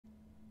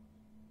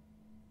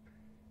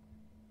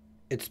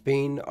It's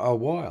been a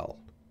while.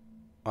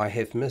 I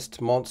have missed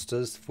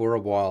monsters for a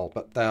while,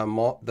 but they're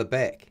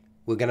back.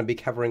 We're going to be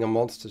covering a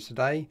monster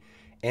today,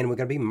 and we're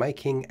going to be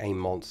making a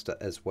monster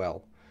as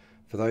well.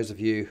 For those of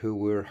you who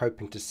were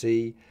hoping to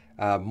see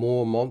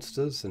more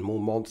monsters and more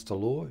monster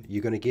lore,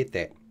 you're going to get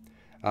that.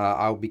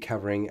 I'll be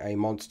covering a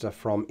monster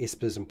from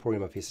Esper's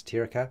Emporium of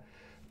Esoterica.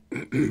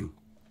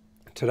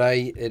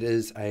 Today it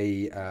is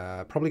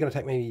probably going to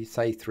take me,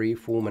 say, 3 or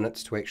 4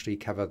 minutes to actually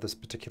cover this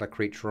particular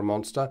creature or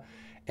monster,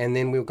 and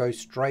then we'll go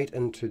straight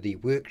into the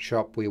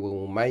workshop where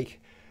we'll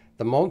make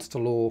the monster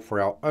lore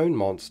for our own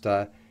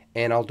monster,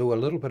 and I'll do a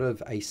little bit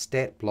of a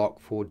stat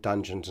block for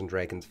Dungeons and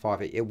Dragons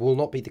 5. It will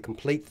not be the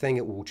complete thing,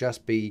 it will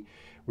just be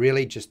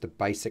really just the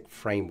basic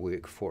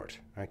framework for it.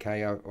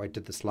 Okay, I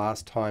did this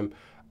last time,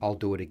 I'll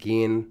do it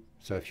again.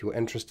 So if you're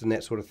interested in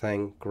that sort of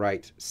thing,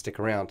 great, stick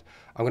around.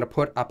 I'm going to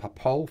put up a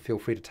poll. Feel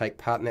free to take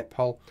part in that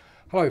poll.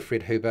 Hello,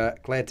 Fred Huber.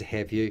 Glad to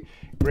have you.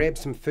 Grab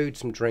some food,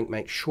 some drink.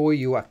 Make sure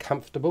you are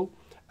comfortable.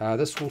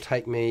 This will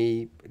take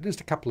me just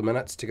a couple of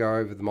minutes to go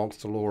over the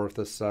monster lore of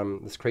this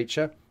this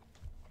creature.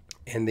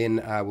 And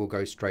then we'll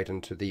go straight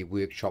into the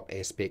workshop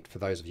aspect for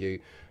those of you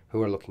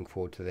who are looking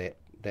forward to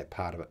that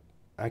part of it.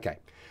 Okay,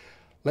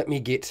 let me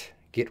get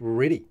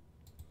ready.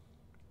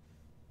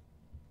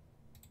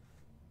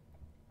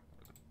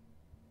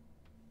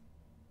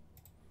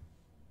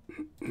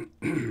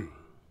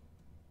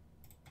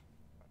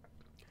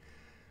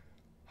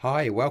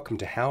 Hi, welcome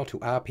to How to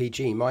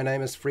RPG. My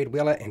name is Fred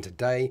Weller, and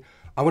today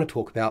I want to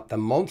talk about the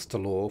monster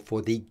lore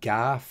for the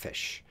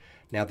garfish.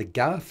 Now, the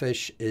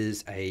garfish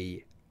is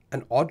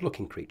an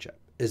odd-looking creature.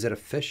 Is it a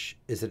fish?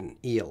 Is it an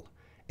eel?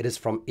 It is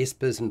from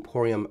Esper's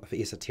Emporium of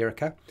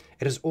Esoterica.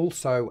 It is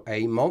also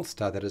a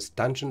monster that is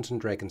Dungeons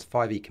and Dragons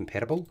 5e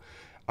compatible.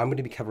 I'm going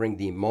to be covering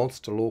the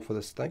monster lore for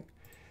this thing.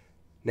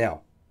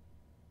 Now,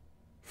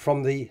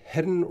 from the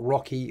hidden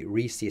rocky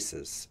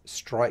recesses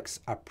strikes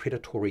a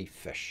predatory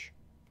fish.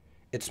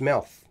 Its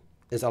mouth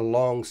is a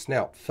long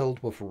snout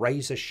filled with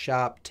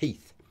razor-sharp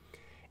teeth,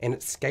 and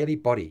its scaly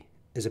body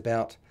is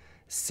about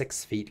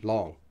 6 feet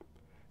long.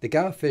 The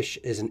garfish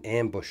is an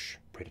ambush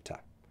predator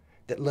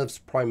that lives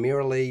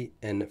primarily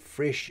in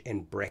fresh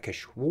and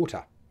brackish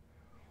water,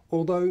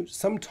 although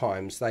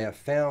sometimes they are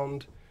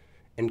found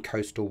in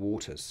coastal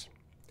waters.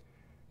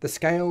 The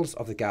scales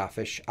of the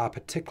garfish are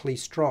particularly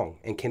strong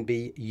and can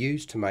be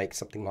used to make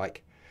something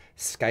like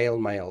scale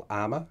mail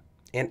armor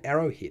and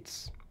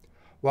arrowheads.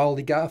 While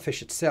the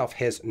garfish itself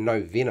has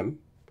no venom,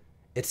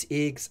 its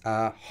eggs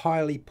are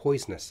highly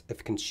poisonous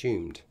if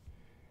consumed.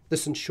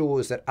 This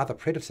ensures that other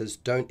predators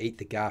don't eat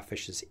the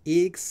garfish's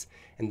eggs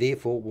and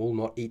therefore will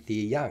not eat their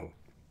young.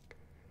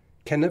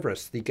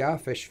 Carnivorous, the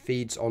garfish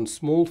feeds on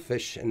small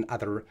fish and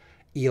other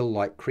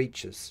eel-like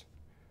creatures.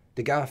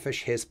 The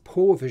garfish has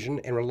poor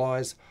vision and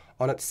relies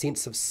on its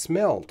sense of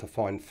smell to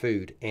find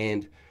food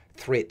and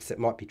threats that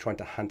might be trying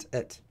to hunt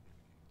it.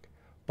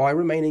 By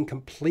remaining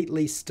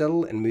completely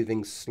still and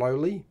moving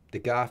slowly, the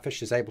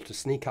garfish is able to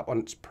sneak up on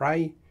its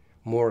prey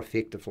more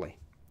effectively.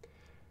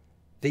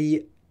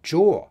 The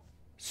jaw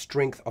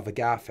strength of a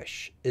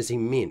garfish is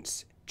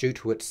immense due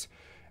to its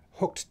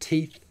hooked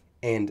teeth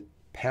and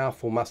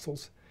powerful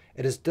muscles.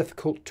 It is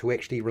difficult to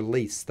actually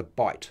release the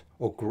bite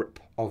or grip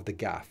of the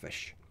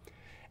garfish.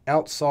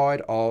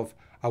 Outside of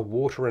a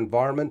water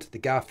environment, the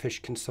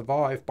garfish can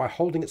survive by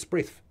holding its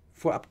breath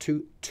for up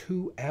to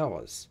 2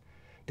 hours.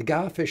 The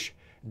garfish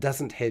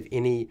doesn't have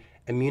any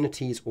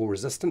immunities or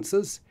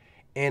resistances,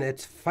 and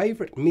its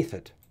favorite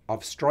method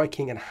of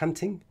striking and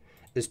hunting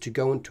is to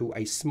go into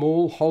a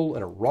small hole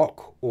in a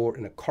rock or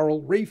in a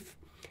coral reef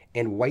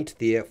and wait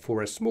there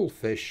for a small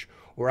fish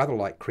or other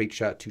like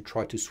creature to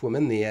try to swim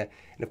in there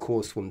and of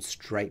course swim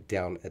straight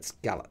down its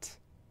gullet.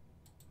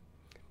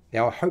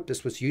 Now, I hope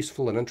this was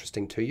useful and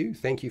interesting to you.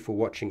 Thank you for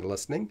watching and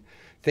listening.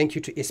 Thank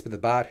you to Esper the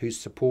Bard, who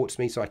supports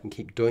me so I can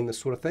keep doing this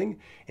sort of thing.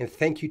 And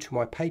thank you to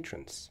my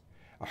patrons.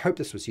 I hope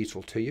this was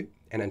useful to you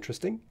and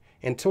interesting.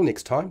 Until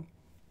next time,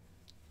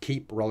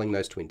 keep rolling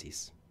those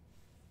 20s.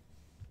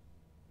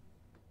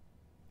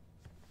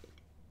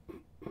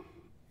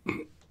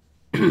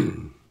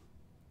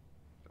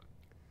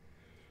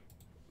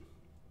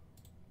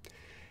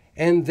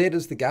 And that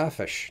is the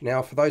garfish.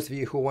 Now, for those of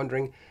you who are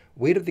wondering,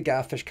 where did the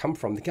garfish come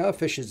from? The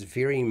garfish is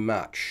very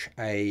much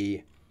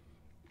a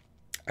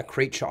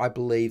creature, I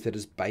believe, that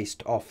is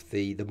based off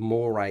the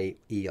moray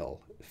eel.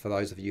 For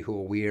those of you who are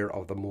aware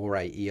of the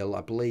moray eel,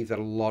 I believe that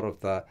a lot of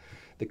the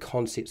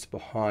concepts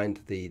behind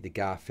the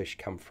garfish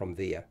come from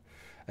there.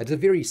 It's a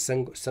very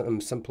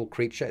simple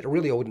creature. I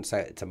wouldn't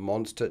say it's a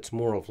monster. It's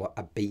more of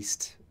a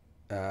beast,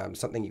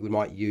 something you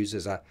might use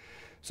as a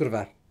sort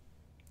of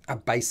a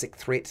basic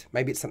threat.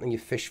 Maybe it's something you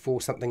fish for,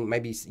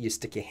 maybe you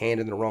stick your hand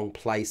in the wrong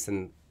place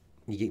and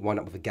you get one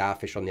up with a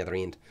garfish on the other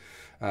end.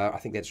 I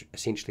think that's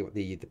essentially what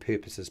the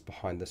purpose is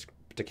behind this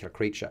particular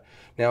creature.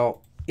 Now,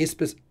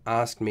 Esper's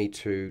asked me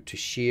to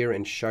share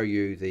and show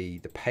you the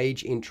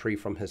page entry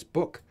from his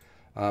book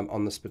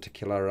on this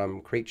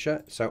particular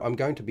creature. So I'm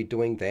going to be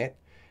doing that,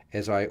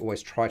 as I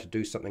always try to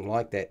do something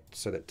like that,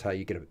 so that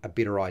you get a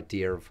better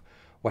idea of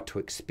what to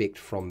expect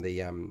from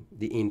the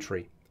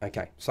entry.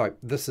 Okay, so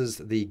this is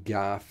the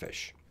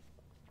garfish.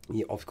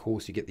 Yeah, of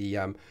course, you get the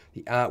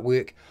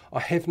artwork. I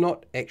have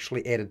not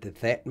actually added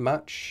that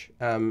much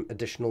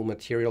additional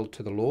material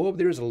to the lore.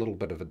 There is a little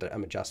bit of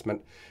an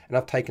adjustment, and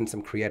I've taken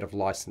some creative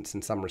license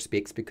in some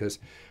respects, because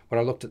when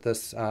I looked at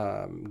this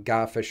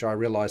garfish, I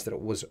realised that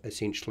it was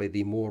essentially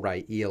the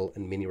moray eel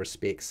in many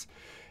respects.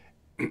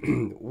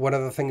 One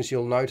of the things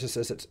you'll notice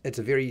is it's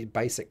a very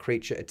basic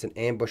creature. It's an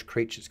ambush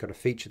creature. It's got a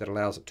feature that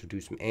allows it to do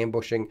some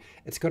ambushing.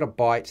 It's got a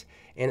bite,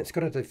 and it's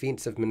got a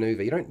defensive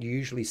maneuver. You don't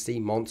usually see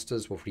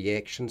monsters with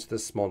reactions.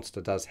 This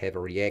monster does have a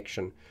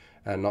reaction,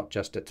 not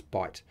just its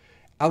bite.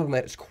 Other than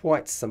that, it's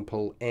quite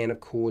simple, and of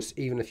course,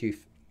 even if you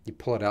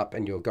pull it up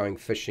and you're going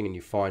fishing and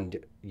you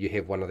find you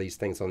have one of these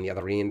things on the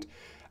other end,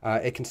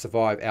 it can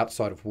survive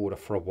outside of water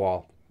for a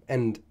while.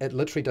 And it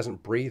literally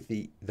doesn't breathe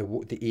the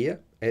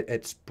air.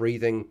 It's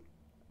breathing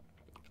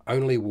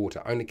only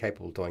water, only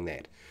capable of doing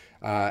that.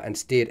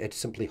 Instead, it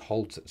simply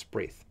holds its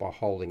breath by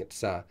holding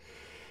its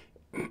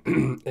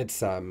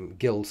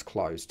gills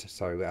closed.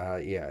 So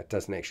yeah, it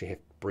doesn't actually have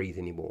to breathe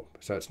anymore.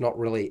 So it's not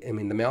really, I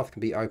mean, the mouth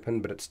can be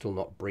open, but it's still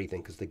not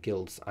breathing because the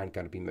gills aren't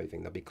going to be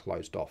moving. They'll be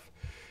closed off.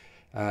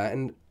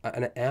 And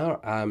an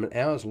hour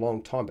is a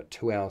long time, but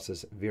 2 hours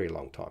is a very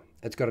long time.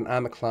 It's got an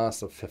armor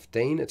class of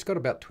 15. It's got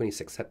about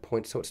 26 hit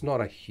points, so it's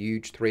not a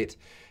huge threat.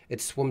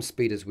 Its swim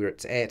speed is where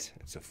it's at.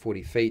 It's at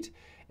 40 feet.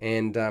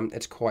 And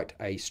it's quite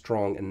a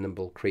strong and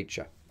nimble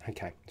creature.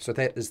 Okay, so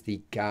that is the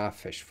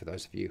garfish for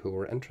those of you who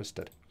are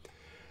interested.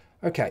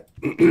 Okay,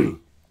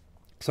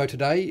 so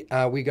today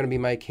we're going to be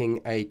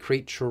making a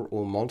creature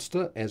or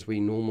monster as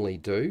we normally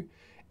do.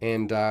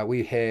 And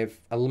we have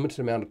a limited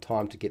amount of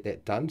time to get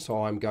that done,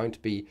 so I'm going to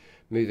be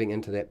moving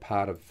into that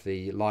part of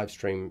the live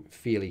stream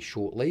fairly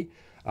shortly.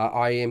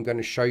 I am going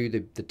to show you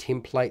the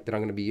template that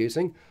I'm going to be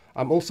using.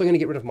 I'm also going to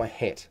get rid of my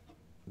hat.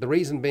 The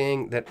reason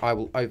being that I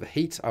will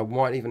overheat. I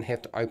might even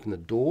have to open the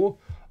door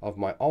of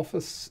my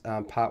office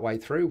part way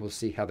through. We'll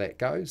see how that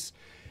goes.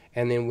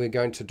 And then we're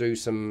going to do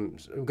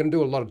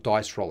a lot of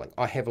dice rolling.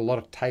 I have a lot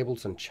of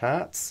tables and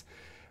charts.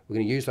 We're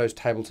going to use those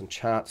tables and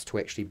charts to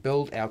actually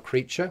build our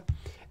creature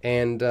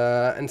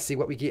and see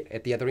what we get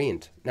at the other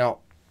end. Now,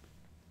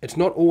 it's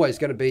not always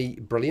going to be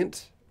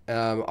brilliant.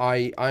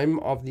 I'm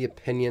of the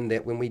opinion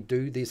that when we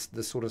do this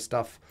sort of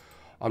stuff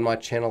on my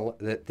channel,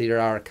 that there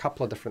are a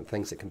couple of different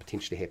things that can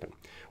potentially happen.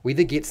 We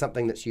either get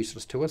something that's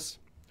useless to us,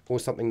 or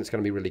something that's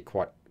going to be really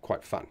quite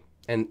fun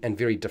and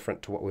very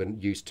different to what we're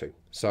used to.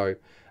 So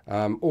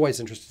always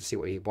interested to see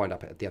what we wind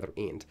up at the other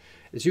end.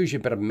 There's usually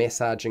a bit of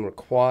massaging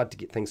required to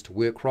get things to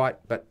work right,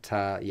 but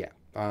yeah,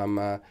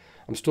 I'm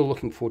still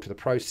looking forward to the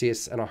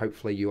process, and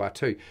hopefully you are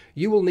too.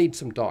 You will need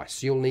some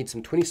dice. You'll need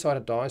some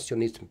 20-sided dice. You'll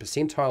need some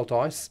percentile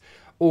dice.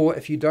 Or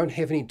if you don't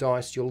have any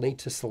dice, you'll need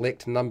to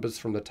select numbers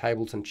from the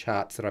tables and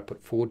charts that I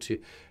put forward to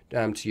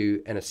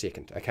you in a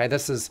second. Okay,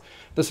 this is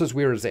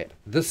where it's at.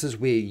 This is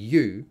where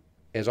you,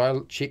 as I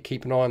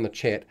keep an eye on the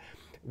chat,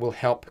 will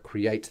help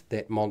create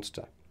that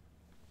monster.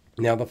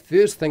 Now, the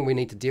first thing we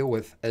need to deal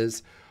with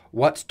is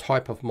what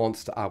type of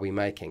monster are we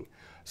making?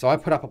 So I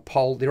put up a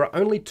poll. There are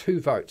only 2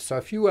 votes. So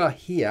if you are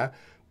here,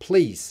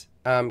 please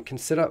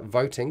consider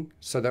voting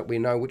so that we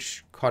know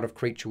which kind of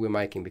creature we're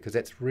making, because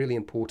that's really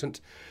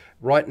important.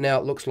 Right now,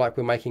 it looks like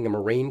we're making a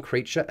marine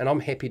creature, and I'm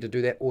happy to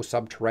do that, or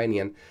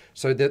subterranean.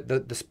 So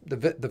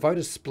the vote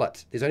is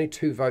split. There's only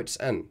 2 votes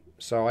in.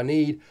 So I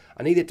need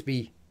it to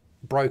be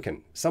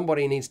broken.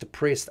 Somebody needs to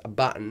press a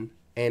button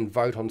and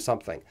vote on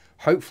something.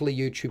 Hopefully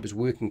YouTube is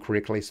working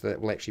correctly so that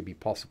it will actually be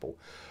possible.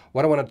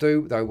 What I want to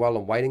do, though, while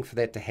I'm waiting for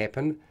that to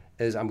happen,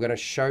 is I'm going to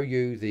show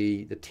you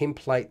the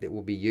template that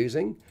we'll be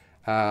using.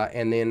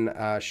 And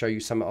then show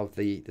you some of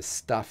the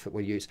stuff that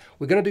we'll use.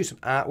 We're going to do some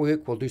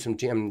artwork. We'll do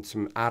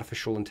some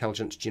artificial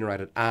intelligence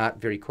generated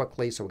art very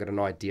quickly, so we'll get an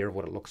idea of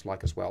what it looks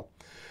like as well.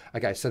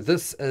 Okay, so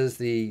this is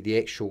the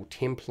actual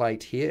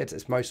template here.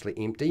 It's mostly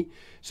empty.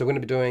 So we're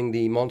going to be doing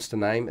the monster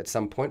name at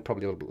some point,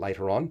 probably a little bit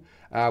later on.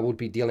 We'll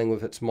be dealing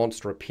with its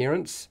monster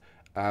appearance.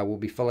 We'll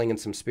be filling in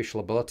some special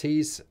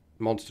abilities,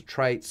 monster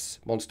traits,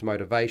 monster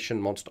motivation,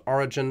 monster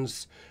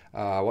origins,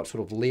 what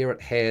sort of lair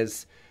it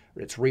has,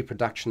 its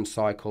reproduction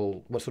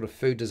cycle, what sort of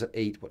food does it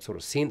eat, what sort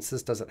of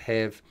senses does it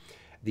have,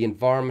 the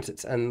environment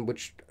it's in,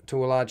 which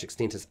to a large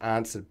extent is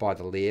answered by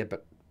the lair,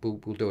 but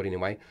we'll do it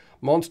anyway,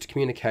 monster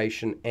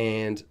communication,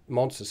 and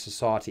monster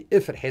society.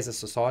 If it has a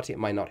society, it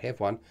may not have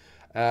one,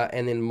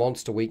 and then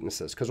monster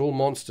weaknesses, because all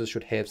monsters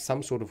should have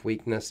some sort of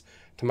weakness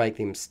to make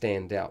them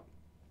stand out.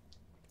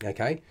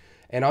 Okay,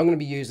 and I'm going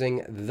to be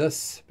using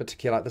this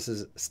particular, this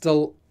is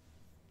still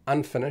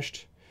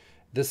unfinished.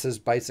 This is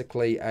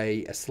basically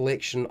a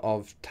selection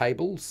of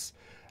tables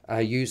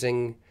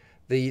using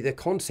the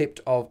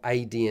concept of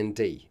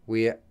AD&D,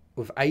 where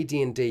with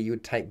AD&D you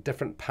would take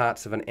different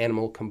parts of an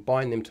animal,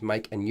 combine them to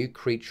make a new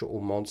creature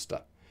or monster.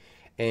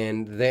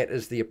 And that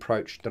is the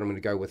approach that I'm going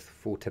to go with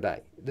for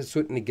today. This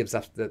certainly gives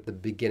us the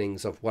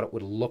beginnings of what it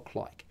would look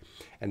like.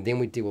 And then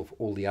we deal with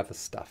all the other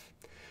stuff.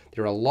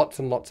 There are lots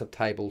and lots of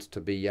tables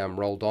to be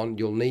rolled on.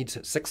 You'll need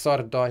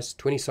 6-sided dice,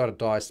 20-sided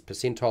dice,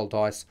 percentile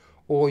dice,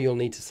 or you'll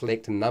need to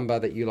select a number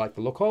that you like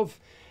the look of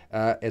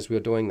as we're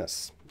doing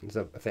this,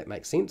 so if that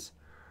makes sense.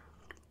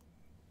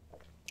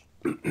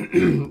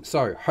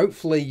 So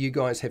hopefully you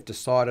guys have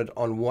decided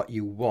on what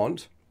you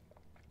want,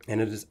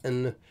 and it is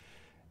in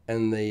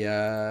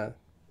the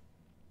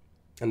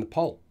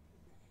poll.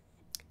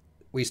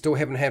 We still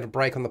haven't had a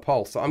break on the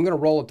poll, so I'm going to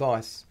roll a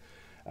dice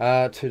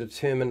to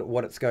determine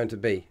what it's going to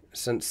be.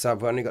 Since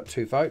I've only got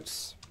 2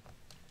 votes,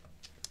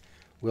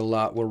 we'll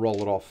roll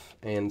it off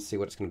and see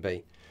what it's going to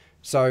be.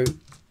 So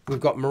we've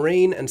got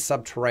marine and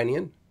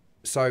subterranean.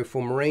 So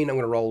for marine, I'm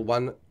going to roll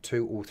 1,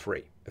 2, or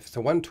 3. If it's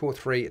a 1, 2, or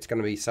 3, it's going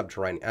to be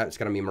subterranean. It's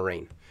going to be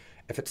marine.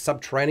 If it's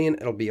subterranean,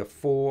 it'll be a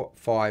 4,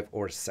 5,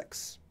 or a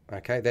 6.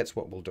 Okay, that's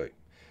what we'll do.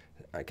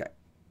 Okay.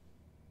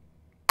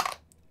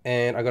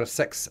 And I got a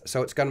 6,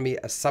 so it's going to be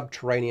a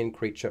subterranean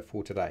creature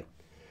for today,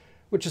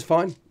 which is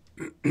fine.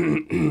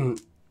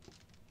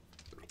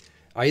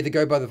 I either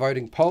go by the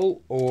voting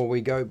poll or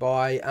we go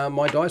by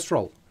my dice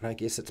roll. And I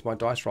guess it's my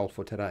dice roll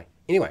for today.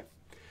 Anyway,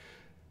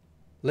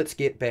 let's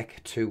get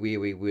back to where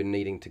we were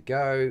needing to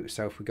go.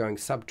 So if we're going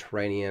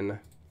subterranean,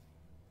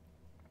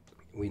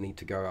 we need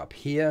to go up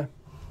here.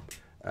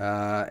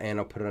 And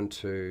I'll put it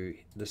into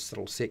this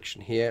little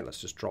section here. Let's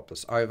just drop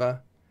this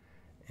over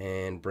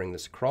and bring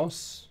this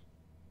across.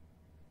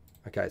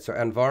 Okay, so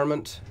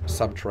environment,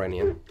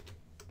 subterranean.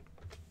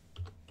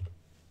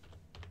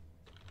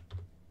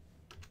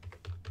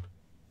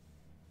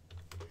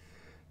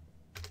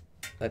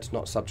 That's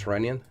not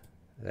subterranean.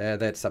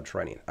 That's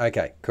subterranean.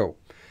 Okay, cool.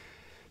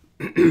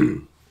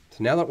 So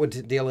now that we're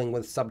dealing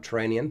with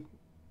subterranean,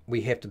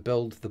 we have to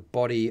build the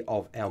body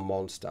of our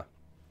monster.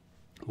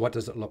 What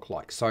does it look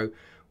like? So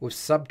with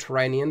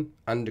subterranean,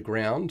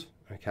 underground,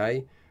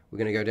 okay, we're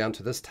going to go down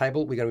to this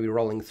table. We're going to be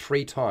rolling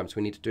 3 times.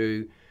 We need to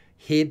do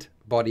head,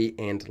 body,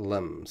 and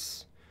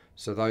limbs.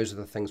 So those are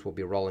the things we'll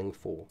be rolling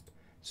for.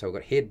 So we've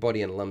got head,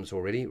 body, and limbs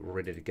already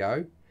ready to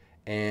go.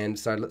 And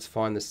so let's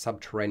find the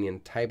subterranean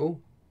table.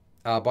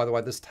 By the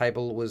way, this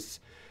table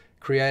was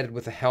created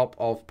with the help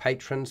of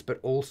patrons, but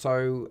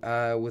also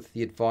with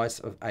the advice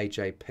of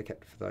AJ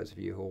Pickett, for those of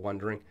you who are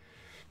wondering.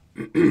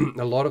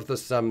 A lot of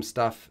this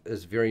stuff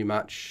is very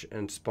much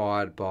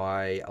inspired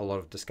by a lot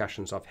of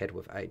discussions I've had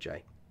with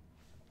AJ.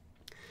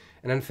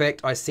 And in fact,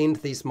 I send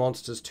these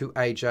monsters to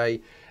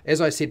AJ,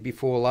 as I said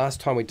before last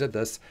time we did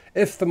this,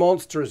 if the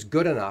monster is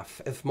good enough,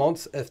 if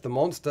the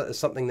monster is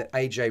something that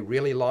AJ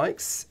really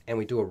likes and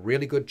we do a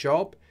really good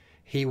job,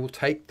 he will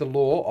take the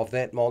lore of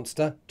that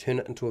monster, turn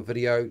it into a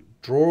video,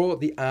 draw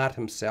the art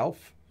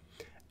himself,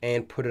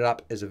 and put it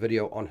up as a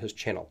video on his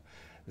channel.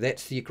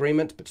 That's the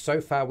agreement, but so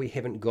far we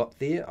haven't got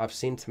there. I've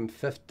sent him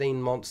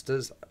 15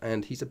 monsters,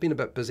 and he's been a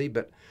bit busy,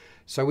 but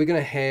so we're going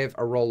to have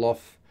a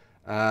roll-off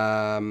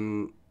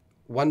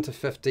 1 to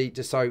 50.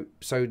 Just so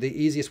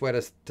the easiest way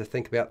to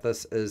think about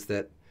this is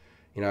that,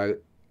 you know,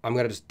 I'm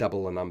going to just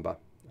double the number.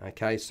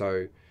 Okay,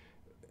 so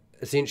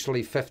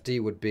essentially 50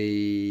 would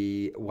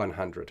be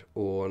 100,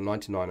 or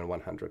 99 and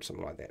 100,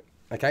 something like that.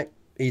 Okay,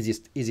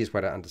 easiest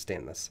way to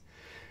understand this.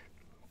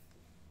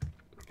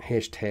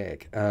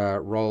 Hashtag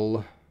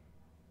roll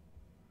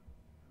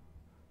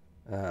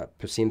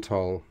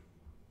percentile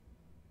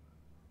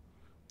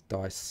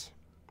dice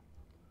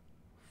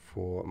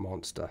for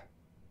monster.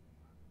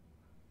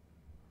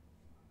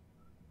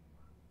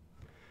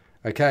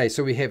 Okay,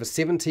 so we have a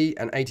 70,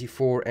 an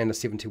 84, and a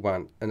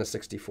 71, and a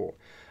 64.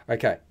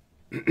 Okay,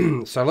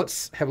 so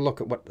let's have a look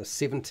at what the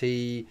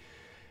 70,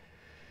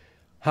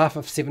 half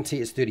of 70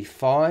 is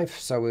 35,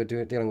 so we're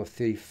dealing with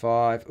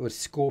 35. It was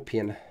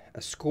scorpion,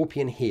 a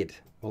scorpion head.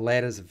 Well,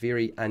 that is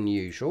very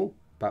unusual,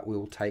 but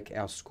we'll take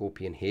our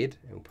scorpion head,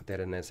 and we'll put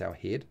that in as our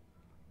head.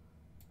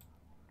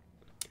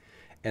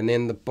 And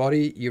then the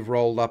body you've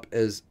rolled up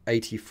is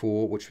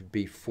 84, which would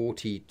be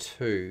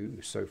 42,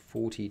 so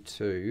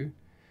 42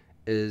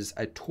 is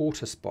a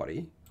tortoise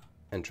body.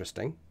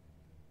 Interesting.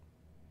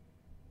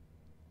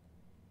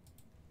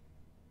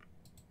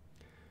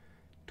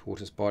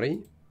 Tortoise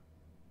body.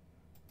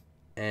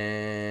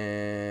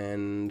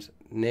 And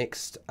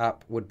next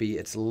up would be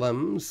its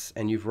limbs,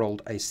 and you've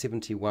rolled a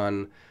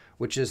 71,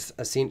 which is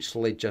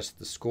essentially just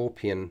the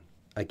scorpion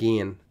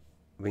again,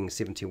 being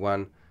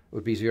 71. It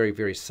would be very,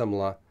 very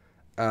similar.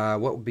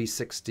 What would be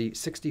 60?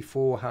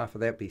 64, half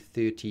of that would be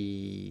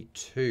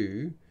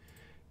 32.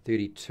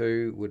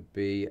 32 would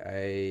be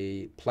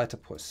a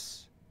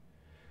platypus.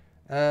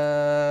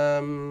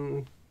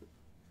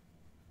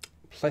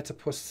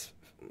 Platypus.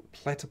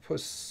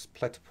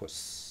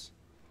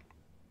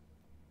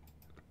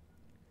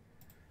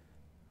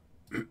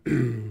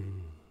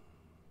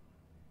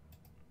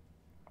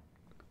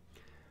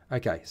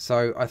 Okay,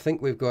 so I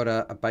think we've got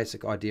a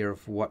basic idea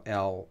of what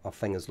our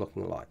thing is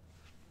looking like.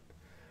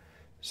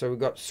 So we've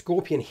got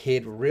scorpion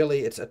head.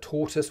 Really, it's a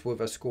tortoise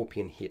with a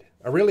scorpion head.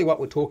 Really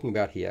what we're talking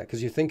about here,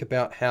 because you think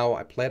about how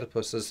a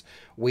platypus's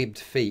webbed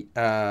feet,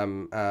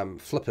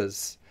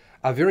 flippers,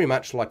 are very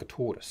much like a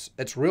tortoise.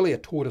 It's really a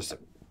tortoise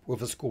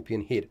with a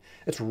scorpion head.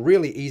 It's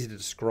really easy to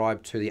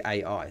describe to the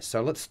AI.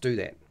 So let's do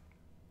that.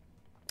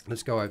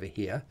 Let's go over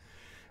here.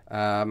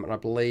 And I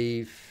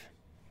believe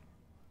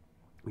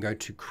Go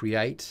to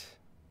create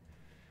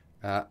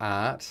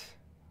art.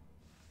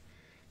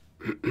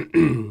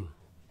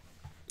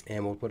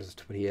 And we'll put this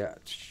to put here.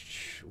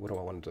 What do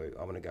I want to do?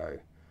 I want to go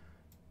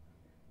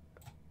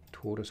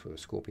tortoise with a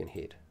scorpion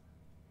head.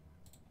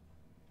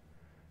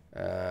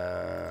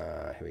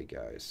 Here we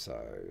go.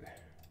 So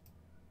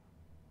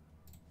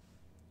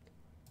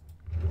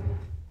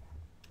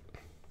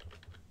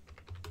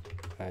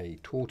a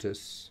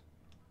tortoise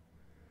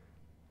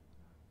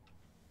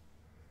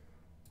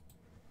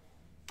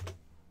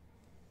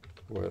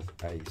with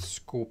a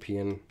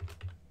scorpion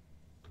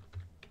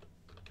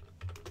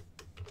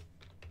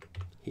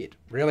head.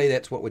 Really,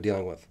 that's what we're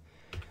dealing with.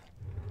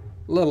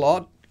 A little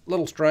odd, a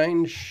little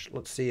strange.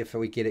 Let's see if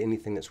we get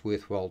anything that's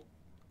worthwhile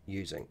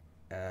using.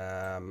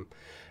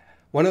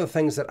 One of the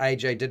things that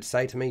AJ did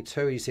say to me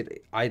too, he said,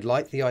 I'd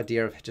like the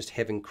idea of just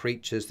having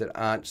creatures that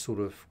aren't sort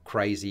of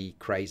crazy.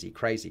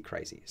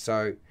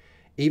 So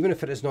even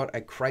if it is not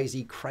a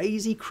crazy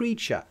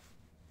creature,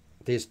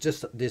 there's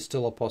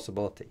still a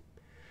possibility.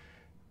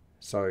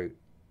 So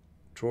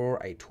draw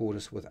a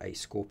tortoise with a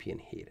scorpion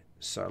head.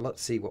 So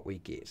let's see what we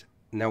get.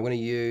 Now I'm going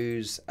to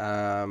use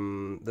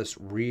this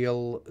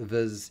Real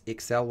Viz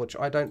Excel, which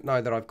I don't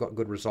know that I've got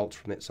good results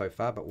from that so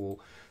far, but we'll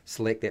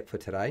select that for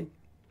today.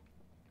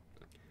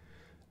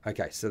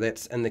 Okay, so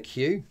that's in the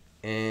queue,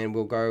 and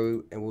we'll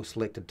go and we'll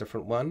select a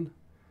different one.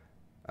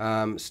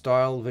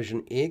 Style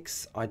Vision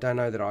X. I don't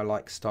know that I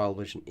like Style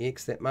Vision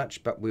X that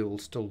much, but we will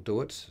still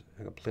do it.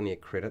 I've got plenty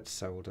of credits,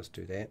 so we'll just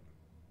do that.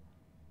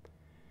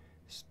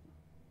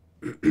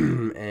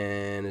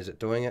 And is it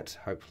doing it?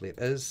 Hopefully it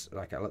is.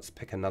 Okay, let's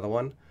pick another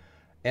one.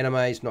 Anime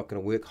is not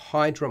going to work.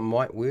 Hydra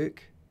might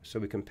work,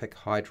 so we can pick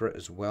Hydra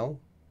as well.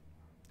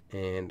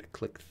 And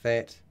click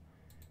that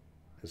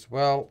as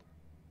well.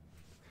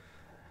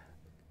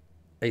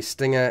 A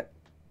stinger,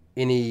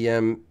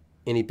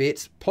 any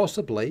bets?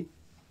 Possibly.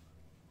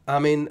 I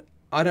mean,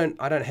 I don't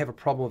have a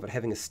problem with it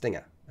having a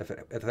stinger.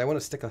 If they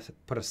want to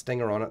put a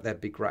stinger on it, that'd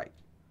be great.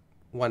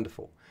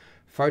 Wonderful.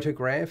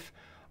 Photograph.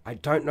 I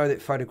don't know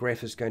that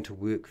photograph is going to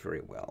work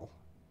very well.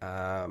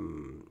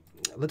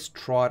 Let's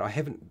try it.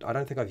 I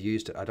don't think I've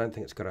used it. I don't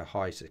think it's got a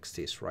high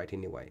success rate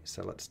anyway.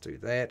 So let's do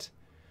that.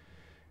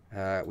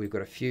 We've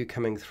got a few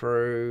coming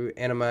through.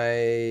 Anime,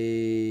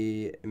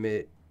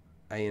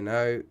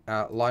 ANO,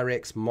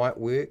 Lyrax might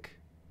work.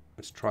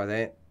 Let's try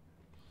that.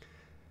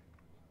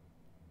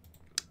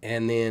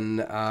 And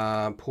then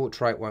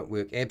portrait won't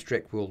work.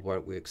 Abstract world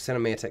won't work.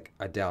 Cinematic,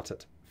 I doubt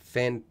it.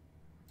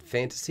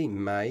 Fantasy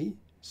may.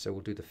 So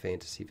we'll do the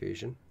fantasy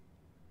version.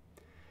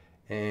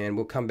 And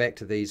we'll come back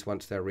to these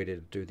once they're ready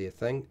to do their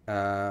thing.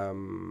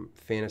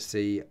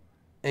 Fantasy,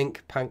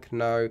 ink, punk,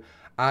 no.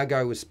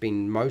 Argo has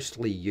been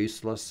mostly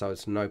useless, so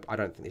it's no. I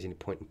don't think there's any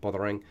point in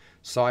bothering.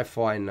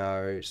 Sci-fi,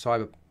 no.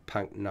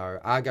 Cyberpunk, no.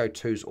 Argo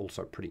 2 is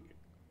also pretty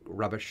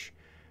rubbish.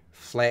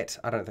 Flat,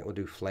 I don't think we'll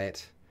do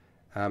flat.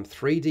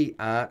 3D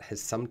art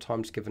has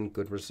sometimes given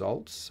good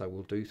results, so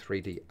we'll do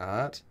 3D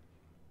art.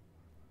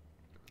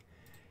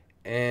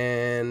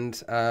 And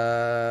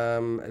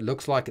it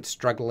looks like it's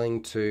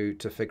struggling to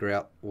figure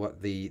out what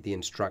the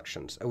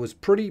instructions. It was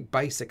pretty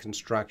basic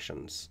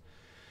instructions.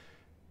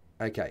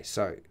 Okay,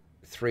 so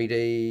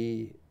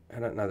 3D, I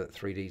don't know that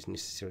 3D is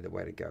necessarily the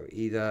way to go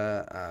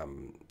either.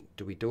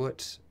 Do we do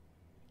it?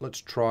 Let's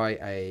try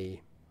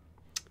a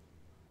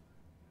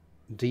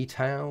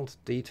detailed.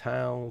 Let's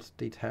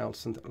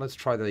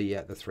try the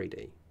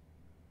 3D.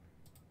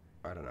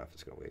 I don't know if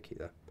it's going to work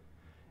either.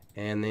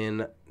 And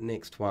then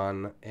next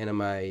one,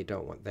 anime,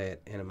 don't want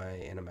that.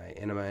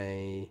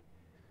 Anime.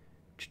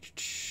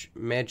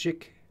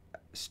 Magic,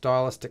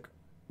 stylistic,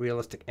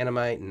 realistic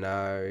anime,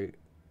 no.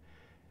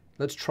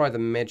 Let's try the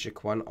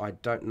magic one. I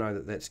don't know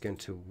that that's going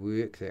to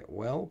work that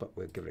well, but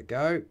we'll give it a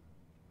go.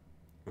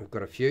 We've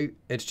got a few.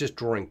 It's just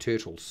drawing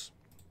turtles.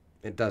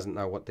 It doesn't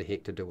know what the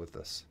heck to do with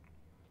this.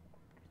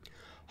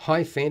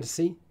 High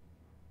fantasy.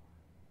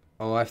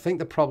 Oh, I think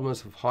the problem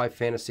is with high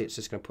fantasy, it's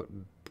just going to put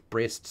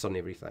breasts on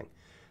everything.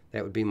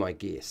 That would be my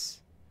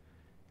guess.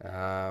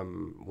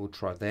 We'll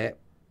try that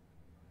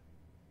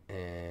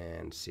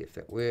and see if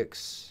that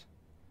works.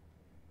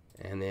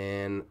 And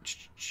then,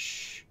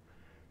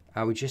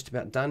 are we just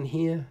about done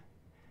here?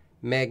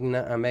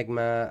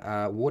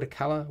 Magma,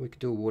 watercolor. We could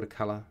do a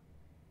watercolor.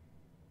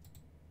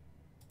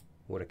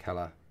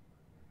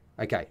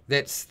 Okay,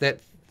 that's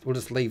that. We'll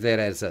just leave that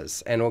as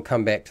is, and we'll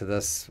come back to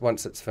this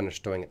once it's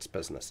finished doing its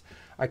business.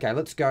 Okay,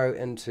 let's go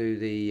into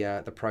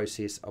the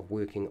process of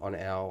working on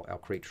our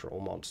creature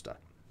or monster.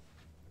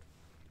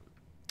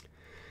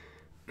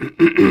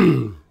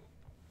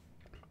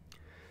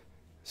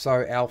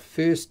 So our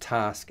first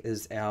task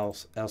is our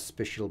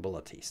special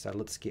ability. So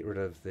let's get rid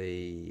of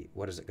the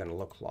what is it going to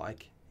look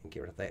like and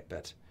get rid of that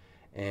bit,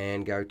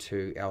 and go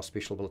to our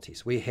special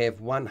abilities. We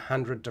have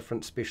 100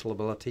 different special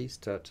abilities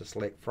to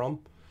select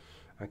from.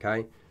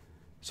 Okay.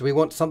 So we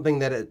want something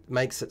that it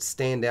makes it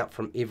stand out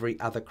from every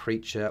other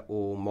creature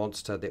or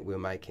monster that we're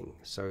making.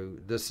 So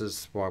this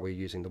is why we're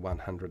using the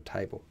 100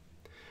 table.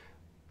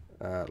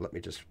 Let me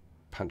just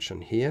punch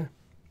in here.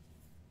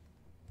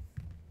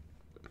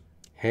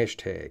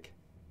 Hashtag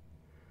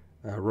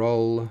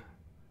roll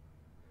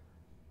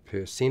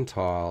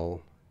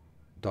percentile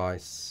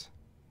dice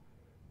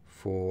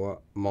for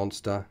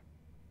monster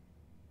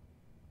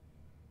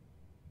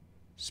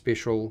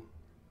special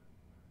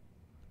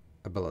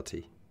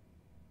abilities.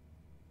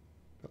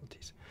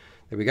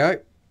 There we go.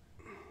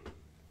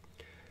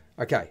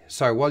 Okay,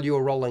 so while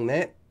you're rolling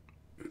that,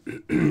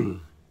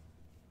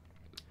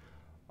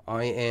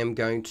 I am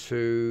going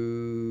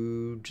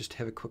to just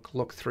have a quick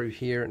look through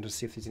here and to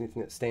see if there's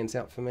anything that stands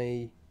out for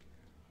me.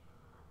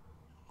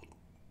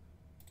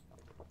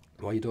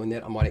 While you're doing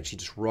that, I might actually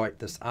just write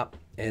this up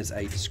as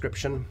a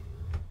description.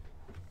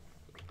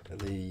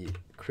 The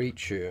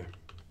creature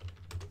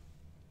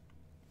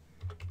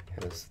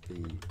has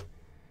the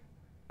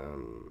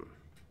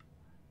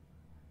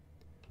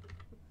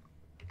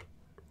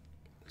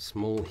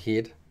small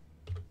head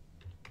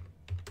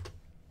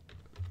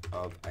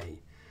of a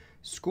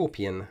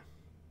scorpion.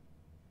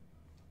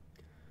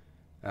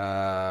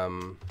 Why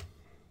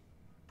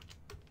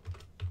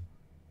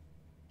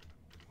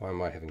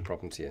am I having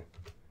problems here?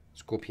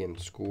 Scorpion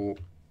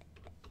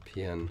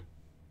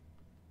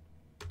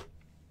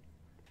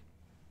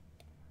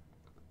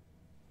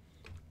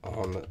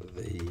on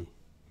the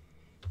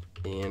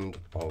end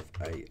of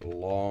a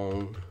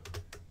long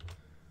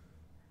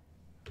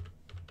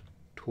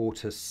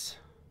tortoise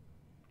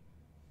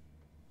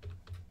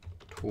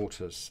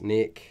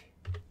neck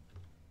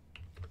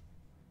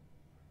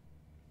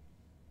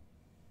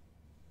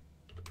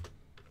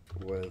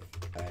with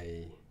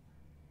a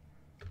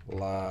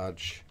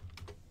large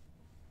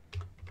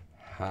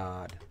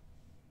hard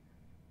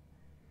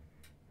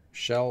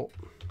shell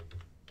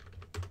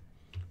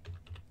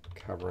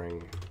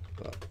covering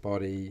the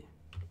body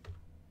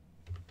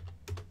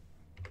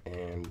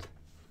and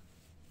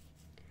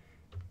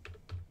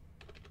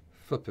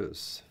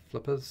flippers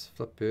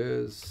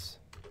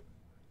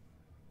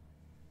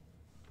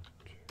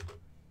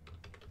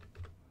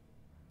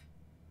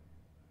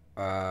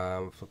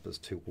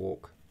to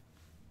walk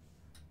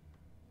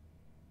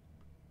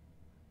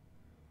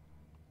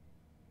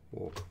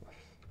with.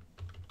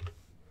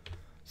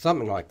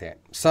 Something like that.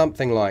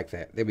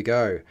 There we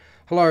go.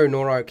 Hello,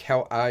 Noroak.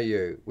 How are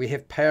you? We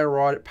have Pale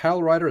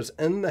Rider is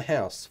in the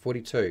house,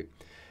 42.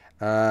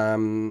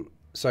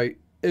 So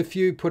if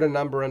you put a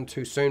number in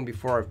too soon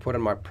before I've put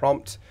in my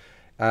prompt,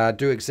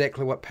 do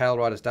exactly what Pale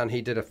Rider's done.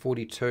 He did a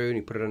 42 and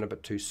he put it in a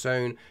bit too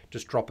soon.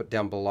 Just drop it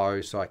down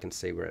below so I can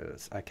see where it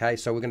is. Okay,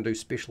 so we're going to do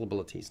special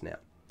abilities now.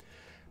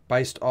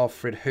 Based off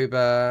Fred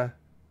Huber,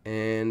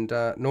 and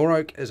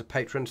Noroak is a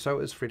patron, so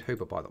is Fred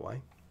Huber, by the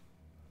way.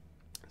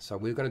 So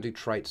we're going to do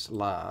traits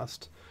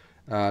last.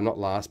 Not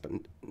last, but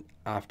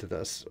after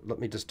this. Let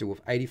me just do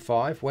with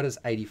 85. What is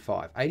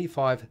 85?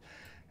 85,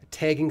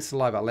 tagging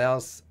saliva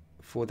allows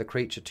for the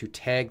creature to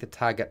tag the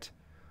target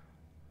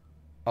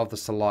of the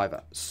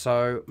saliva.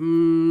 So,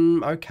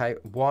 okay,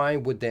 why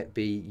would that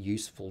be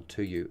useful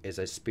to you as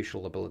a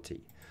special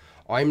ability?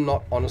 I'm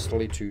not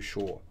honestly too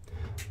sure.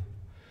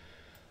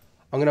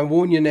 I'm going to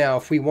warn you now,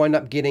 if we wind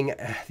up getting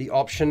the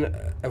option,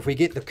 if we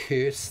get the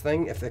curse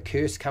thing, if the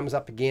curse comes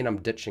up again,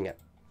 I'm ditching it.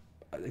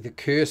 The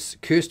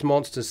cursed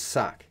monsters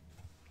suck.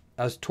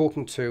 I was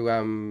talking to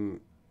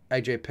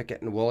AJ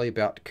Pickett and Wally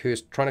about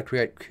trying to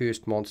create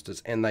cursed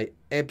monsters, and they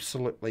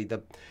absolutely,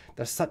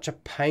 they're such a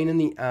pain in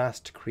the ass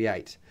to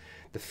create.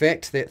 The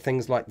fact that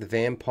things like the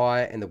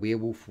vampire and the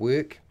werewolf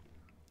work,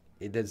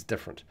 it is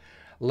different.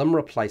 Limb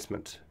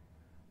replacement.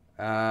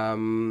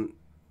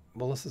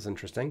 Well, this is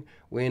interesting.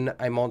 When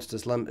a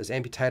monster's limb is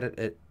amputated,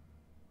 it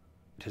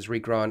has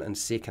regrown in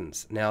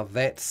seconds. Now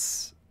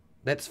that's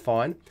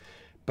fine,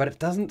 but it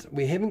doesn't.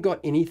 We haven't got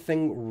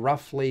anything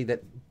roughly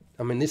that.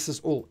 I mean, this is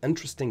all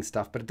interesting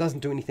stuff, but it doesn't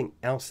do anything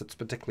else that's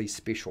particularly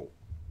special.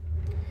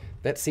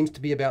 That seems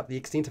to be about the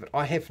extent of it.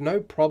 I have no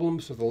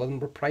problems with the limb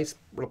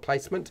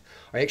replacement.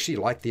 I actually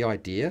like the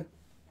idea.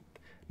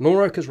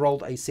 Noroak has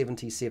rolled a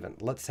 77.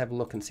 Let's have a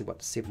look and see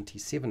what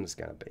 77 is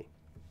going to be.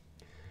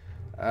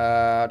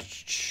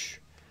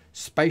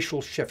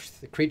 Spatial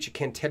shift. The creature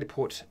can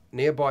teleport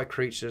nearby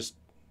creatures.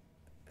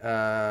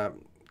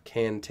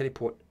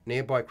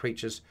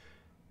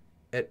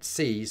 It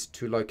sees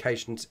to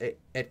locations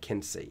it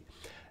can see.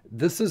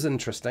 This is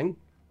interesting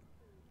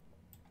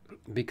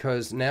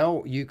because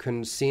now you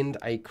can send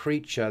a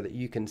creature that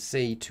you can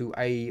see to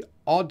a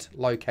odd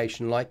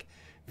location, like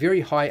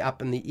very high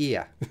up in the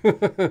air.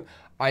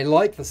 I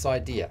like this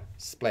idea,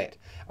 splat.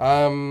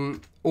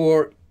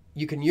 Or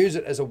you can use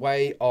it as a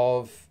way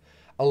of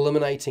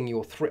eliminating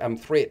your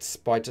threats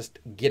by just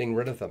getting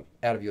rid of them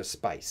out of your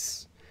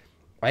space.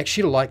 I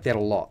actually like that a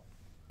lot.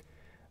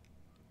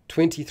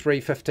 23,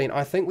 15,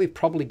 I think we've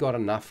probably got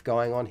enough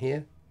going on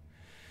here.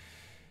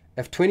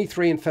 If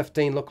 23 and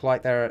 15 look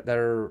like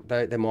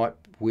they might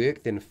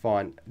work, then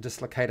fine.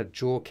 Dislocated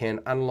jaw can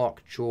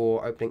unlock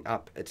jaw, opening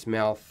up its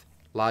mouth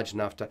large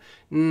enough to...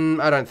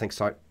 I don't think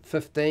so.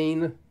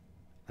 15,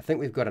 I think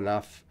we've got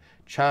enough.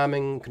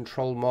 Charming,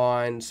 controlled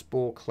mind,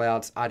 spore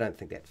clouds, I don't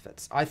think that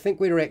fits. I think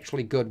we're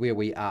actually good where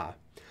we are.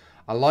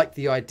 I like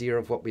the idea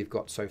of what we've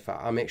got so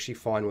far. I'm actually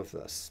fine with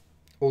this.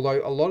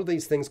 Although a lot of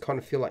these things kind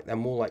of feel like they're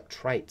more like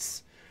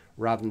traits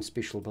rather than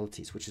special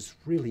abilities, which is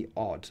really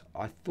odd.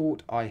 I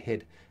thought I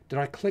had... Did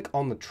I click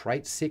on the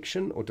traits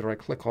section or did I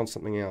click on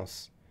something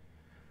else?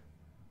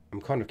 I'm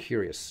kind of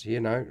curious. You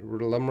know,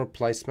 limb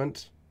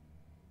replacement.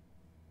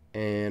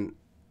 And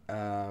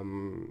the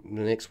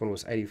next one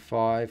was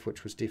 85,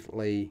 which was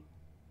definitely...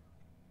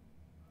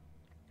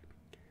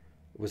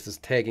 was this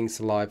tagging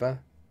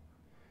saliva.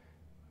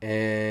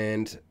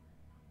 And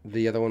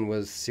the other one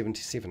was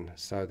 77.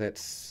 So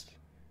that's...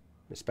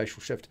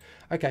 spatial shift.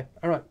 Okay,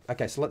 all right.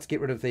 Okay, so let's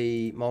get rid of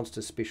the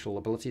monster special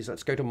abilities.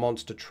 Let's go to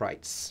monster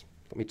traits.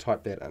 Let me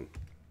type that in.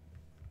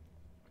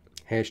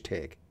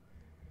 Hashtag.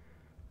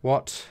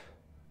 What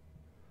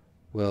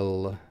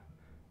will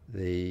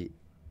the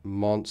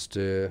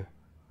monster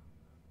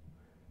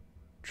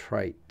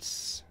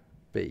traits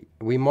be?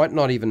 We might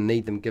not even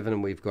need them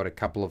given we've got a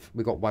couple of...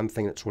 We've got one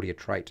thing that's already a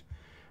trait.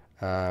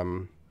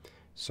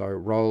 So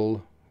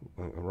roll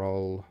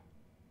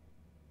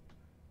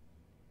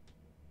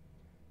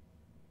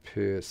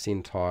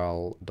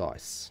percentile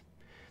dice.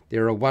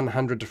 There are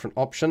 100 different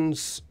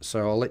options,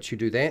 so I'll let you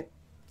do that.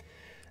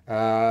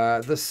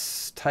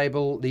 This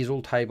table, these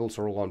all tables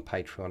are all on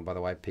Patreon, by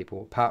the way,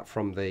 people, apart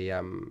from the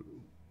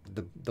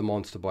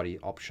monster body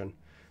option.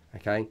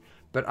 Okay,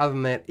 but other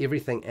than that,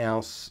 everything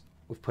else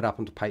we've put up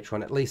onto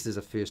Patreon. At least as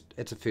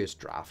it's a first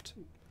draft.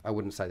 I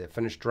wouldn't say they're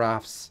finished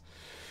drafts.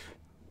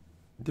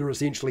 They're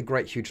essentially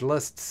great huge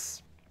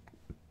lists.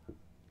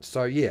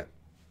 So yeah,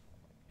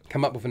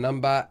 come up with a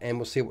number and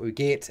we'll see what we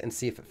get and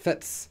see if it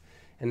fits,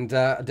 and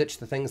ditch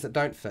the things that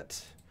don't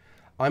fit.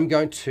 I'm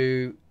going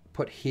to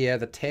put here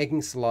the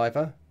tagging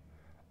saliva.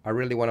 I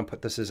really want to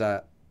put this as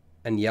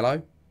in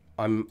yellow.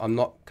 I'm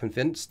not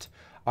convinced.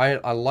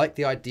 I like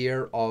the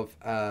idea of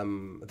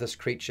this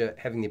creature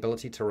having the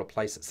ability to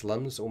replace its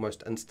limbs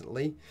almost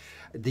instantly.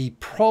 The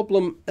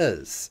problem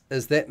is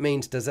that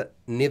means is it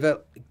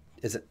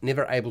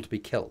never able to be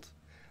killed?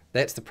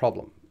 That's the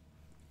problem.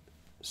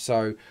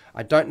 So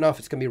I don't know if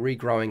it's going to be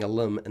regrowing a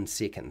limb in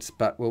seconds,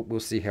 but we'll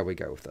see how we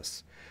go with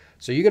this.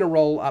 So you're going to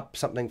roll up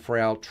something for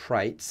our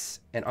traits,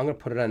 and I'm going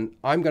to put it in.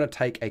 I'm going to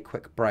take a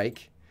quick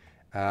break.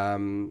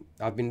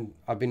 I've been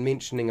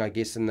mentioning, I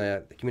guess, in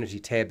the community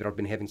tab that I've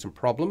been having some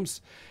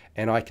problems,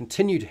 and I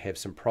continue to have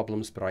some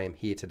problems, but I am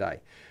here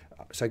today.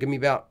 So give me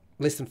about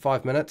less than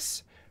 5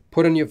 minutes.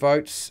 Put in your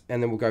votes,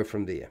 and then we'll go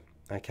from there.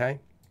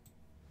 Okay.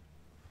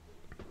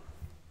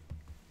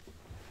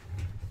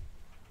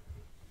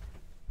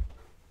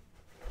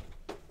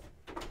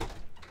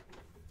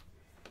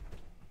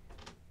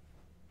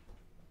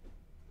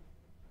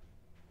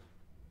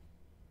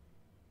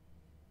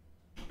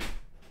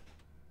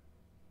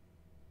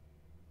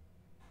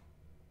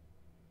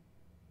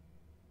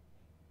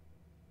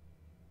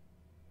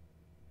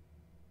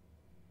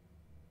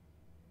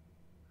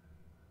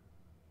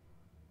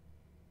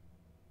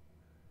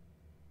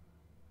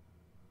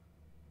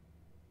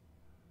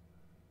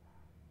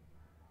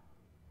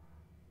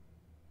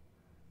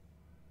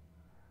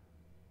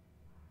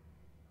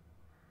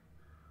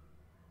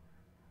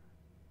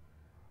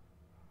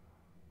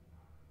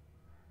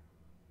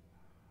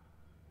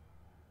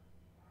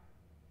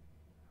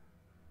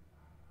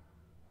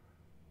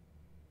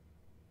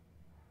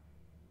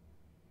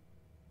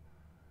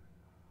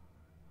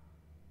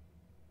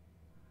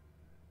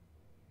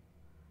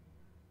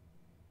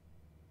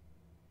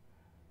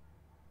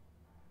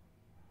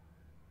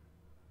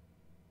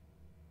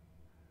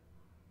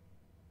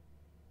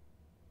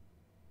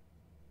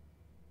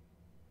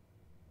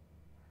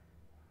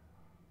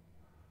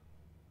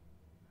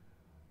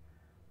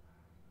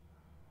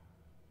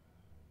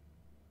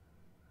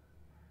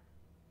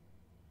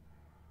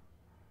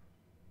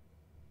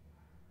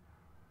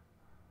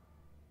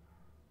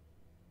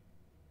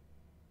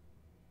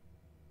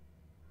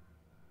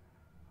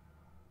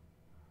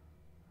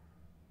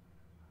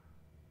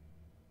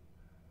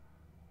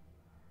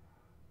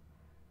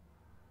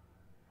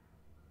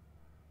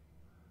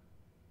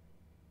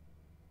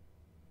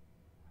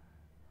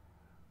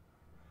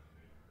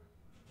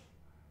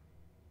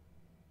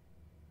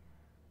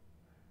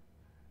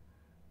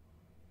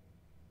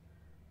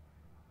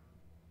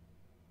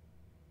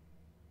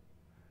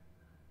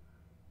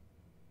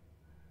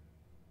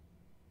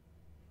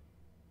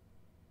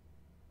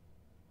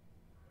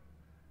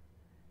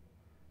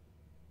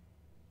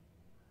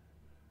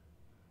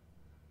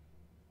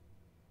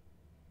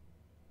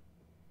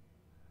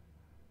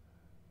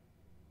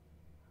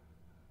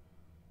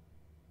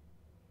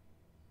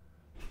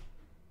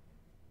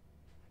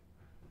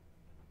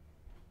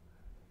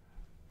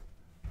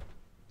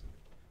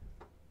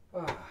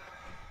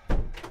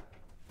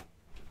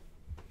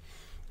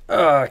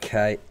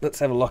 Okay, let's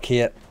have a look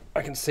here.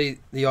 I can see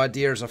the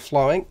ideas are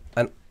flowing,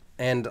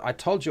 and I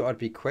told you I'd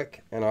be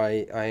quick, and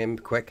I am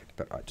quick,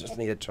 but I just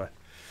needed to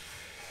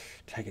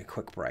take a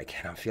quick break,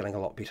 and I'm feeling a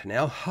lot better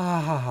now. Ha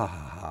ha ha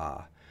ha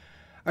ha.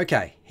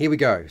 Okay, here we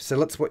go. So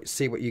let's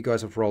see what you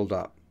guys have rolled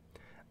up.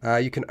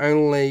 You can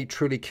only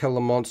truly kill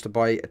the monster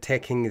by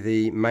attacking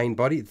the main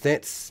body.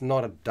 That's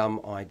not a dumb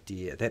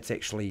idea. That's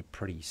actually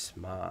pretty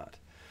smart.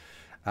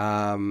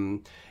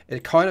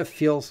 It kind of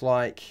feels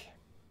like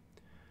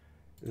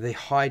the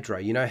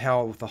Hydra. You know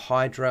how with the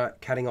Hydra,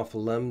 cutting off a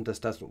limb, this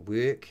doesn't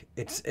work?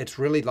 It's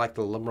really like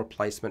the limb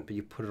replacement, but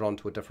you put it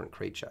onto a different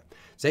creature.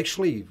 It's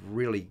actually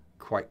really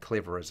quite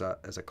clever as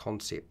a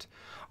concept.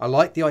 I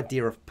like the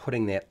idea of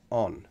putting that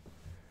on.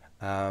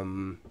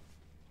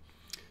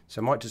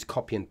 So I might just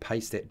copy and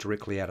paste that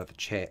directly out of the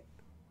chat.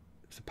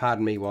 So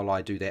pardon me while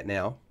I do that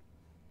now,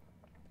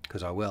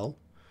 because I will.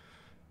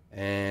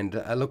 And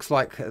it looks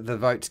like the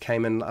votes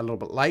came in a little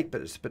bit late,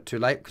 but it's a bit too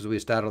late because we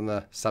started on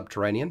the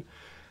subterranean.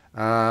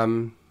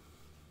 So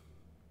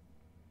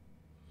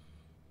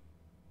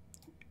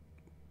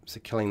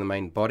killing the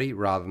main body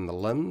rather than the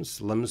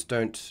limbs. Limbs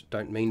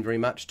don't mean very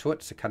much to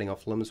it, so cutting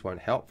off limbs won't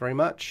help very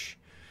much.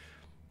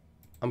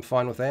 I'm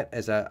fine with that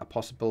as a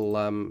possible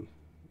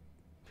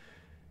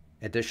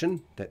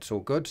addition. That's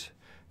all good.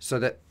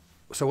 So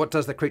what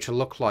does the creature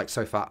look like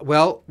so far?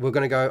 Well, I'm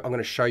going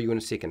to show you in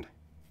a second.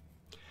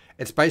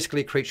 It's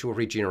basically a creature with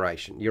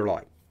regeneration. You're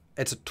right.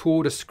 It's a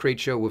tortoise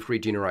creature with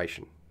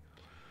regeneration.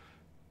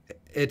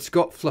 It's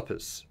got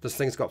flippers. This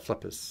thing's got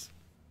flippers.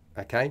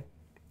 Okay?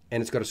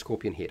 And it's got a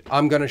scorpion head.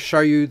 I'm going to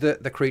show you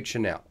the creature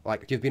now.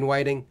 Like, you've been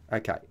waiting.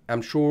 Okay.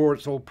 I'm sure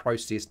it's all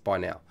processed by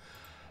now.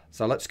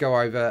 So let's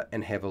go over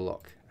and have a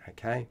look.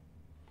 Okay?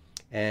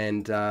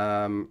 And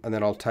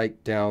then I'll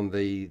take down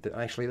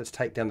actually, let's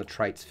take down the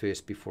traits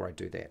first before I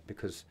do that,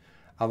 because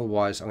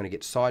otherwise I'm going to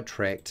get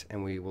sidetracked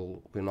and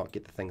we'll not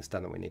get the things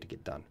done that we need to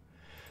get done.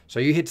 So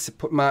you had to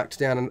put marks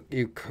down, and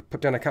you put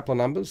down a couple of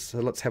numbers. So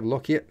let's have a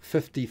look here.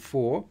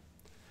 54.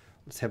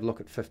 Let's have a look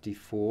at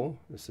 54.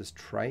 This is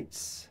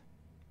traits.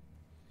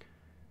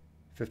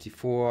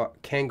 54,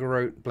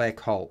 kangaroo, black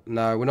hole.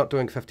 No, we're not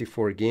doing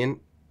 54 again.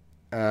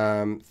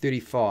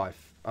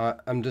 35.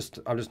 I'm just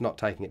not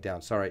taking it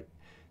down. Sorry.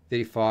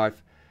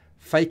 35.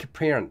 Fake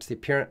appearance.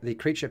 The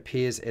creature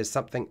appears as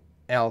something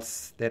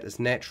else that is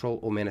natural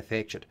or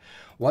manufactured.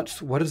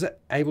 What is it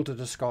able to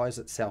disguise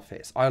itself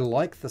as? I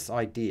like this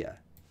idea.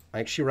 I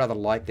actually rather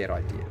like that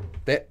idea.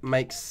 That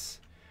makes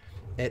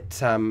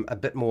it a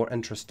bit more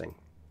interesting.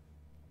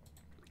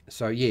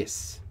 So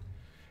yes,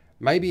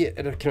 maybe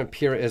it can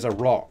appear as a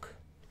rock.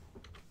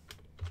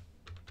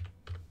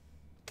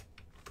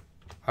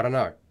 I don't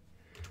know.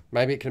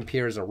 Maybe it can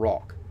appear as a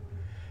rock.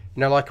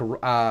 You know, like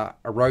a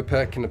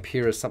roper can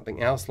appear as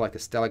something else, like a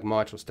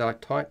stalagmite or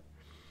stalactite.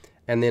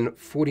 And then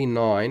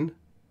 49.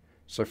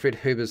 So Fred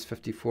Huber's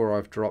 54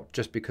 I've dropped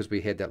just because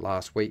we had that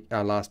last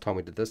time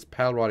we did this.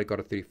 Pale Rider got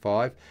a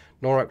 35.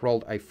 Norak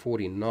rolled a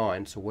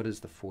 49. So what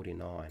is the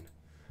 49?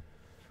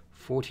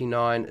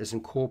 49 is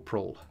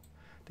incorporeal.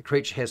 The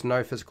creature has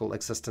no physical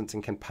existence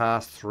and can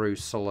pass through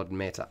solid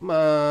matter.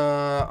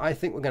 I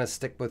think we're going to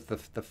stick with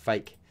the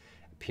fake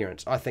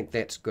appearance. I think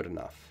that's good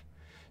enough.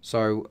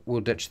 So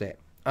we'll ditch that.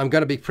 I'm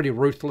going to be pretty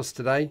ruthless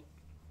today.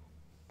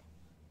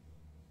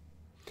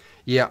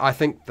 Yeah, I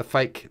think the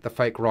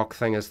fake rock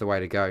thing is the way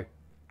to go.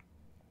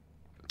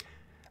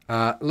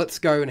 Let's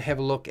go and have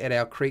a look at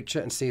our creature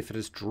and see if it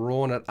has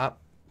drawn it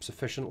up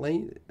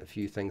sufficiently. A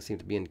few things seem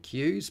to be in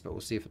queues, but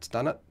we'll see if it's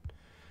done it.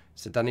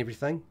 Has it done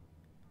everything?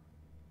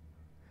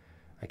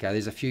 Okay,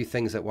 there's a few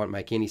things that won't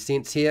make any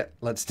sense here.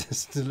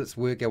 Let's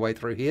work our way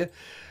through here.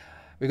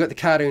 We've got the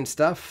cartoon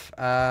stuff.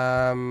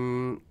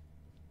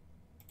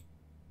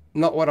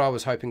 Not what I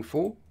was hoping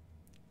for,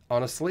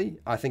 honestly.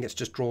 I think it's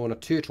just drawn a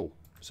turtle,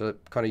 so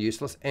kind of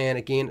useless. And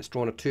again, it's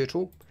drawn a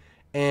turtle.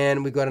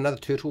 And we've got another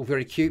turtle,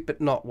 very cute,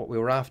 but not what we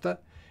were after.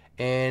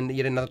 And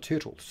yet another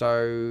turtle.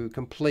 So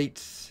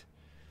complete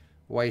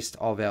waste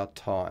of our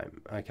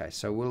time. Okay,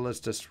 so let's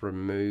just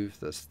remove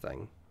this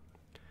thing.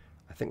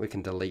 I think we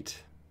can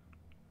delete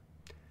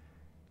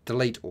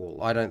all.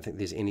 I don't think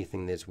there's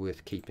anything that's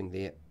worth keeping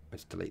there.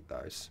 Let's delete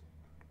those.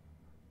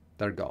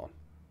 They're gone.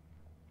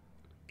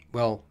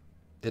 Well,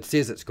 it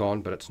says it's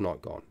gone, but it's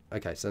not gone.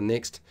 Okay, so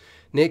next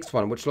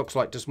one, which looks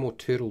like just more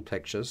turtle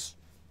pictures.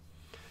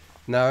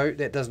 No,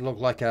 that doesn't look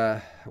like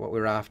what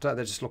we're after.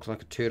 That just looks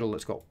like a turtle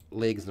that's got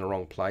legs in the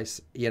wrong place.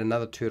 Yet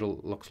another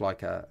turtle looks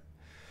like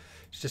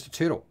it's just a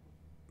turtle.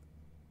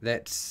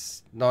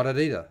 That's not it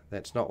either.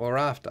 That's not what we're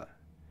after.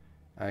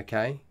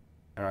 Okay,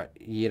 all right,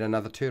 yet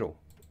another turtle.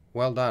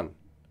 Well done.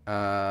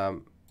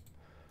 Not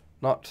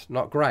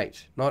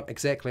great. Not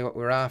exactly what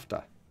we're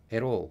after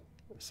at all.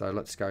 So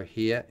let's go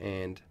here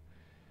and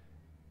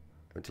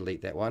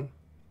delete that one.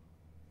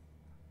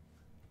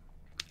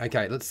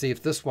 Okay, let's see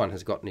if this one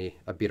has got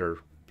a better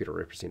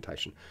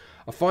representation.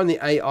 I find the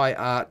AI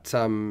art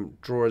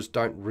drawers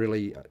don't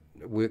really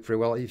work very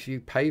well. If you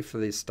pay for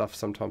this stuff,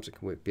 sometimes it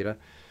can work better.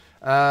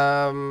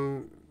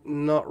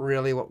 Not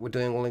really what we're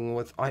dealing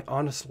with. I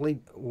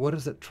honestly, what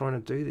is it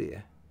trying to do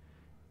there?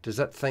 Does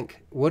that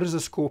think? What does a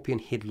scorpion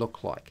head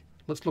look like?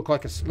 Let's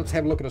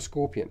have a look at a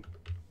scorpion.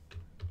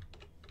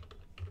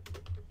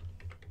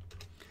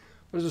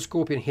 What does a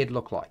scorpion head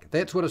look like?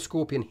 That's what a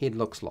scorpion head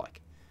looks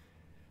like.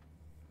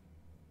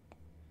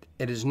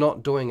 It is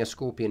not doing a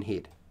scorpion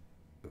head.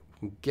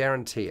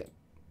 Guarantee it.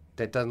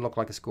 That doesn't look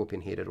like a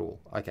scorpion head at all.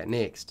 Okay,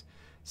 next.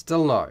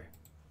 Still no.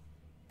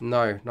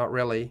 No, not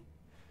really.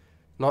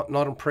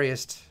 Not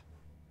impressed.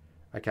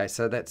 Okay,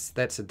 so that's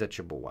a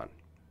ditchable one.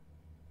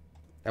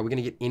 Are we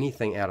going to get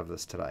anything out of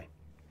this today?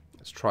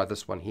 Let's try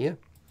this one here.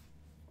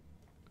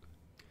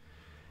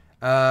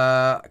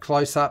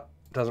 Close up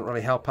doesn't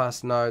really help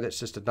us. No, that's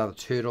just another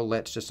turtle.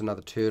 That's just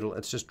another turtle.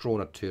 It's just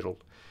drawn a turtle.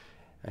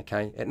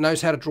 Okay, it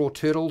knows how to draw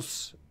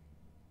turtles.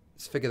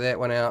 Let's figure that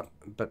one out,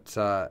 but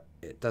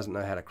it doesn't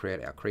know how to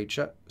create our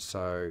creature.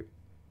 So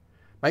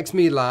makes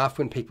me laugh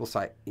when people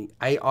say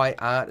AI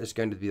art is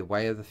going to be the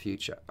way of the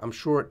future. I'm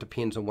sure it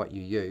depends on what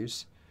you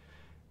use.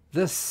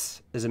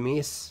 This is a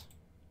mess.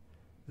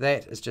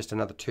 That is just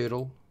another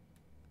turtle.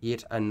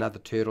 Yet another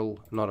turtle,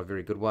 not a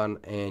very good one,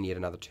 and yet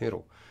another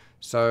turtle.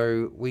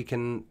 So we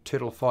can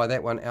turtlify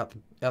that one out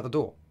the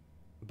door.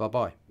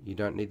 Bye-bye. You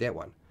don't need that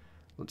one.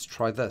 Let's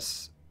try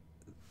this.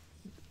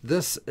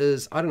 This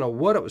is, I don't know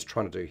what it was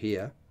trying to do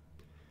here.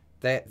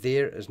 That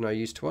there is no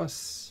use to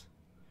us.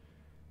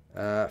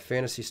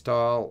 Fantasy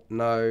style,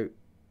 no.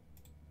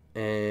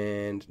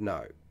 And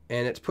no.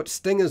 And it's put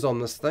stingers on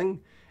this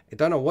thing. I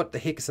don't know what the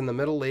heck is in the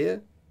middle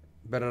there,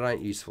 but it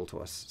ain't useful to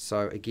us.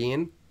 So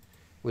again,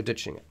 we're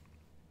ditching it.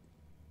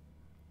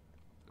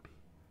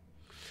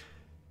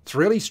 It's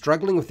really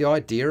struggling with the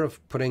idea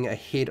of putting a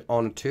head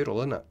on a turtle,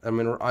 isn't it? I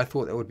mean, I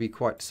thought that would be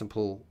quite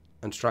simple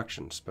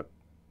instructions, but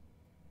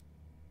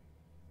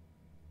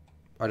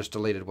I just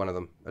deleted one of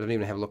them. I didn't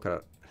even have a look at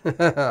it.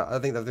 I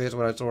think the first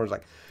one I saw was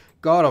like,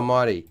 God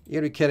almighty, you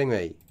gotta be kidding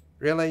me.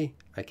 Really?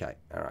 Okay,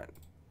 alright.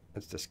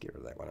 Let's just get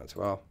rid of that one as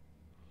well.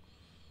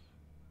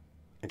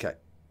 Okay.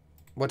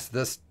 What's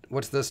this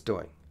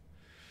doing?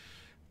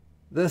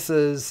 This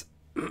is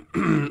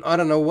I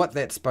don't know what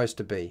that's supposed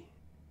to be.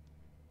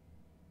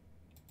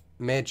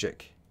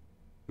 Magic.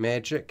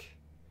 Magic.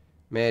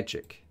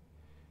 Magic.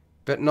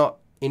 But not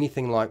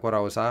anything like what I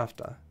was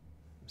after.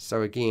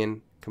 So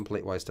again,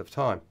 complete waste of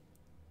time.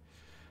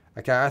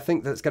 Okay, I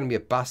think that's going to be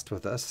a bust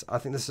with this. I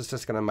think this is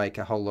just going to make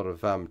a whole lot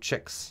of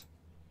chicks.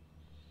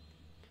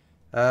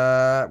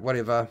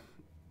 Whatever.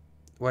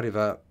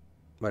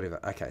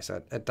 Okay,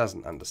 so it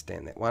doesn't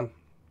understand that one.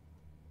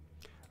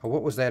 Oh,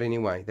 what was that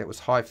anyway? That was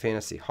high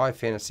fantasy. High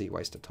fantasy,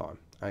 waste of time.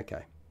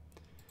 Okay.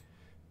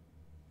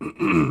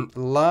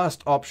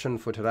 Last option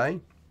for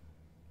today.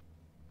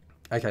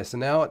 Okay, so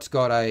now it's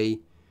got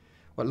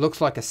what looks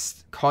like a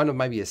kind of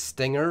maybe a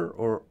stinger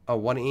or a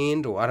one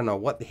end, or I don't know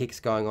what the heck's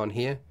going on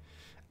here.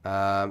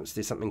 So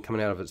there's something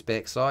coming out of its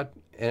backside,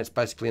 and it's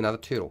basically another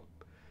turtle.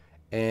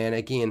 And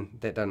again,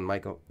 that doesn't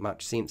make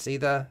much sense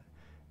either.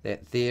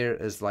 That there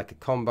is like a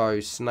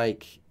combo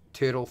snake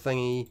turtle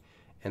thingy,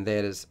 and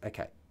that is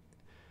okay.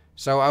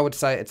 So I would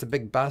say it's a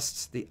big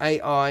bust. The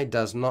AI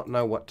does not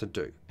know what to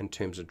do in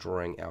terms of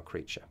drawing our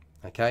creature.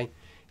 Okay,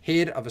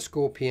 head of a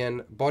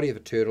scorpion, body of a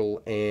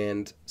turtle,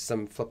 and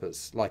some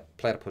flippers, like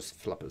platypus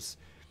flippers.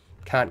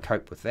 Can't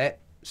cope with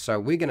that. So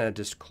we're going to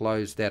just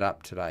close that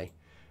up today.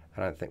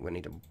 I don't think we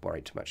need to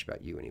worry too much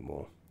about you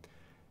anymore.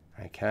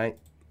 Okay,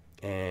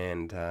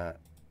 and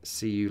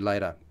see you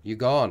later. You're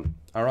gone.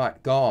 All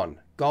right, gone.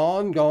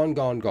 Gone, gone,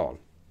 gone, gone.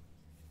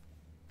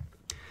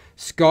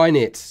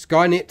 Skynet.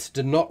 Skynet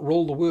did not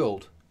rule the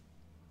world.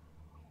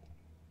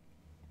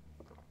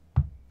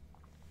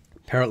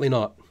 Apparently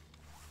not.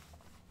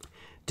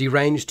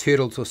 Deranged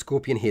turtles or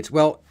scorpion heads.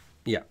 Well,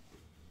 yeah.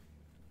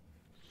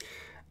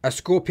 A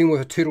scorpion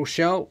with a turtle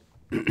shell?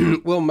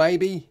 Well,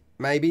 maybe,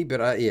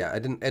 but yeah,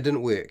 it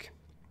didn't work.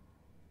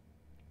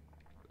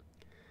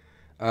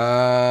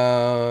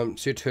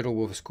 Sea turtle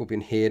with a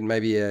scorpion head,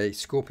 maybe a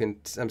scorpion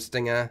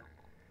stinger,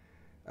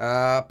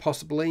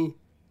 possibly.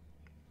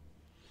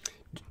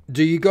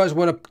 Do you guys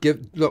want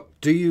to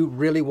do you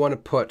really want to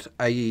put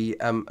a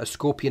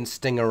scorpion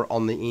stinger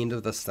on the end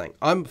of this thing?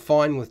 I'm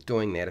fine with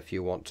doing that if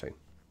you want to.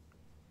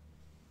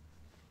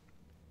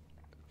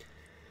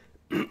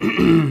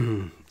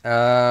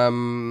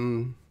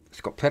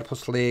 It's got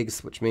platypus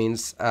legs, which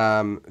means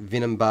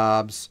venom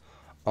barbs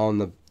on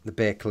the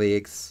back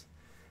legs.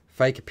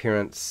 Fake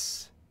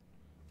appearance.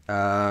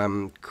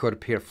 Could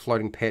appear a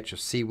floating patch of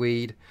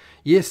seaweed.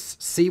 Yes,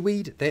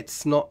 seaweed.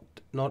 That's not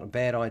a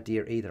bad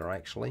idea either,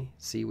 actually.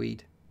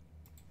 Seaweed.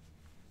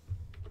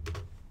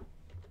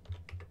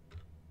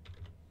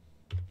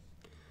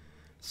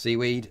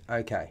 Seaweed.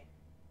 Okay.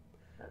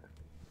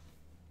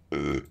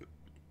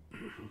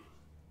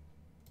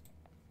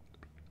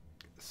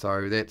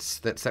 So that's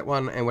that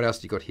one. And what else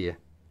do you got here?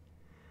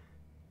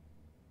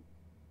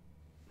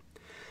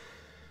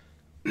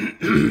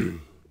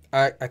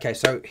 Okay,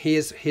 so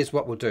here's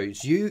what we'll do.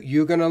 Is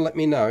you're going to let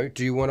me know,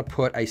 do you want to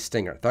put a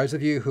stinger? Those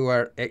of you who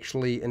are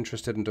actually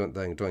interested in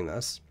doing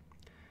this,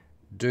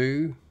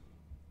 do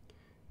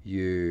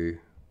you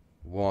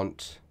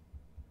want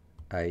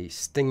a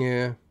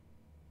stinger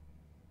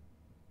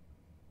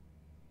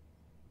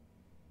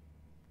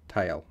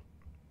tail?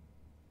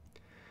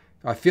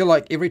 I feel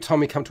like every time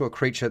we come to a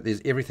creature,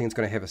 everything's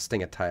going to have a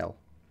stinger tail.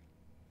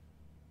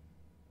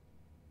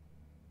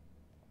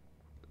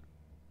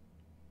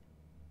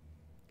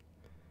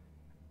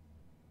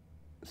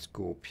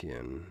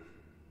 Scorpion.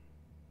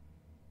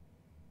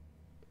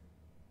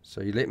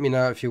 So you let me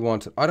know if you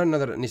want it. I don't know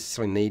that it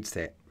necessarily needs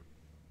that.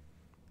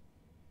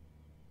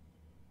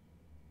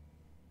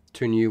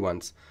 2 new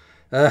ones.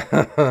 All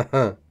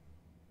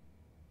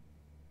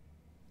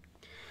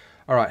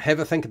right, have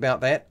a think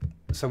about that.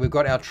 So we've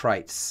got our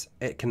traits.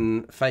 It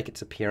can fake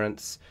its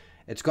appearance.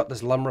 It's got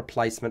this limb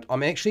replacement.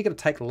 I'm actually going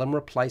to take limb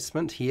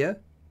replacement here.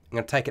 I'm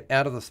going to take it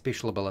out of the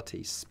special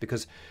abilities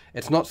because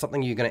it's not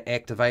something you're going to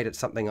activate. It's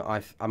something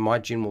my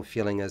general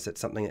feeling is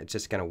it's something that's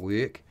just going to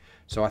work.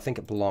 So I think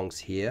it belongs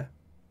here.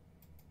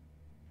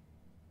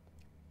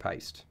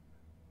 Paste.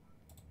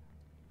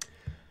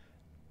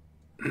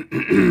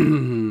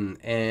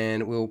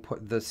 And we'll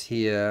put this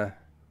here.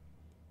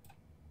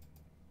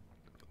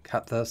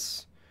 Cut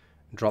this,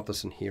 drop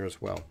this in here as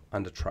well,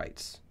 under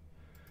traits.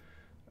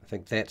 I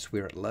think that's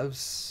where it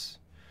lives.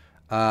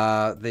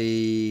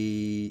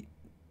 The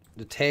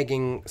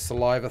tagging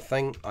saliva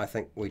thing, I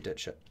think we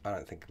ditch it. I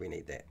don't think we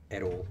need that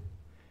at all.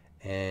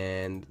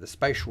 And the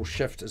spatial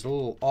shift is a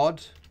little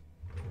odd,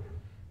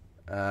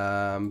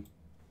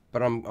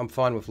 but I'm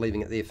fine with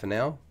leaving it there for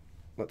now.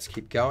 Let's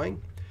keep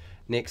going.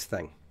 Next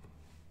thing.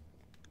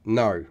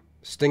 No.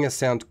 Stinger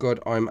sounds good.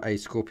 I'm a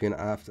scorpion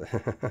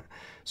after.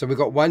 So we've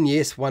got 1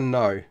 yes, 1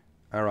 no.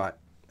 All right.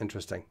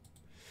 Interesting.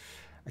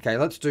 Okay,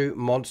 let's do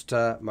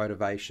monster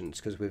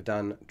motivations because we've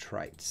done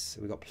traits.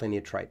 We've got plenty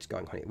of traits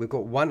going on here. We've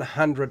got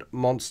 100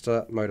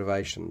 monster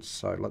motivations.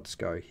 So let's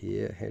go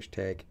here.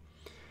 Hashtag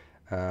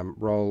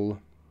roll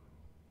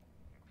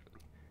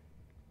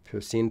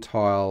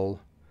percentile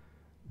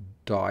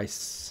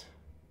dice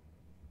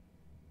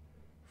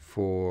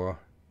for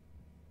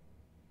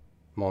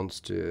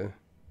monster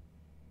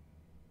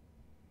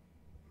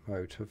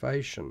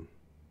motivation.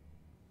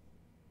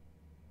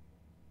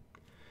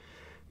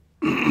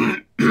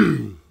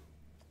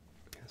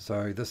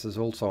 So this is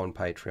also on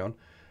Patreon.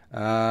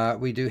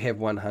 We do have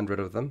 100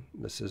 of them.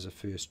 This is a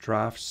first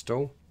draft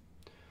still.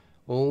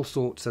 All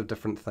sorts of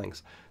different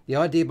things. The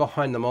idea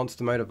behind the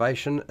monster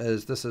motivation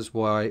is this is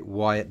why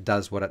it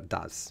does what it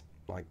does.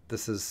 Like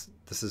this is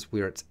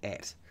where it's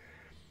at.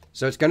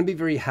 So it's going to be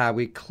very hard.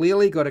 We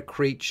clearly got a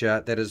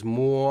creature that is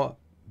more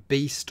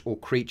beast or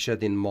creature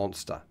than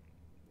monster,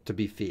 to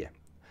be fair.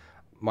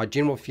 My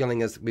general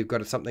feeling is we've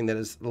got something that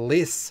is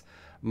less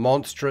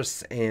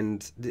monstrous,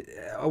 and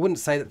I wouldn't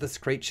say that this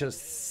creature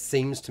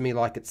seems to me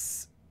like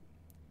it's...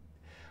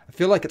 I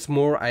feel like it's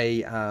more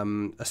a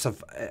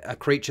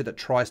creature that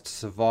tries to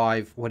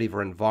survive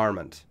whatever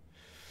environment,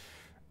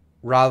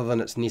 rather than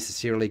it's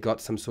necessarily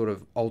got some sort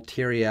of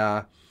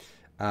ulterior,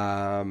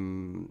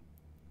 you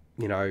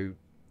know,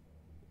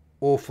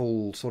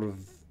 awful sort of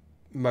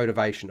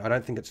motivation. I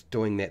don't think it's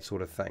doing that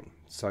sort of thing.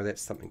 So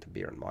that's something to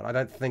bear in mind. I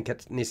don't think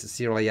it's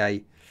necessarily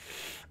a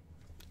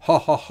ha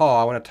ha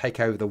ha, I want to take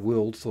over the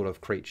world sort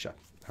of creature.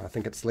 I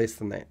think it's less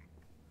than that.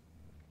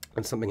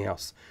 And something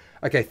else.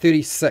 Okay,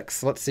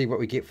 36. Let's see what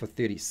we get for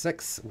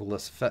 36. Will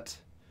this fit?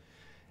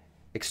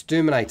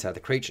 Exterminator. The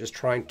creature is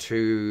trying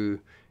to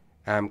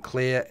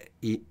clear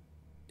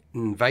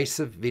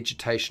invasive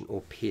vegetation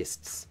or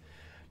pests.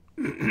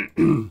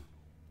 Now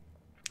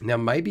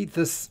maybe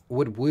this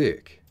would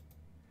work.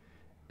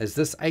 Is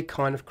this a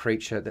kind of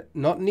creature that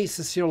not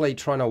necessarily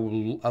trying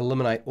to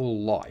eliminate all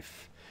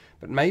life,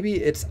 but maybe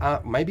it's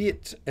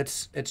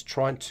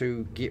trying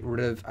to get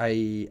rid of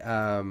a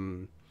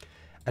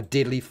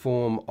deadly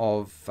form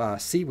of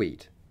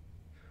seaweed,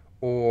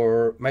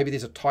 or maybe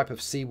there's a type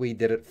of seaweed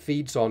that it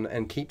feeds on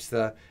and keeps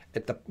the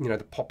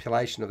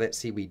population of that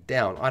seaweed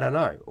down. I don't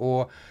know.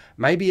 Or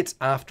maybe it's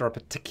after a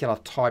particular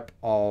type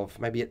of,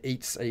 maybe it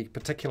eats a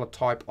particular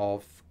type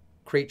of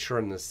creature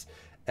in this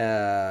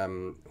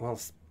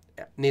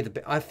near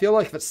the... I feel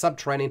like if it's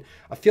subterranean,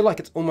 I feel like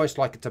it's almost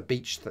like it's a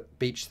beach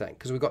thing,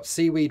 because we've got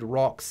seaweed,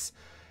 rocks,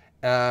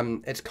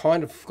 it's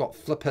kind of got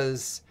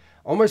flippers.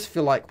 I almost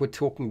feel like we're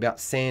talking about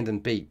sand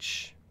and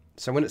beach.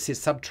 So when it says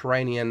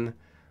subterranean,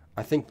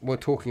 I think we're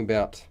talking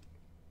about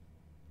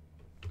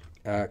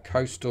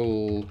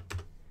coastal,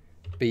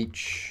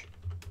 beach,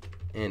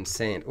 and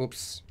sand.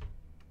 Oops.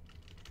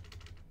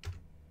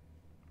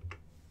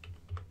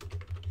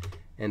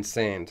 And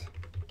sand.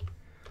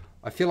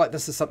 I feel like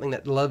this is something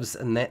that lives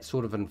in that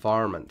sort of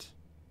environment.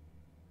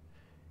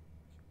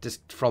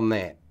 Just from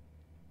that.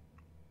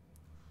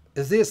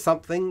 Is there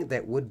something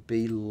that would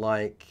be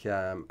like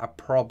a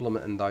problem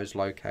in those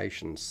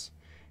locations?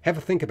 Have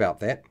a think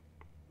about that.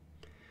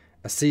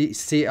 A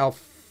sea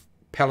elf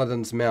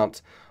paladin's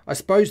mount. I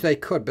suppose they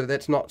could, but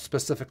that's not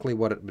specifically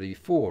what it would be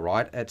for,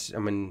 right? It's, I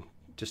mean,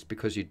 just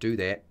because you do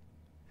that.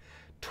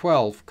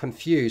 12.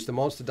 Confused. The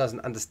monster doesn't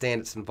understand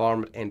its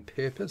environment and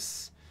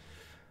purpose.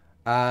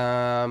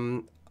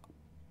 Oopsie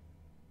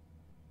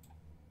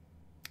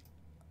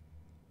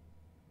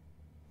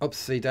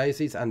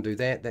daisies, undo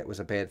that. That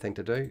was a bad thing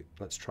to do.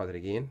 Let's try that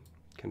again.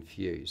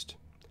 Confused.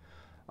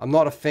 I'm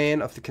not a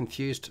fan of the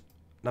confused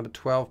number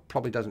 12.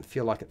 Probably doesn't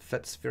feel like it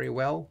fits very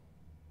well.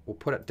 We'll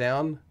put it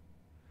down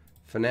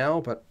for now,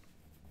 but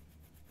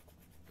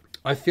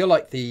I feel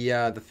like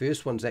the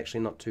first one's actually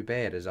not too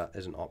bad as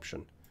an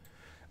option.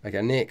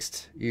 Okay,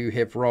 next you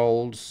have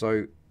rolled.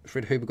 So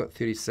Fred Huber got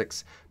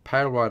 36,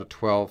 Pale Rider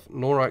 12,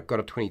 Nora got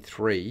a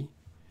 23.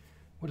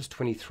 What is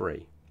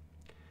 23?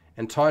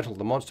 Entitled,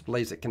 the monster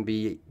believes it can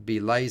be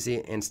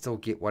lazy and still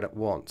get what it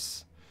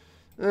wants.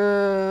 Does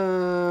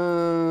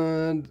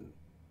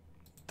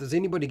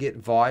anybody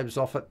get vibes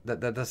off it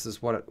that this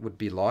is what it would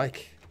be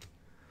like?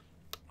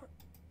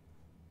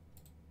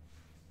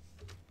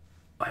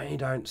 I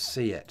don't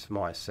see it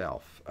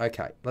myself.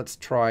 Okay, let's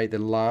try the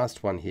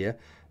last one here.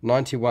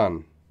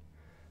 91.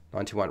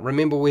 91.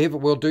 Remember,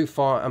 we'll do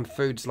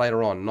foods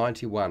later on.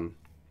 91.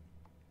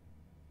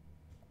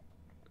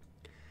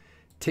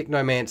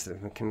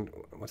 Technomancer can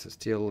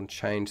steal and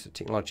change the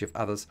technology of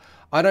others.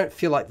 I don't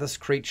feel like this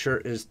creature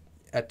is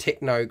a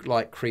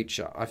techno-like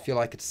creature. I feel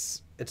like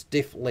it's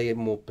definitely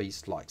more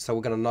beast-like. So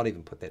we're going to not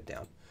even put that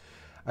down.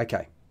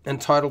 Okay.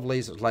 Entitled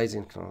believes it's lazy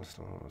and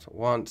at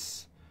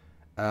once.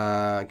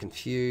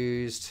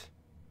 Confused.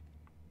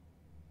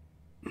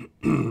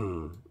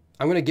 I'm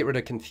going to get rid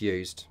of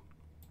confused.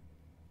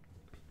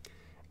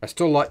 I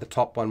still like the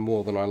top one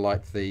more than I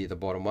like the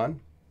bottom one.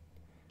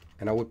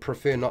 And I would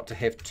prefer not to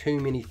have too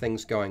many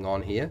things going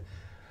on here.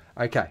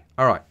 Okay,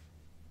 all right.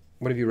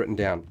 What have you written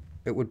down?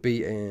 It would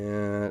be,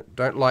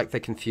 don't like the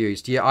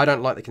confused. Yeah, I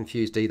don't like the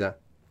confused either.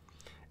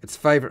 Its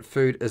favourite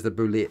food is the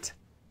boulette.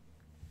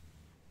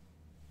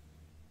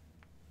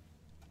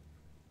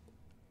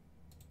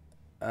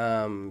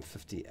 Um,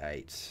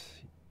 58.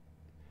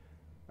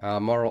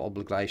 Moral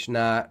obligation.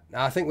 Nah,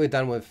 I think we're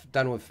done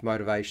with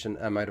motivation.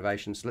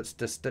 Motivations. Let's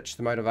just ditch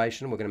the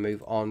motivation. We're going to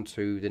move on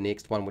to the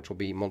next one, which will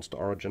be monster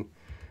origin.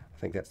 I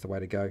think that's the way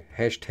to go.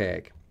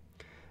 Hashtag.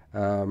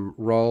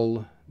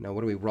 Roll. Now,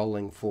 what are we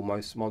rolling for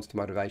most monster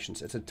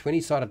motivations? It's a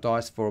 20-sided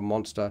dice for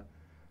monster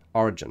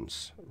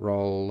origins.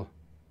 Roll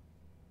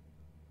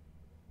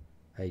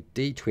a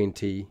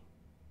d20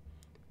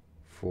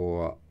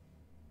 for.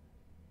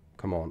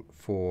 Come on,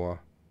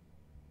 for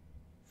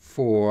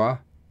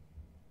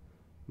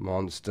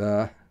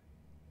monster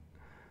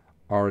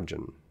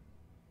origin.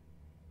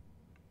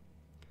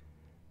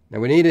 Now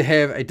we need to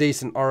have a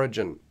decent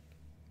origin.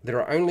 There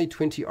are only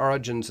 20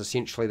 origins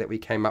essentially that we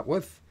came up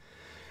with.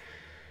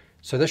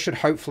 So this should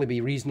hopefully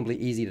be reasonably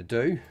easy to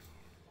do.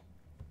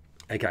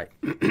 Okay.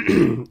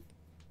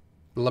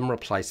 Limb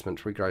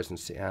replacement regrows in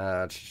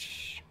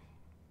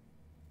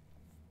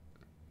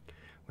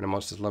when a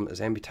monster's limb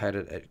is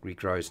amputated, it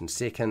regrows in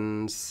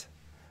seconds.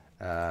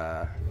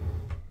 The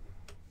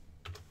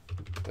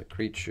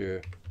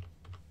creature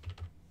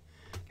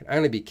can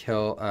only be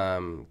killed.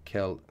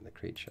 The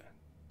creature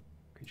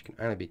can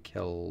only be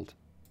killed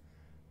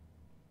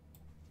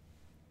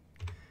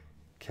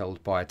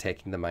by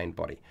attacking the main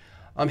body.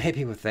 I'm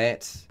happy with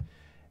that.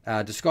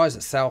 Disguise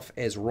itself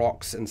as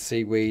rocks and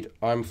seaweed.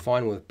 I'm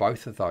fine with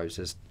both of those.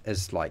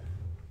 As like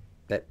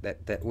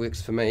that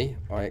works for me.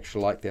 I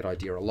actually like that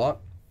idea a lot.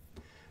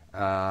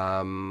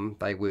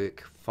 They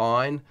work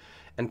fine.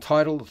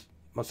 Entitled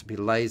wants to be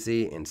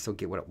lazy and still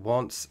get what it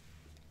wants.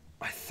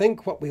 I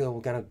think what we are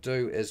going to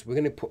do is we're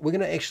going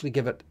to actually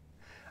give it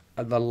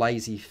the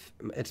lazy.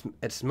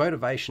 Its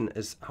motivation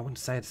is, I wouldn't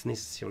say it's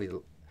necessarily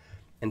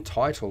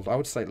entitled. I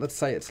would say, let's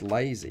say it's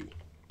lazy.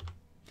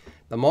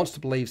 The monster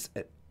believes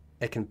it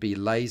can be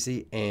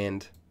lazy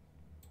and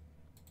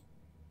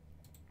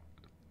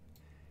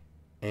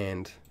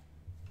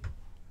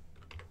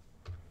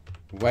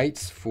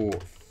waits for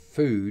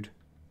food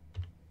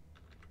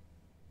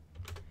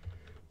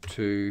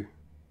to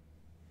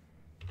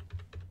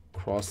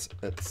cross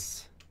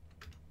its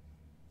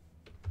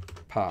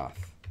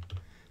path.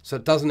 So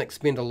it doesn't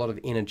expend a lot of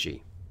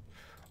energy.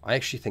 I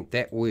actually think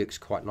that works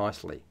quite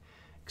nicely.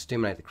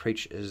 Exterminate the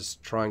creature is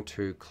trying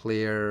to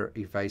clear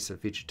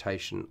evasive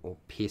vegetation or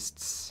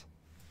pests.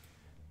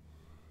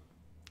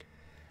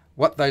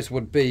 What those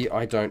would be,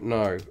 I don't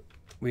know.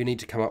 We need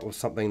to come up with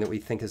something that we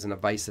think is an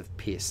evasive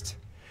pest.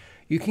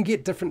 You can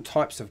get different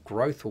types of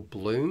growth or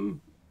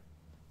bloom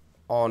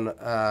on,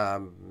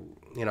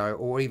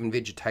 or even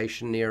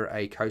vegetation near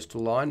a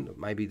coastal line.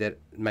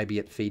 Maybe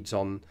it feeds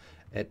on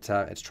it.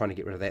 It's trying to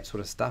get rid of that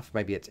sort of stuff.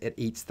 Maybe it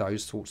eats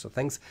those sorts of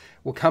things.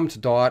 We'll come to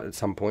diet at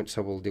some point,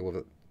 so we'll deal with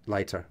it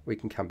later. We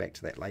can come back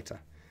to that later.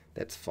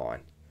 That's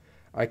fine.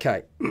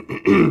 Okay.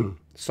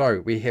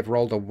 So we have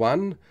rolled a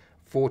 1,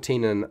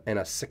 14, and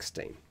a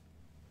 16.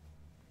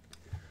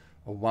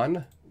 A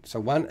 1. So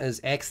 1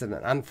 is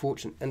accident.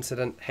 Unfortunate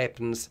incident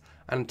happens,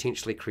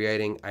 unintentionally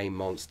creating a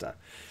monster.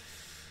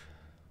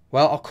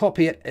 Well, I'll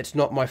copy it. It's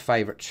not my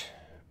favorite.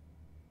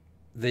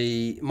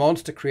 The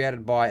monster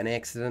created by an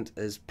accident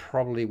is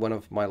probably one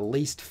of my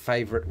least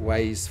favorite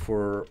ways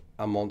for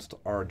a monster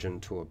origin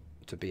to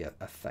be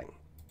a thing.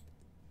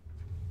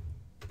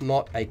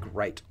 Not a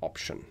great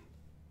option.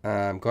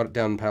 Got it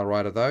down Pale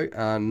Rider though.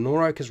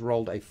 Norok has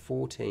rolled a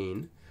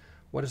 14.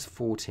 What is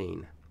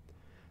 14?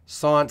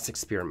 Science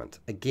experiment.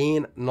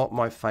 Again, not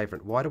my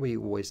favorite. Why do we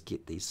always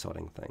get these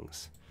sodding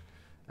things?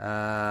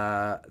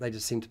 They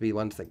just seem to be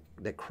ones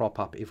that crop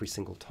up every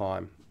single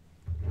time.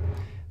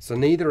 So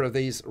neither of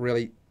these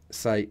really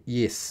say,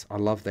 yes, I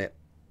love that.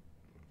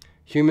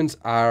 Humans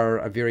are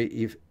a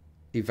very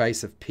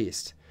evasive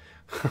pest.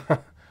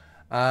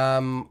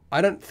 I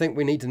don't think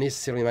we need to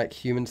necessarily make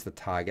humans the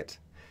target.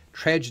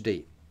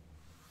 Tragedy.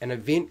 An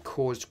event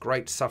caused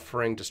great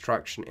suffering,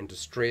 destruction, and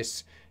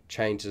distress.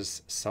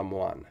 Changes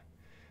someone.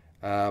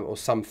 Or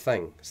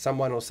something.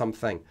 Someone or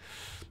something.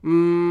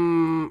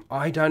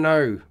 I don't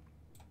know.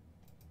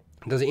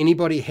 Does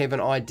anybody have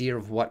an idea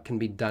of what can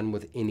be done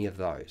with any of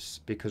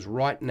those? Because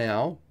right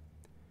now,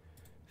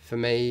 for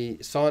me,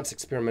 science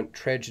experiment,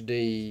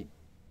 tragedy,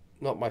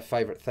 not my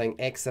favorite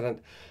thing,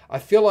 accident. I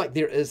feel like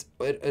there is,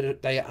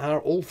 they are,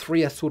 all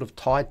three are sort of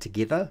tied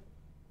together.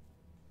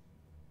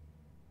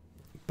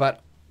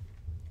 But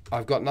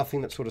I've got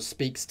nothing that sort of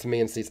speaks to me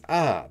and says,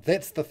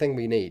 that's the thing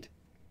we need.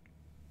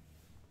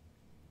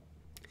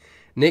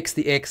 Next,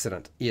 the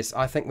accident. Yes,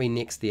 I think we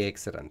next the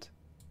accident.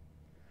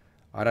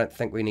 I don't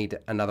think we need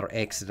another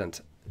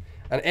accident.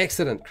 An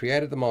accident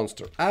created the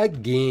monster.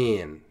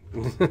 Again.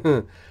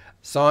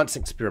 Science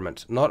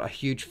experiment. Not a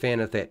huge fan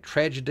of that.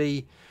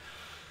 Tragedy.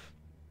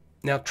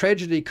 Now,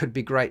 tragedy could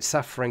be great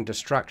suffering,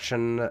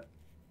 destruction.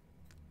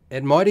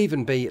 It might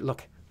even be,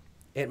 look,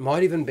 it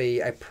might even be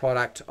a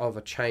product of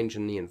a change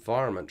in the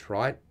environment,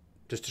 right?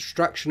 Just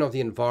destruction of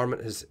the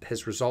environment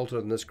has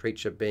resulted in this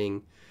creature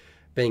being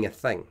a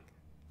thing.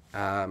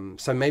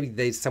 So maybe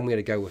there's somewhere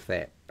to go with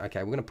that. Okay,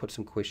 we're going to put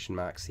some question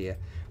marks here.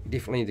 We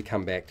definitely need to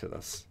come back to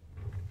this.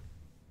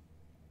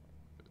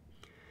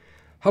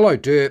 Hello,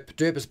 Derp.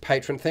 Derp is a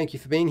patron. Thank you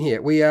for being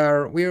here.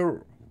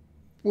 We're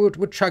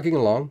chugging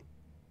along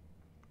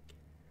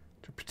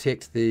to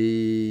protect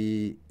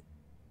the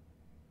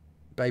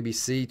baby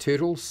sea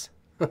turtles.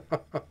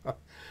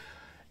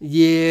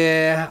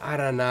 Yeah, I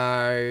don't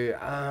know.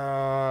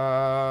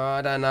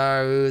 I don't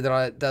know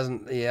that it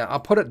doesn't. Yeah, I'll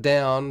put it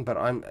down, but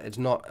I'm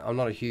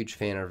not a huge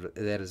fan of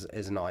that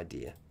as an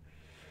idea.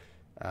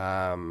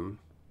 Not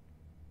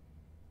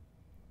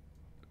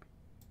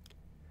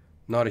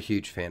a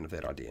huge fan of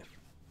that idea.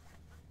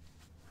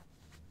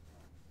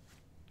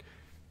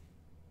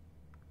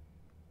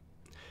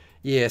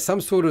 Yeah, some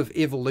sort of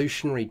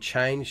evolutionary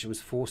change was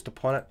forced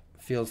upon it.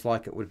 Feels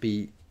like it would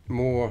be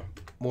more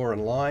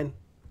in line,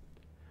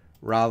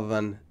 rather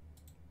than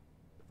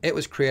it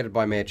was created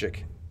by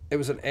magic. It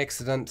was an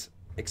accident,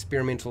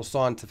 experimental,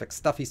 scientific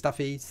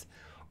stuffies,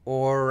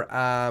 or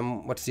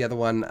what's the other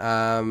one?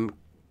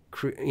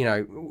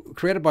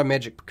 Created by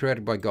magic,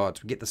 created by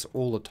gods. We get this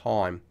all the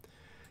time.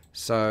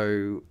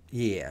 So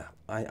yeah,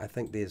 I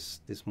think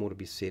there's more to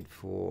be said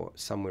for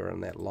somewhere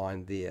in that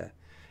line there.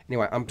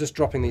 Anyway, I'm just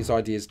dropping these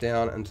ideas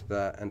down into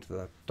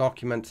the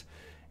document,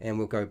 and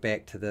we'll go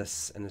back to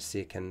this in a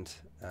second.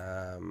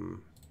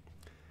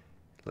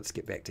 Let's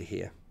get back to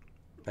here.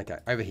 Okay,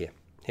 over here.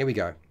 Here we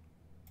go.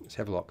 Let's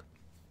have a look.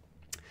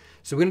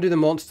 So we're going to do the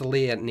monster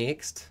layer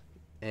next,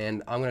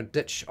 and I'm going to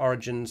ditch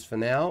origins for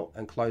now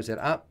and close that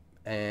up,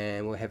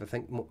 and we'll have a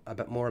think a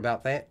bit more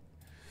about that.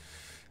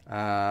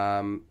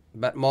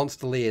 But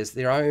monster layers,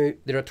 there are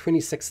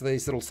 26 of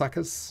these little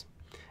suckers.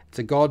 It's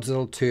a god's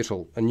little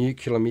turtle. A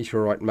nuclear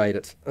meteorite made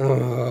it.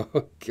 Oh,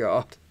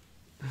 God.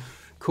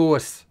 Of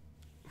course.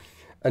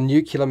 A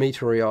nuclear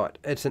meteorite.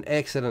 It's an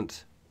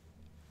accident.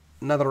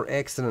 Another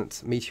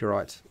accident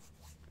meteorite.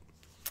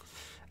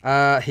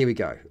 Here we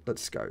go.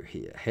 Let's go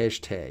here.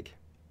 Hashtag.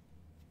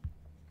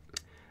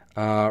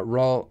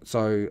 Roll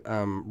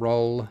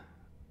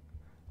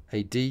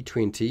a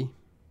D20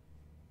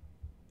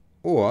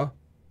 or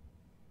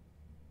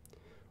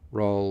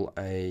roll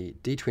a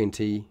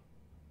D20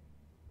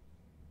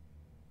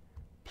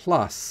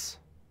 plus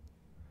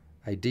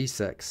a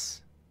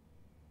D6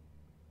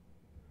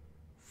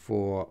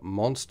 for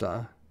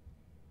monster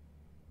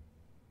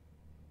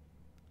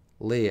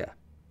layer.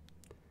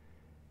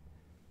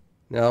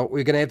 Now,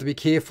 we're going to have to be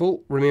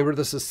careful. Remember,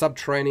 this is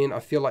subterranean.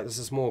 I feel like this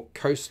is more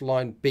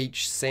coastline,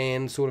 beach,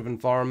 sand sort of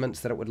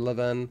environments that it would live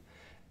in.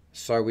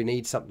 So we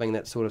need something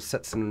that sort of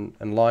sits in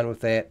line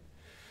with that.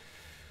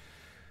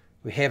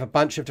 We have a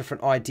bunch of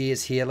different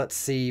ideas here. Let's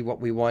see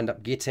what we wind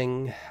up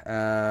getting.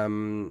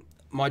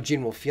 My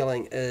general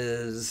feeling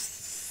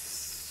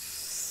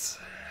is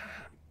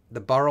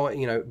the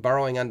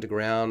burrowing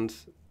underground,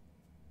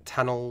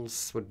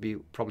 tunnels would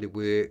probably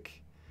work.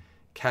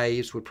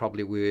 Caves would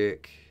probably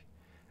work.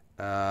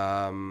 What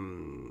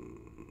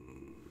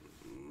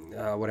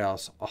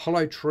else? A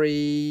hollow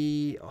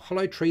trees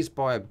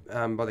by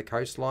the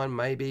coastline,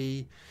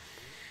 maybe.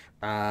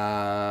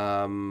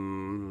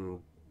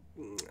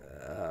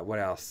 What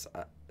else?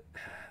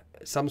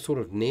 Some sort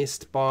of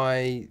nest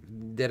by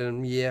that.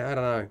 Yeah, I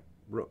don't know.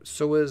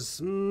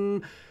 Sewers.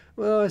 Well,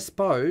 I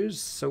suppose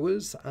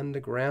sewers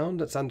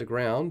underground. It's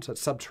underground.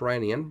 It's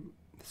subterranean.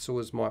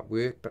 Sewers might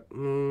work, but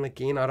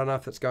again, I don't know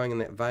if it's going in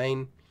that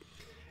vein.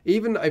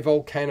 Even a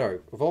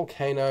volcano,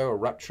 a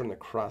rupture in the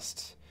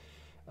crust.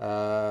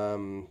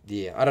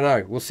 Yeah, I don't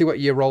know. We'll see what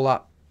you roll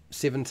up.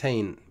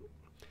 17.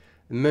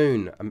 The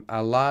moon,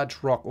 a large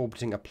rock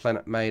orbiting a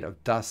planet made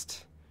of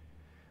dust.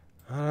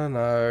 I don't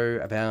know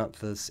about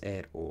this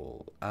at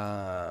all.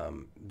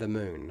 The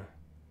moon.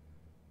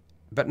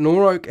 But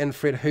Norok and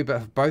Fred Huber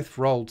have both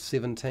rolled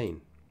 17.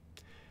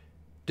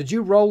 Did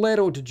you roll that,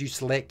 or did you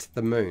select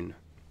the moon?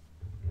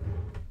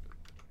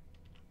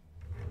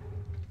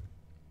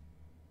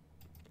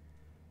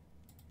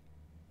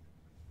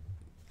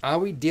 Are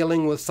we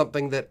dealing with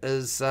something that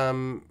is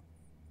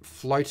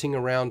floating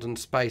around in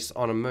space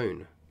on a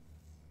moon?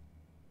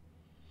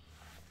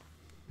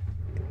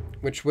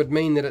 Which would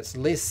mean that it's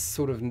less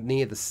sort of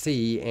near the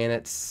sea and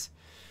it's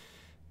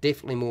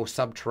definitely more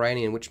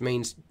subterranean, which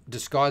means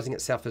disguising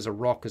itself as a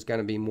rock is going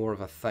to be more of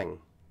a thing.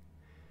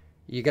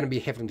 You're going to be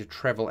having to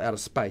travel out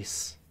of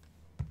space.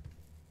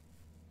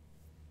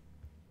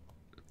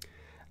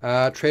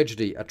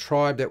 Tragedy. A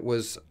tribe that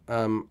was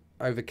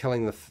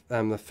overkilling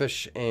the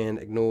fish and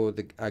ignored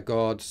the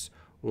gods'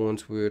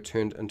 warns were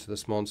turned into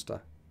this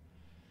monster.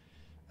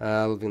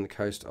 Living on the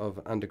coast of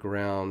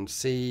underground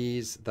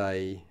seas,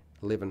 they...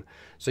 11.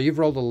 So you've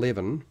rolled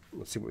 11.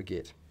 Let's see what we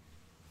get.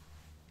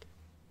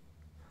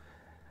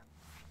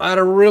 I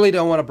really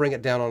don't want to bring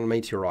it down on a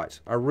meteorite.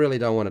 I really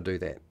don't want to do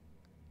that.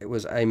 It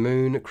was a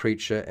moon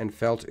creature and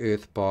fell to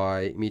Earth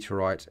by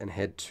meteorite and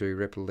had to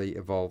rapidly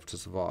evolve to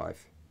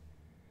survive.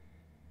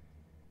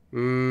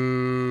 Yeah.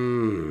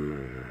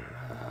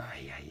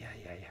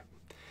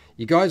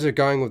 You guys are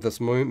going with this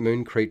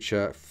moon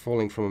creature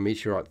falling from a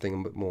meteorite thing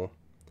a bit more.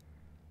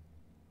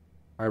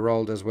 I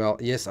rolled as well.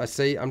 Yes, I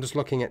see. I'm just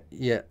looking at...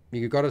 Yeah,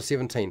 you got a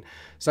 17.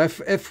 So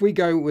if we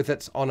go with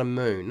it's on a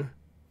moon...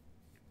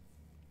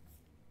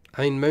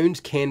 I mean, moons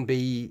can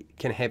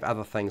have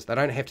other things. They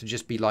don't have to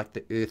just be like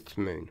the Earth's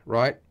moon,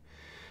 right?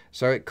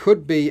 So it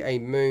could be a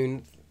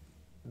moon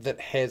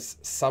that has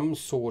some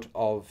sort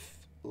of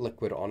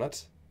liquid on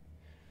it,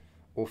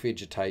 or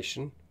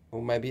vegetation,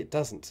 or maybe it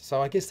doesn't.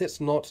 So I guess that's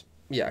not...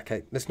 Yeah,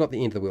 okay, that's not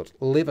the end of the world.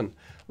 11.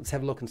 Let's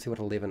have a look and see what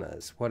 11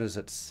 is. What is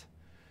its...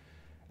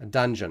 A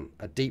dungeon,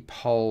 a deep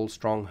hole,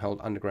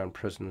 stronghold, underground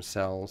prison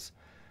cells.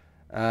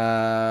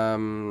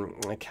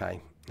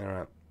 Okay, all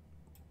right.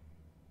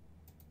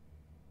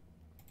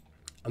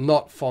 I'm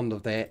not fond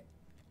of that.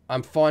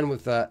 I'm fine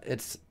with the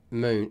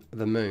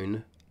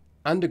moon.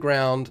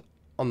 Underground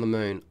on the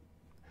moon.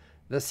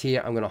 This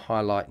here I'm going to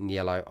highlight in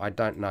yellow. I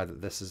don't know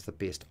that this is the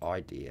best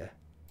idea.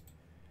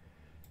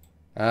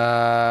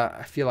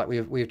 I feel like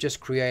we've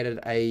just created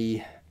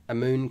a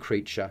moon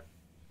creature.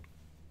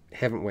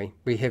 Haven't we?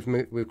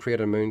 We've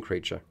created a moon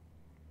creature.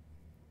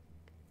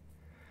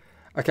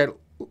 Okay,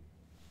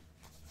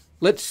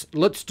 let's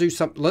do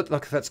some. Look,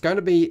 if it's going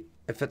to be,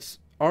 if its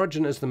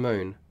origin is the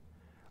moon,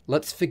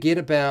 let's forget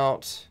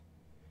about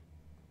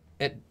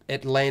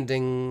it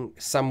landing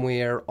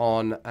somewhere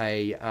on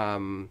a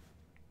on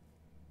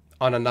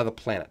another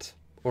planet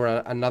or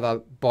another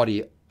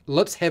body.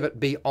 Let's have it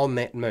be on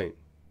that moon.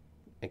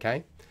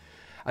 Okay,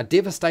 a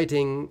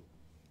devastating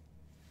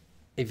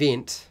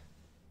event.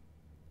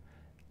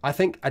 I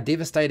think a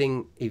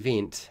devastating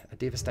event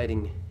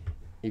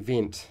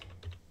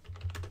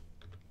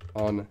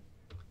on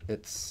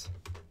its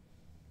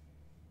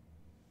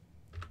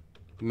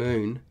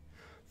moon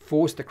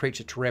forced the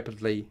creature to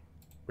rapidly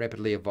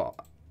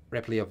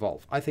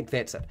evolve. I think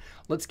that's it.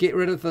 Let's get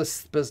rid of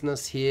this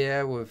business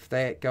here with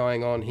that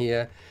going on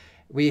here.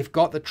 We've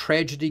got the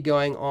tragedy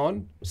going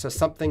on. So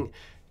something,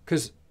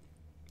 because,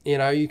 you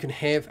know, you can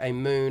have a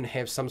moon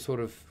have some sort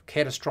of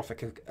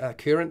catastrophic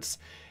occurrence.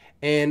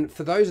 And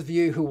for those of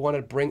you who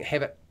want to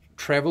have it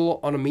travel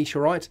on a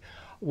meteorite,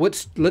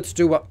 let's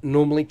do what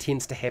normally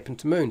tends to happen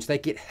to moons. They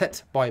get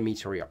hit by a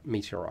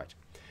meteorite.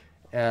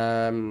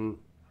 A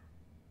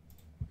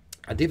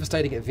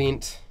devastating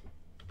event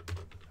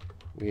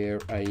where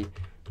a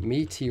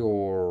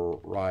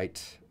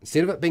meteorite,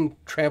 instead of it being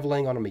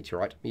traveling on a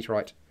meteorite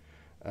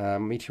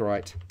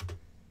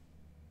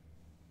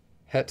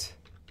hit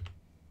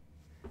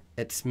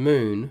its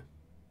moon,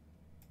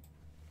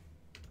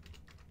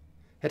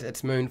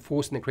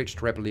 forcing the creature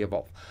to rapidly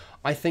evolve.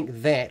 I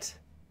think that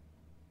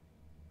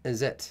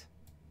is it.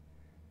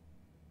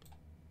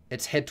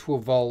 It's had to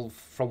evolve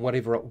from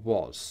whatever it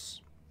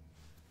was.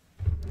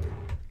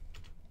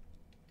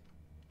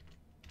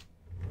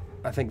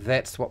 I think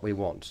that's what we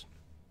want.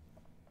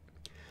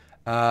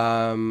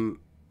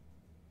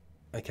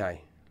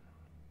 Okay.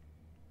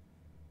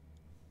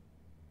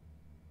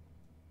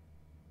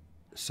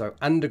 So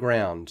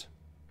underground.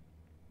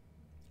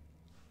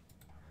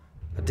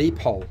 A deep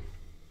hole.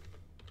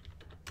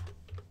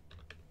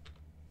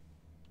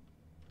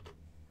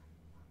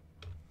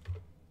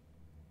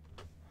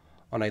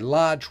 On a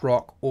large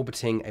rock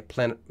orbiting a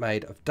planet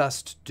made of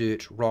dust,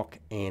 dirt, rock,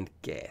 and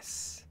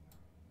gas.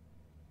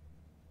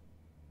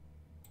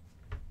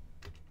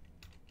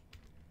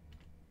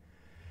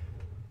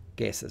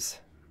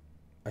 Gases.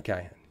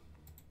 Okay.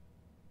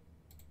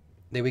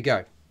 There we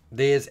go.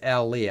 There's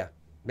our layer.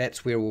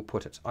 That's where we'll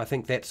put it. I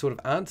think that sort of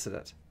answered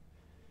it.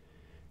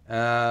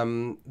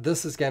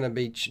 This is going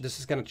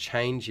to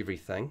change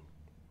everything.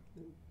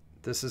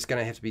 This is going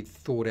to have to be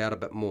thought out a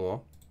bit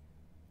more.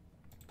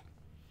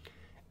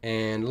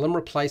 And limb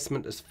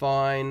replacement is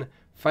fine.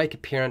 Fake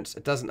appearance,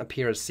 it doesn't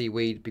appear as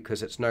seaweed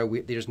because it's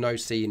there's no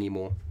sea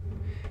anymore.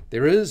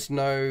 There is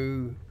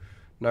no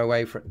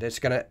way for it. It's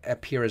going to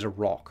appear as a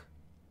rock.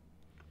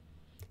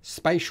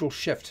 Spatial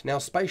shift. Now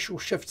spatial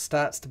shift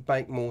starts to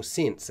make more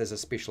sense as a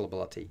special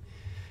ability.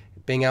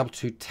 Being able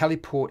to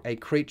teleport a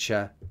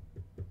creature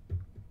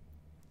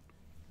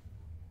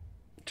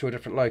to a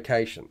different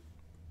location.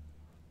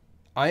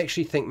 I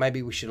actually think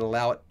maybe we should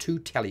allow it to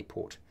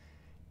teleport.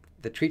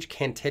 The creature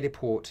can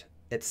teleport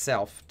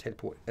itself,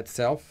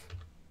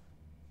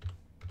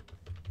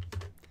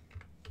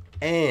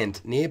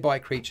 and nearby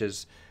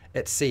creatures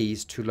it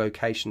sees to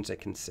locations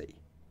it can see.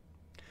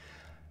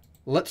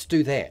 Let's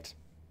do that.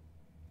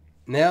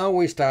 Now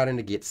we're starting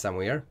to get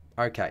somewhere.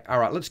 Okay, all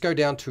right, let's go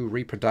down to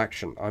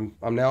reproduction.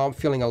 I'm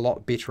feeling a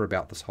lot better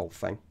about this whole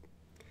thing.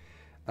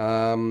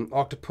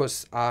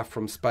 Octopus are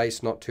from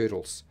space, not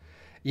turtles.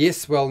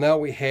 Yes, well, now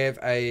we have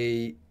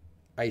a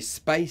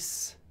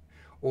space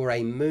or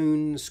a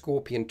moon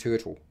scorpion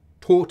turtle.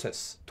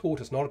 Tortoise,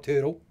 not a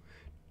turtle.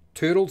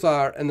 Turtles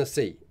are in the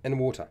sea, in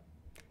water.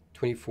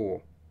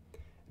 24.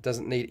 It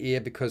doesn't need air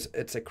because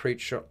it's a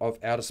creature of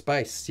outer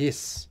space.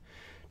 Yes.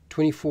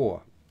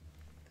 24.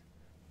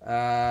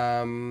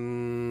 Now,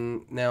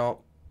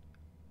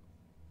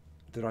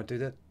 did I do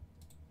that?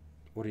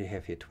 What do you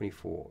have here?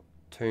 24.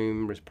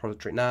 Tomb,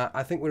 repository. Nah,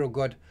 I think we're all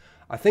good.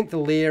 I think the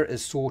lair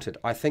is sorted.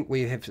 I think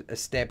we have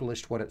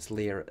established what its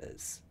lair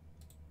is.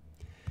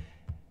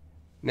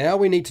 Now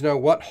we need to know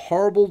what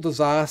horrible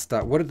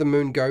disaster, what did the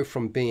moon go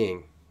from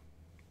being?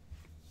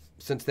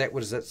 Since that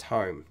was its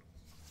home.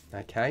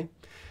 Okay.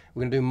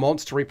 We're going to do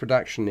monster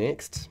reproduction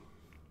next.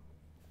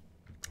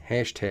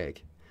 Hashtag.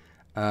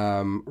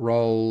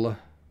 Roll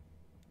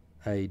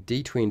a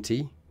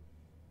d20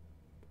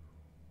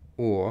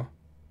 or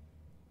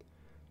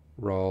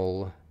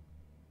roll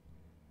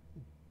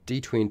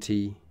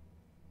d20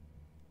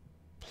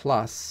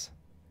 plus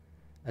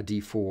a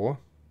d4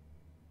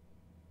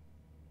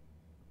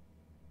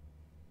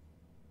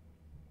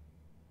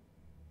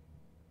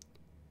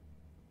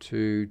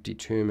 to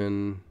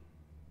determine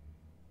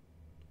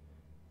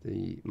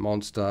the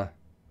monster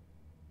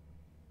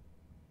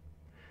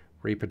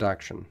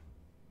reproduction.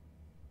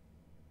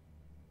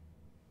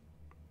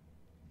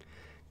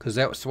 Because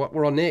that's what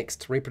we're on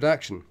next,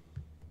 reproduction.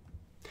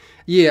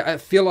 Yeah, I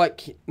feel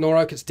like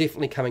Norok is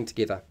definitely coming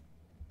together.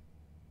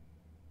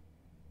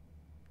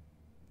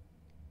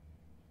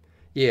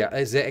 Yeah,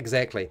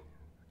 exactly.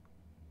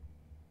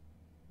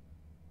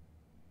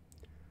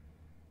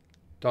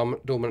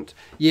 Dormant.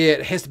 Yeah,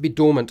 it has to be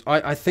dormant.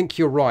 I think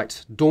you're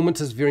right. Dormant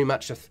is very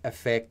much a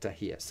factor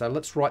here. So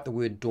let's write the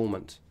word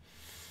dormant.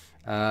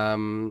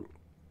 The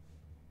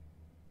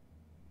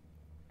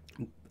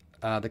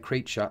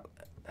creature.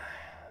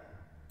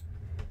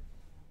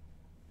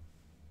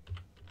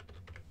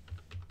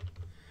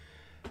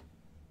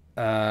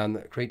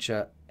 The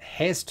creature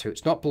has to.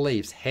 It's not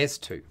believes. Has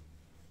to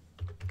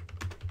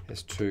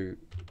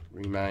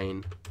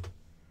remain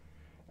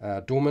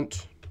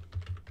dormant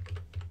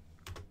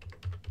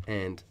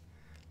and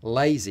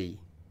lazy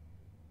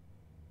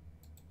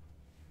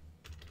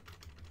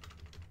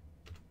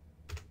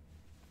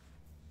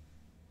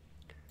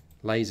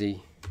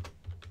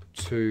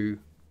to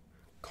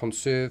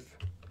conserve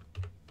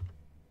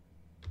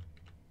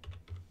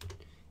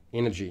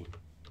energy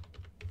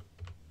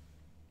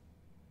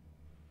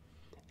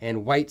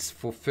and waits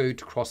for food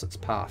to cross its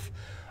path.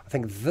 I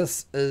think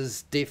this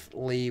is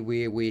definitely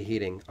where we're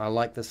heading. I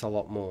like this a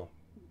lot more.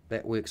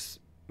 That works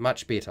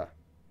much better.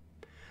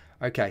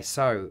 Okay,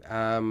 so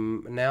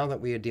now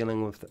that we are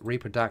dealing with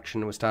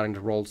reproduction, we're starting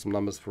to roll some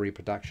numbers for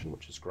reproduction,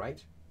 which is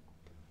great.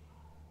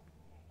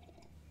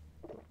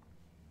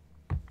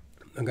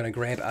 I'm going to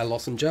grab a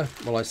lozenge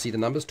while I see the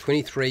numbers.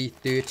 23,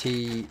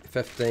 30,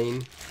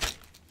 15.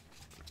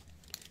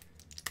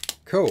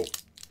 Cool.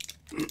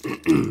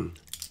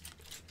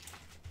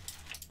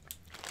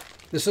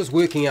 This is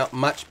working out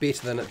much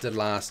better than it did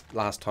last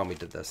time we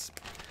did this.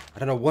 I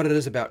don't know what it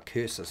is about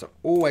curses. They're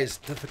always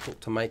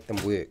difficult to make them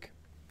work.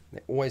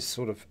 They're always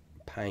sort of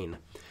pain.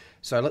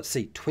 So let's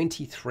see,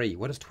 23.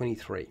 What is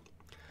 23?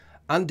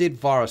 Undead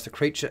virus. The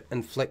creature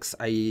inflicts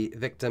a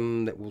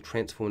victim that will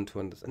transform into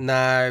a...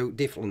 No,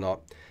 definitely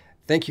not.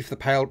 Thank you for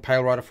the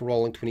Pale Rider for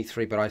rolling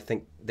 23, but I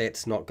think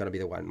that's not going to be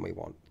the one we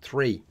want.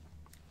 3.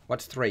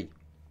 What's 3?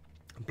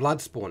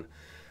 Bloodspawn.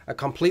 A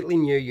completely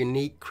new,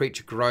 unique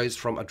creature grows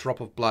from a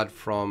drop of blood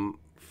from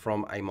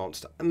a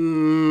monster.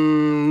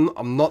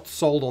 I'm not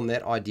sold on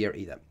that idea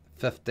either.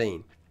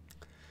 15.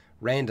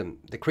 Random.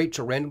 The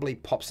creature randomly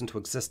pops into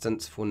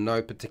existence for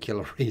no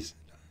particular reason.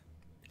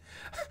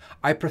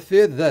 I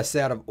prefer this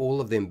out of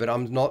all of them, but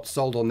I'm not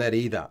sold on that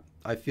either.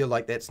 I feel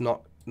like that's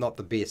not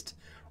the best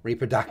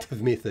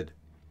reproductive method.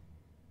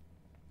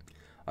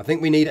 I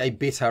think we need a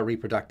better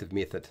reproductive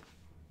method.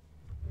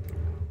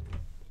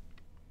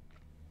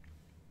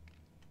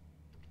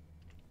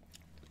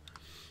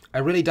 I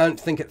really don't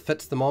think it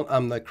fits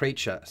the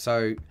creature.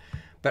 So,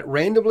 but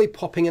randomly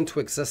popping into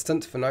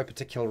existence for no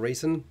particular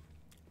reason,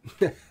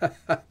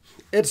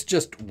 it's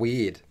just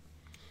weird.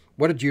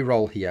 What did you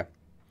roll here?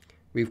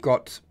 We've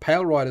got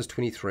Pale Rider's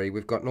 23.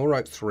 We've got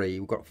Norok 3.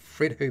 We've got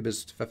Fred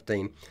Huber's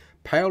 15.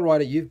 Pale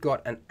Rider, you've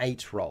got an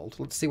 8 rolled.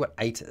 Let's see what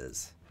 8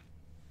 is.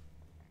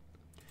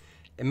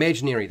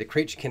 Imaginary. The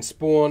creature can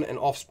spawn an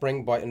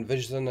offspring by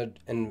envisaging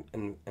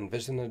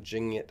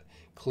it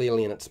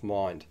clearly in its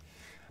mind.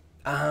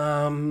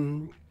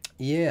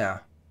 Yeah.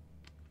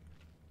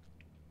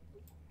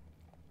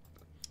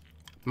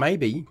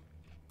 maybe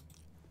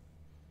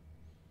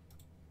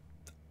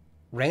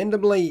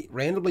randomly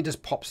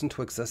just pops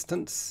into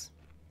existence.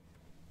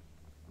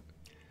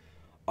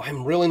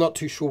 I'm really not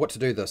too sure what to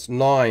do this.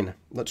 9.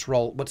 Let's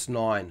roll. What's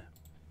 9?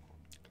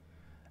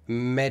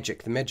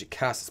 Magic. The magic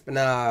casts.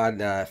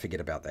 Nah, forget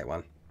about that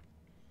one.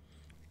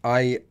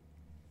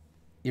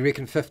 You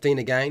reckon 15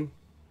 again?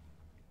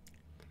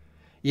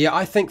 Yeah,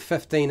 I think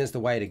 15 is the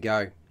way to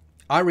go.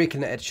 I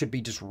reckon it should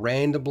be just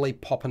randomly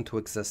pop into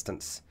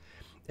existence.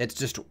 It's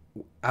just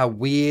a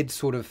weird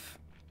sort of...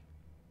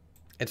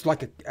 It's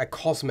like a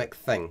cosmic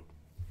thing.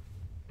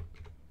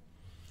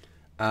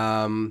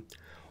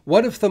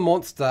 What if the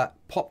monster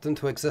popped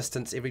into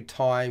existence every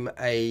time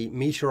a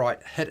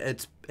meteorite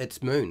hit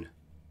its moon?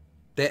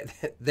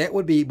 That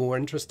would be more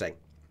interesting.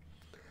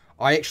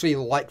 I actually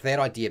like that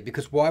idea,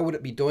 because why would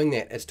it be doing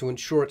that? It's to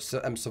ensure its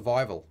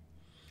survival.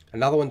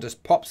 Another one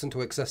just pops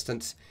into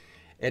existence.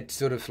 It's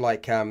sort of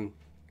like,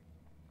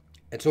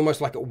 it's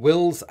almost like it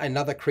wills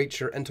another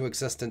creature into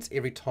existence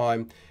every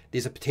time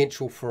there's a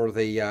potential for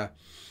the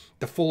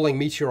falling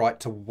meteorite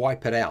to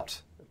wipe it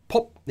out.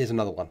 Pop, there's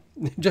another one,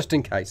 just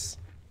in case.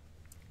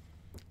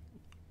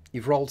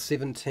 You've rolled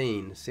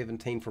 17.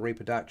 17 for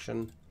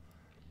reproduction.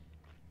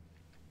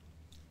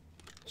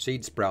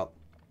 Seed sprout.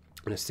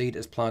 When a seed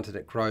is planted,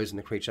 it grows in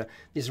the creature.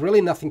 There's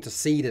really nothing to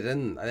seed it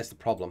in. That's the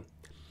problem.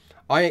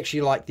 I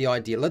actually like the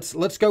idea.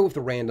 Let's go with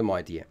the random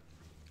idea.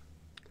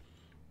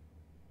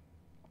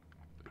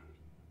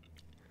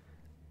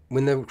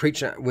 When the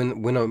creature,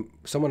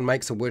 someone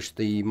makes a wish,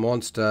 the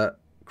monster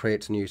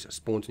creates new,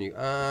 spawns new.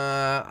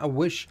 A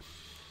wish.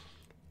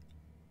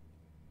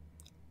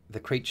 The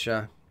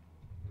creature.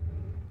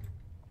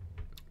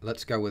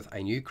 Let's go with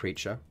a new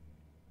creature.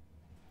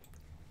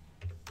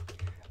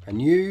 A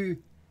new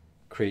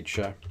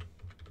creature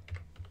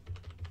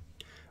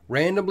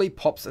randomly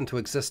pops into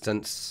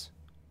existence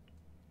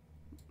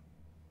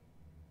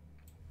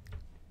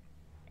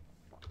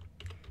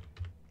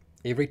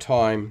every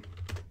time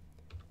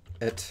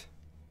it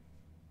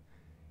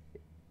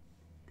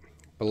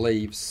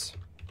believes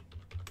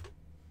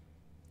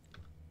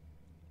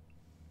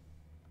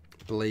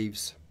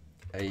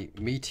a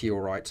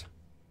meteorite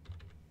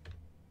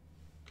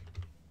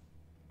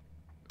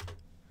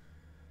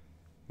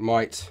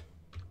might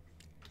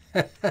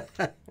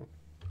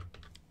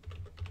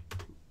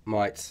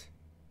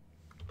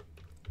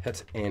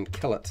hit and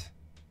kill it.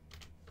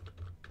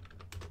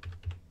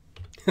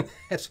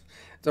 It's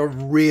a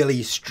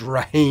really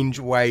strange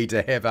way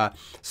to have a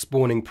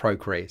spawning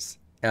process.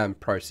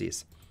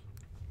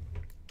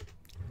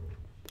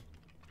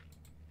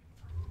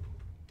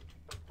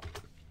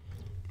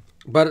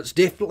 But it's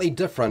definitely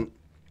different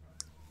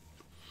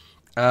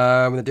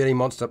when the daddy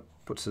monster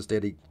puts his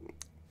daddy...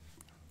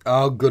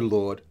 Oh, good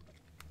lord.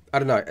 I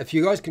don't know. If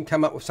you guys can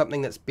come up with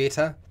something that's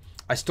better,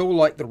 I still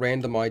like the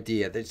random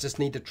idea. They just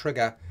need to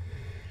trigger...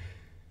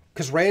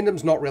 Because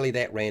random's not really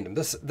that random.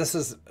 This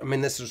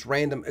is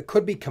random. It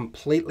could be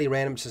completely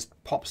random,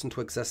 just pops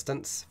into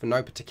existence for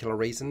no particular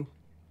reason.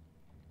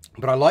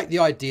 But I like the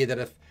idea that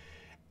if,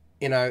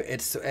 you know,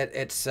 its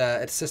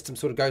system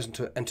sort of goes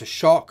into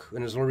shock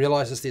and it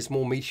realizes there's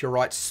more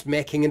meteorites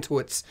smacking into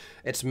its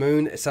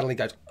moon, it suddenly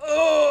goes,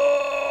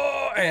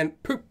 oh,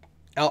 and poop,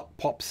 out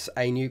pops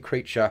a new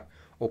creature,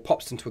 or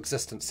pops into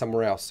existence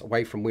somewhere else,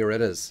 away from where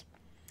it is.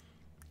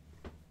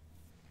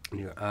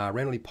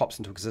 Randomly pops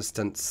into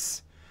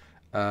existence.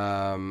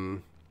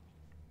 Hit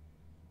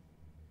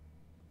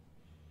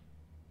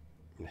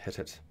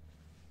it.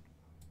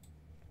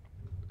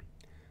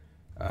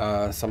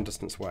 Some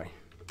distance away.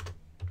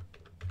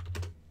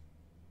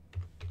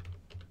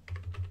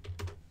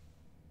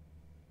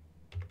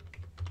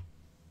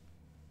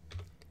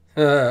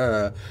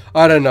 I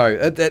don't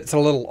know. That's a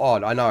little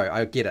odd. I know.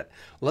 I get it.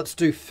 Let's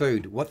do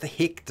food. What the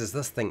heck does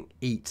this thing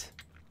eat?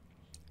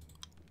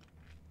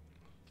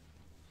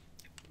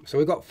 So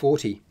we've got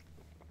 40.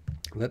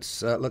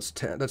 Let's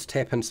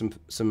tap in some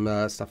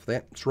stuff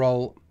there. Let's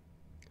roll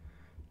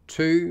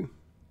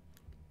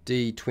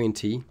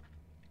 2d20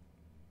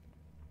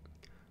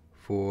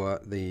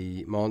 for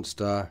the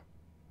monster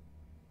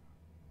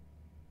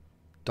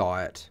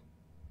diet.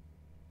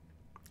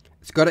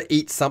 It's got to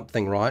eat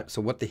something, right? So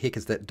what the heck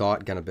is that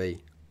diet going to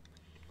be?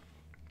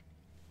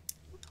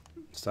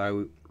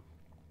 So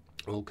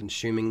all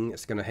consuming,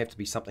 it's going to have to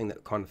be something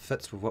that kind of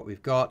fits with what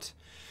we've got.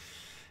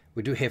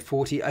 We do have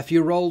 40. If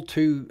you roll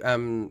 2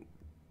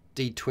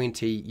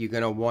 D20, you're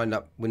going to wind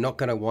up, we're not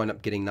going to wind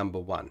up getting number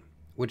 1,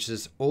 which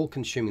is all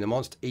consuming. The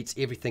monster eats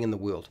everything in the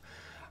world.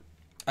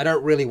 I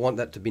don't really want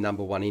that to be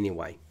number 1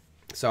 anyway.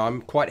 So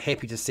I'm quite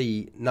happy to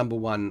see number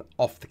 1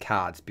 off the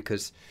cards,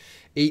 because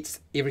eats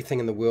everything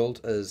in the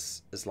world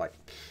is like,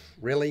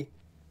 really?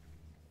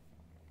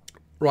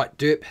 Right,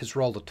 Derp has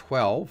rolled a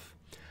 12.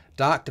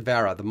 Dark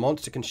Devourer. The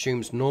monster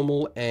consumes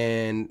normal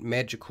and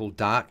magical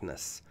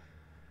darkness.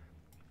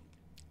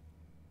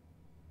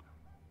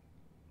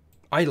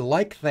 I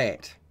like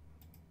that.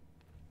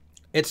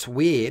 It's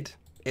weird.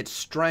 It's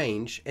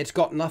strange. It's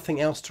got nothing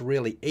else to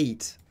really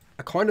eat.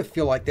 I kind of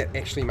feel like that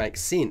actually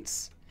makes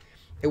sense.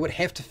 It would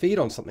have to feed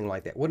on something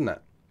like that, wouldn't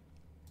it?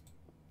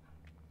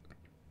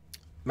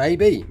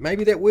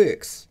 Maybe that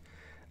works.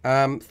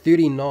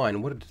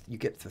 39. What did you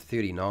get for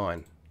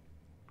 39?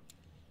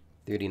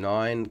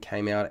 39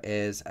 came out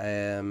as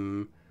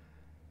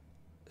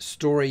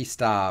story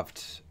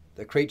starved.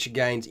 The creature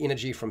gains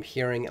energy from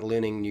hearing and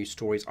learning new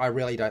stories. I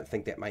really don't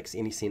think that makes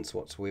any sense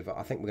whatsoever.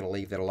 I think we're going to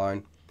leave that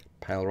alone.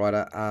 Pale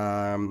Rider,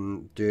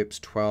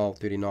 derps 12,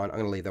 39. I'm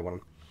going to leave that one.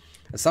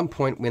 At some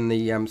point when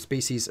the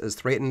species is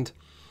threatened,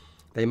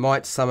 they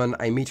might summon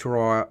a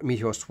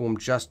meteor swarm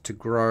just to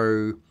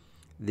grow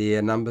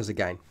their numbers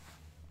again.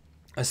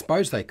 I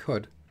suppose they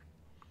could.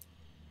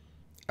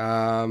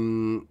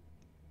 So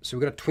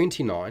we've got a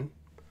 29.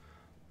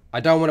 I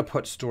don't want to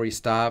put story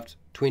starved.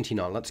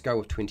 29. Let's go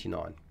with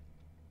 29.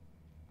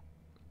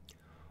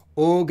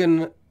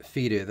 Organ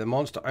feeder. The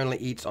monster only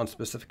eats on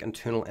specific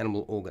internal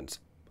animal organs.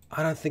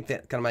 I don't think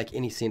that's going to make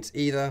any sense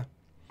either.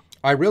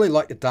 I really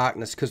like the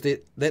darkness because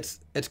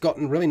it's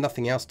gotten really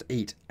nothing else to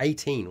eat.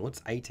 18.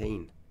 What's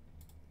 18?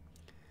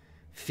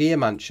 Fear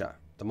muncher.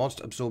 The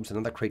monster absorbs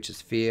another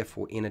creature's fear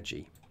for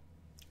energy.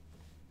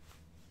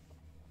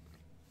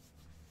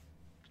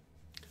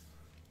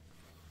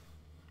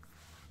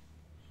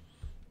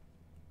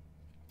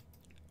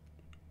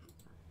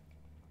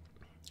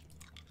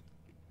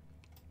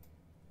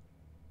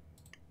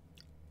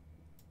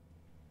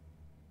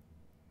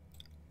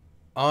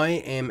 I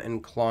am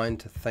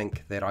inclined to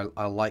think that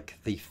I like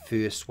the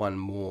first one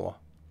more.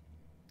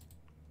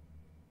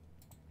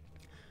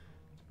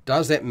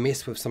 Does that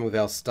mess with some of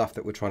our stuff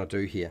that we're trying to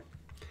do here?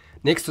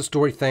 Next, the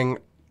story thing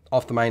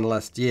off the main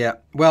list. Yeah,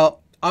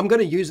 well, I'm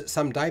going to use it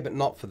someday, but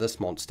not for this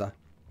monster.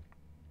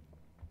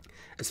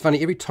 It's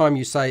funny, every time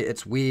you say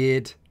it's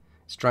weird,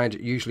 strange,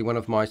 usually one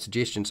of my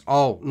suggestions.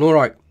 Oh,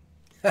 Norok.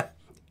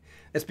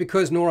 It's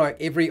because, Norok,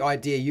 every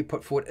idea you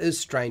put forward is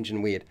strange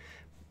and weird.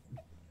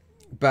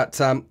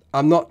 But I'm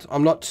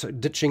not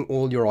ditching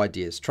all your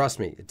ideas. Trust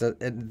me,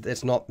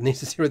 it's not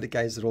necessarily the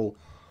case at all.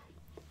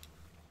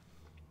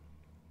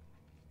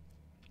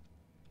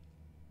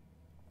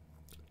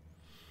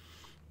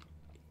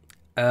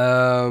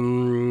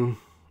 You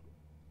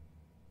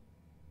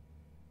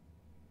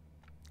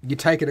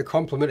take it a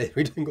compliment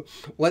every single.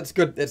 Well, that's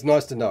good. That's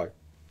nice to know.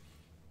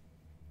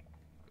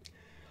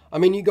 I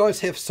mean, you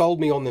guys have sold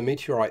me on the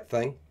meteorite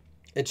thing.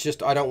 It's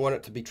just I don't want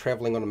it to be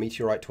traveling on a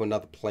meteorite to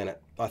another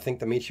planet. I think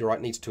the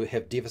meteorite needs to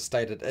have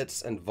devastated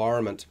its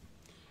environment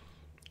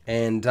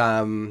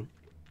and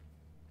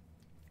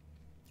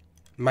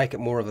make it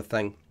more of a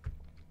thing.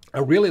 I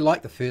really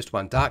like the first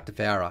one, Dark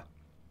Devourer.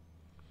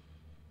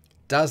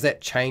 Does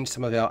that change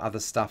some of our other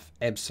stuff?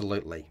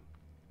 Absolutely.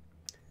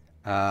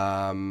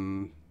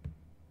 But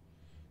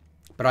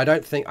I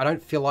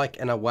don't feel like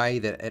in a way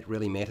that it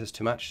really matters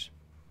too much.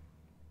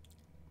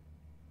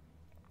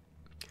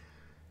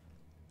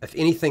 If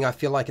anything, I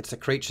feel like it's a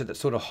creature that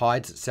sort of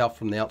hides itself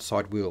from the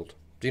outside world.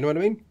 Do you know what I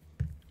mean?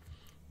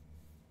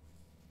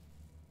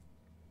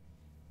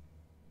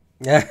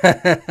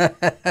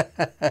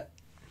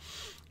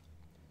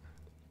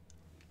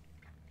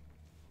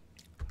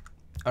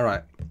 All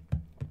right.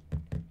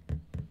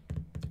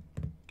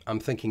 I'm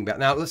thinking about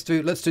now. Let's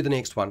do the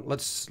next one.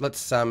 Let's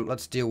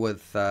deal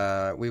with.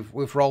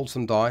 We've rolled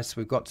some dice.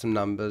 We've got some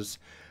numbers.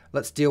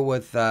 Let's deal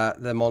with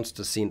the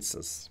monster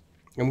senses.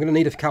 I'm going to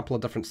need a couple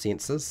of different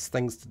sensors,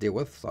 things to deal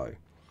with. So,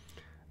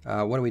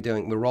 what are we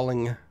doing? We're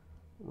roll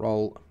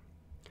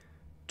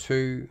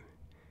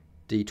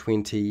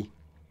 2d20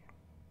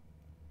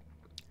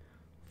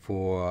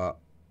 for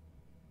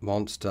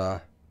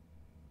monster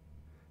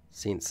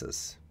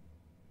sensors.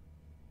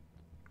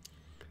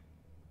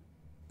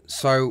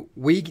 So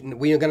we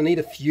are going to need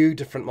a few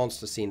different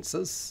monster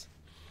sensors.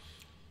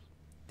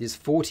 There's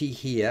 40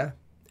 here.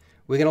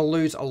 We're going to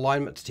lose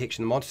alignment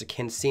detection. The monster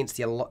can sense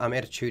the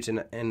attitudes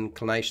and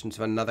inclinations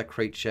of another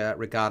creature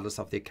regardless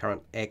of their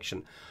current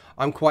action.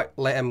 I'm glad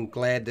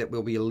that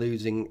we'll be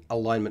losing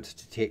alignment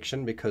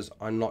detection because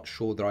I'm not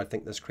sure that I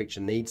think this creature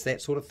needs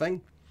that sort of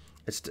thing.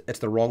 It's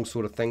the wrong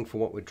sort of thing for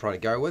what we're trying to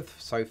go with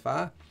so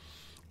far.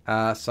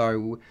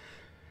 So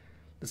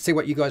let's see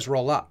what you guys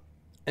roll up.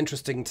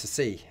 Interesting to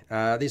see.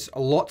 There's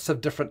lots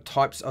of different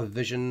types of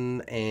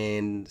vision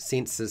and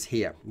senses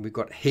here. We've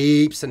got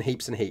heaps and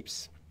heaps and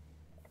heaps.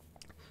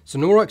 So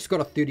Norok's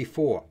got a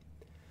 34.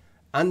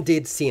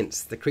 Undead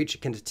sense. The creature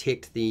can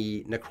detect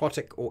the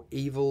necrotic or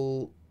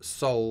evil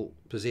soul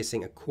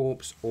possessing a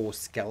corpse or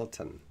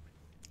skeleton.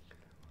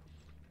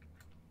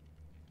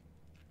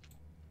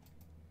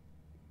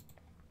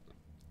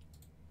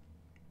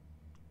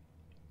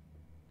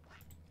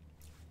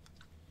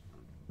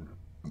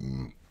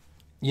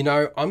 You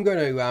know, I'm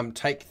going to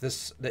take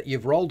this, that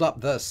you've rolled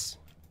up this,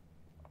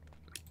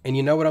 and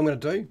you know what I'm going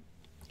to do?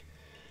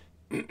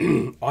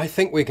 I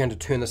think we're going to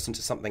turn this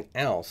into something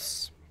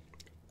else,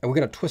 and we're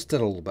going to twist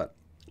it a little bit.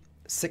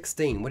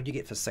 16. What did you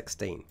get for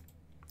 16?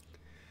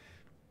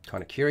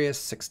 Kind of curious.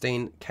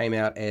 16 came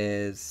out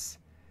as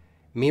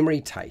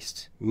memory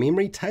taste.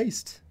 Memory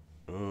taste?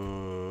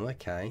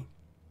 Okay.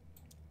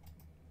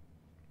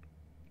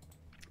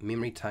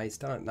 Memory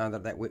taste. I don't know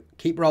that works.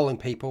 Keep rolling,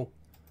 people.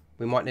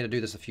 We might need to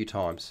do this a few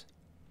times.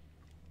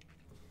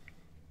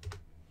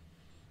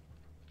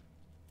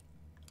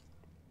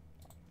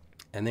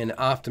 And then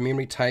after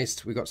memory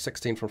taste, we got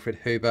 16 from Fred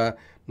Huber.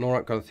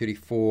 Norok got a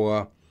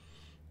 34.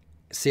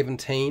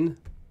 17.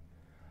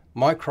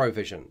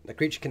 Microvision. The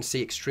creature can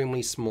see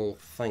extremely small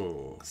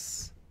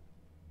things.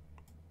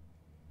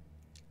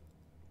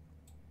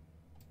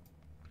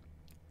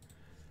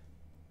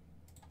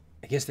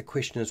 I guess the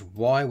question is,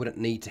 why would it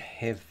need to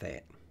have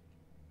that?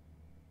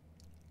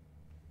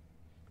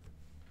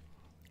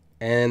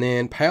 And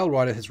then Pale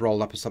Rider has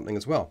rolled up as something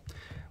as well.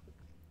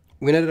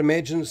 When it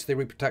imagines the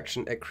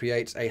reproduction, it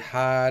creates a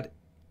hard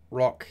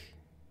rock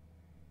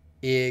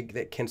egg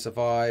that can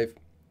survive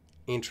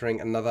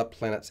entering another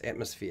planet's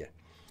atmosphere.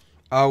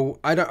 Oh,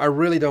 I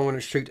really don't want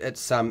to shoot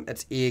its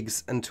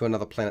eggs into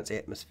another planet's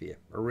atmosphere.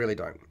 I really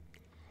don't.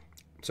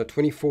 So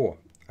 24.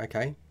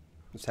 Okay,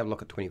 let's have a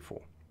look at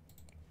 24.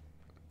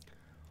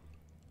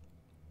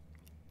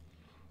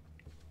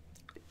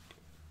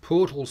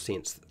 Portal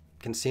sense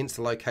can sense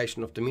the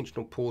location of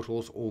dimensional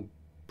portals or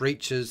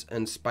breaches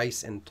in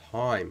space and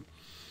time.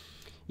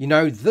 You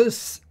know,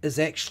 this is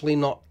actually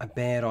not a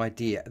bad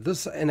idea.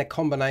 This, in a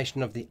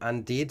combination of the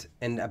undead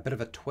and a bit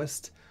of a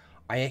twist,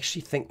 I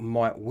actually think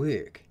might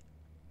work.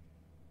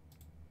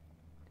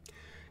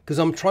 Because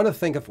I'm trying to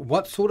think of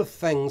what sort of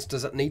things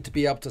does it need to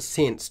be able to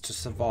sense to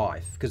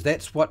survive. Because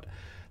that's what,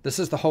 this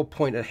is the whole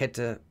point. It had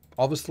to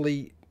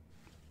obviously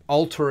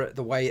alter it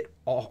the way it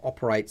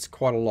operates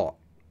quite a lot.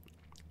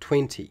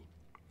 20.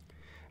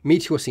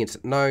 Meteor sense,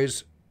 it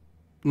knows.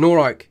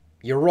 Norok,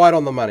 you're right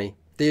on the money.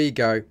 There you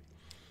go.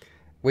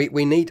 It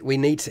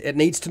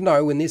needs to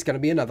know when there's going to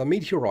be another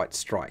meteorite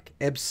strike.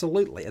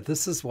 Absolutely.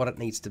 This is what it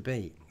needs to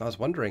be. I was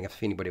wondering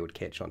if anybody would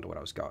catch on to where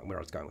I was going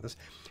with this.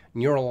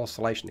 Neural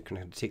oscillation that can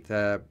detect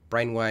the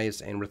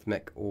brainwaves and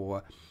rhythmic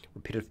or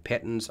repetitive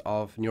patterns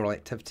of neural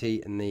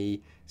activity in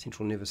the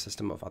central nervous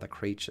system of other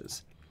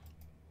creatures.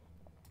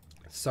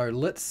 So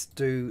let's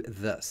do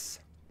this.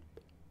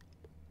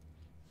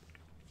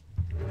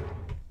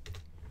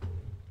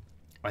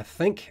 I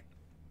think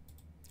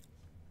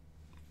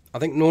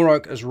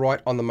Norok is right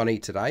on the money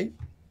today.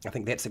 I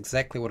think that's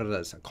exactly what it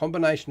is. A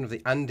combination of the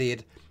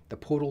undead, the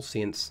portal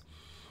sense,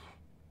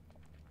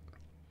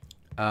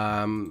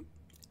 and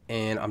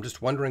I'm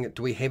just wondering,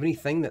 do we have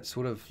anything that's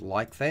sort of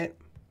like that?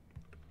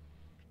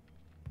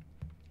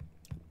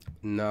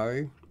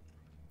 No.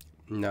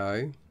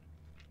 No.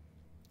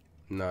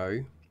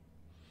 No.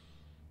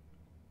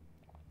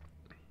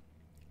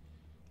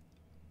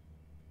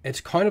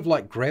 It's kind of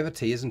like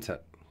gravity, isn't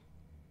it?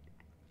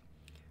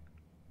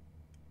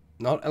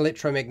 Not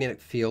electromagnetic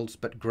fields,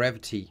 but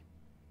gravity.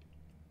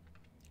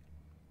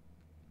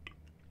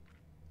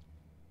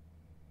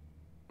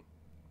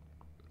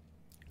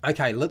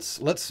 Okay,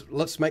 let's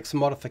make some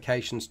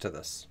modifications to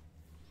this.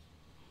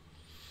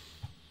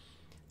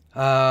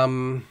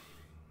 I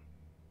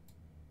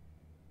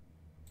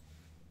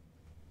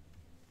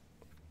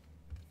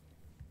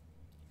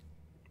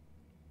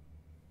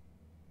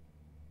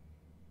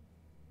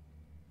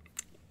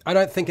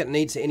don't think it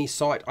needs any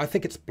sight. I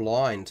think it's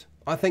blind.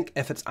 I think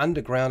if it's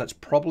underground, it's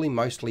probably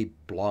mostly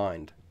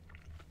blind.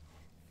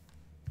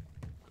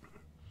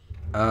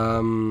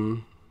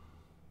 And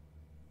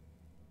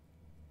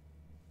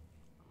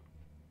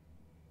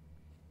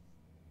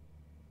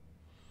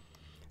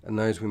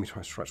those when we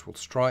try strikes will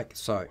strike.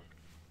 So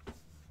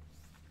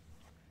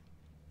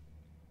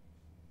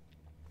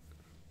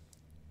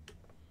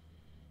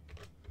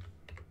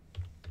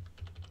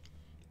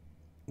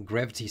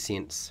gravity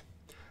sense.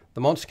 The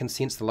monster can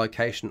sense the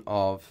location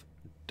of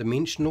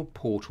dimensional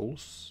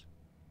portals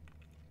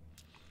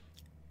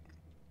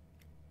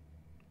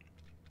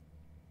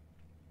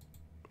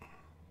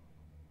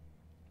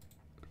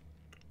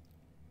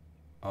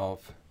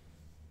of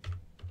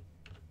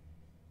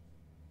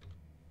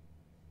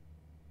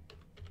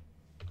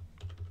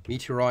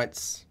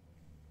meteorites,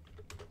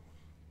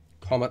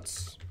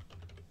 comets,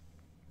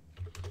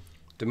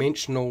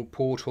 dimensional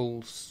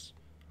portals,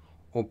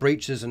 or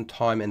breaches in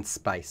time and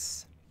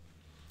space.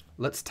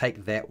 Let's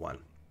take that one.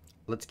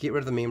 Let's get rid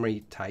of the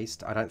memory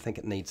taste. I don't think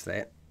it needs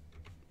that.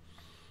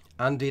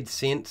 Undead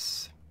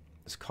sense.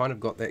 It's kind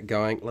of got that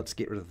going. Let's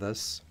get rid of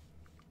this.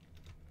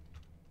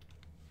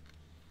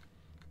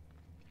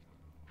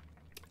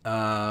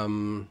 I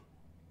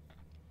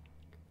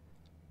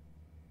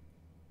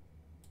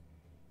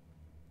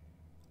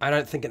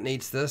don't think it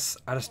needs this.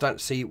 I just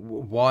don't see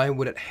why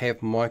would it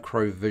have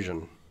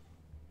microvision.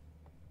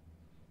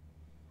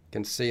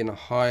 Can see in a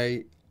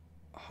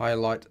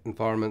highlight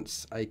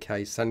environments,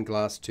 aka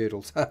sunglass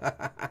turtles.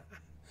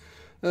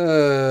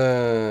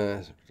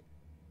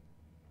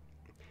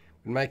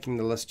 When making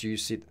the list, you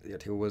said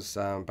that it was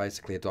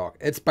basically a dog.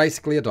 It's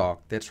basically a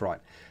dog. That's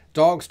right.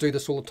 Dogs do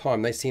this all the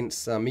time. They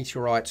sense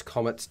meteorites,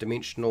 comets,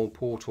 dimensional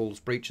portals,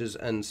 breaches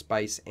in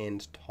space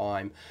and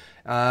time,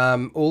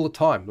 all the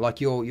time. Like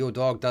your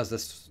dog does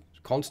this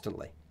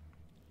constantly.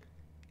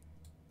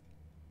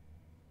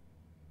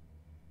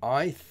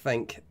 I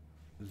think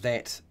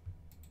that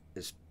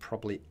is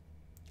probably.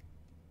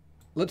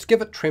 Let's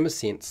give it tremor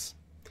sense.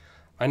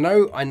 I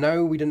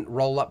know we didn't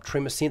roll up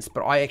tremor sense,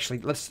 but I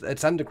actually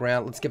it's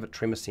underground. Let's give it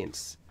tremor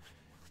sense.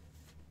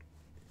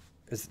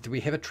 Do we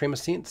have a tremor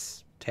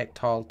sense?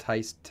 Tactile,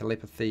 taste,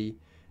 telepathy,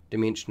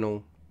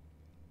 dimensional,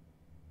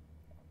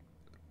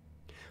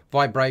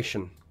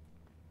 vibration,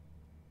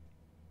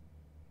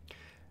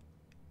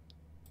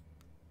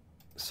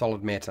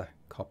 solid matter,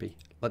 copy.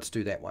 Let's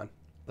do that one.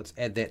 Let's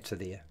add that to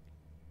there.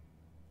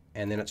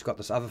 And then it's got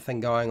this other thing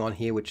going on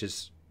here, which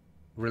is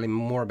really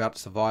more about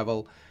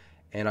survival.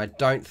 And I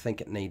don't think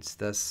it needs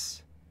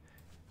this.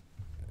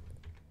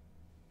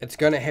 It's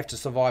going to have to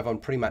survive on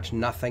pretty much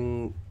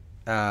nothing,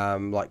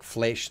 like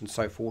flesh and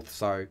so forth.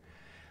 So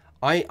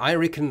I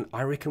reckon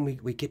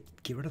we get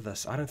rid of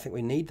this. I don't think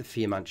we need the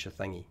fear muncher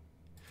thingy.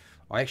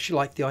 I actually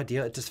like the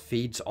idea it just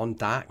feeds on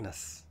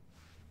darkness.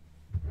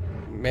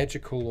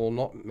 Magical or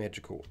not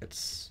magical,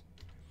 it's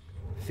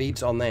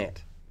feeds on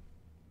that.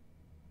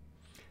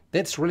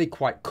 That's really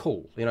quite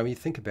cool. You know, when you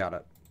think about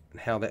it and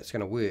how that's going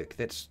to work,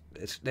 that's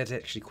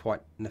actually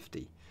quite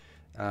nifty.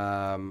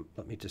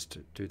 Let me just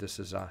do this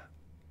as a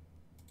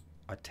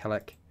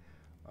italic.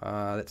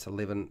 That's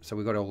 11. So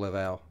we've got all of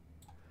our.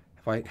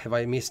 Have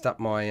I messed up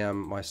my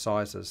my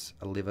sizes?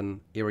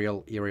 11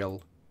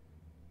 Arial,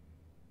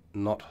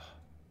 not.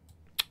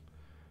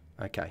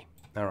 Okay.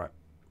 All right.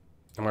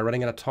 Am I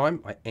running out of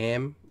time? I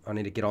am. I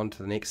need to get on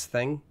to the next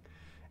thing,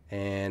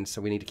 and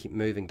so we need to keep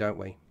moving, don't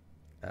we?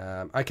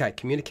 Okay,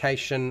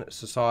 communication,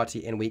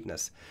 society, and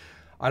weakness.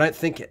 I don't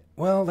think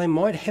well, they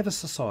might have a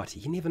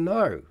society. You never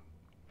know.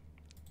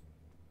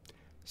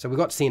 So we've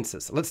got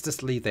senses. Let's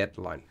just leave that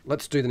alone.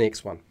 Let's do the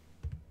next one.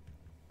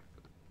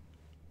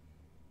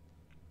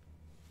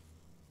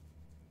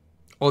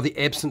 Or the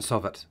absence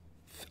of it.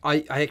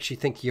 I actually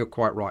think you're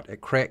quite right. It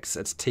cracks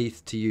its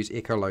teeth to use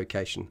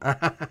echolocation.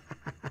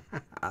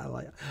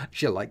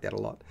 Actually, I like that a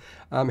lot.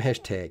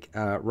 Hashtag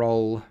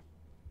roll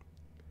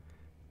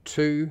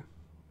 2.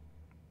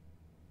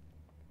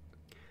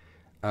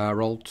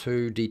 Roll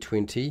 2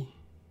 d20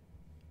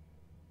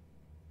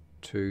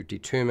 to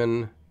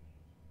determine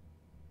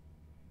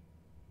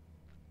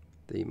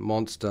the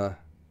monster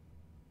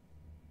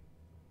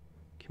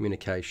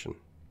communication.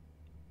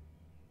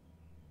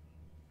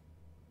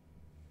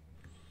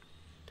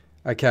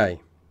 Okay.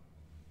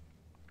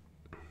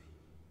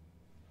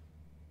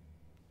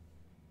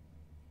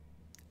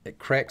 It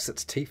cracks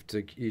its teeth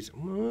to use.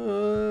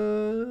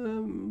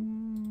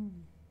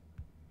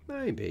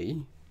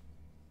 Maybe.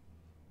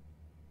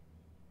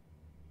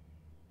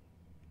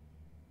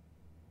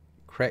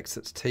 Cracks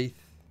its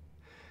teeth.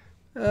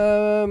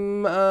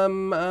 I'm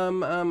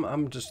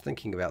just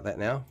thinking about that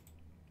now.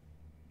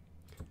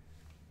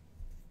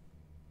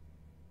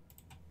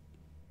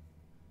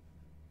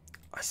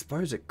 I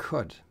suppose it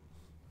could.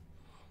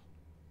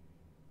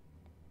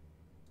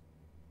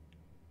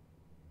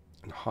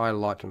 In high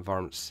light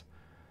environments.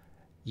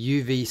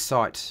 UV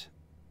sight.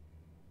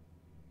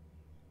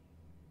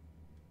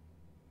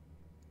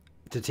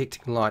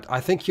 Detecting light. I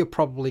think you're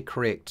probably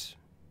correct.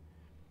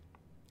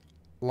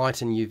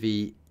 Light and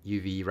UV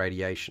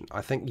radiation.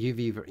 I think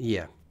UV,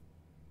 yeah.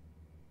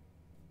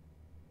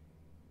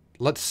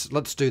 Let's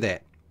do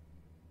that.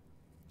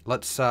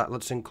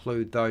 Let's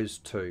include those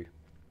two.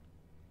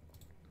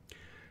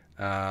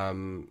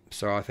 So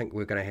I think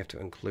we're going to have to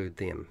include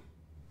them.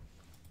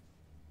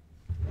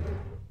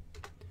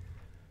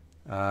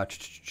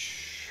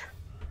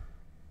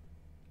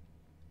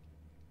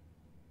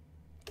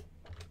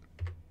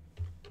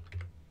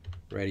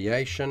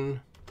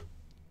 Radiation.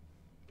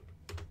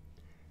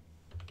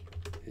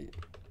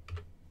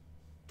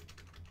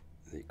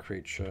 The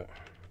creature.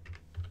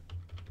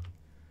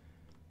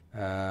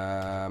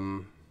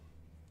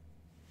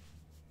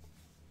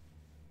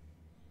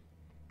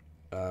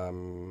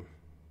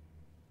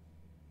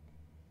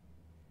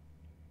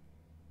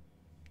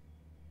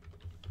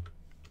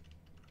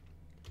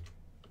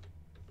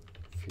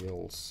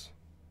 Feels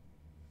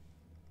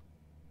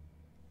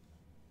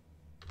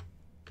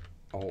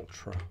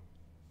ultraviolet,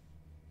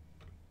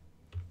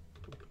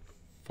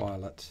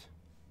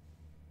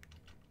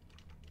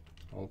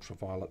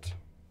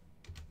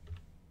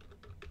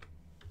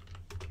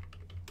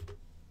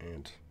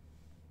 and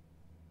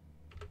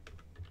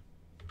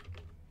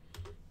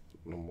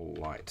normal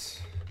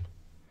light.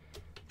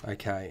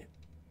 Okay.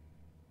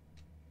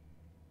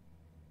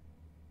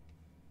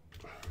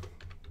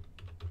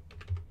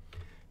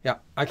 Yeah,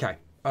 okay.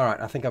 All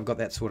right, I think I've got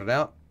that sorted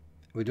out.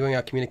 We're doing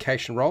our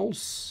communication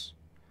roles.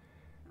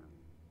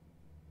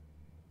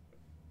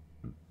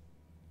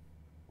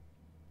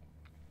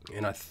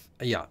 And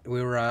yeah,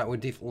 we're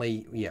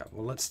definitely, yeah,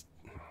 well, let's.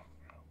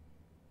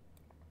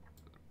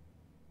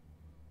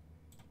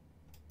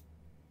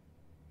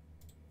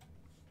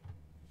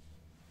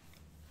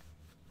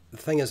 The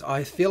thing is,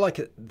 I feel like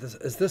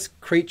is this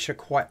creature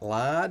quite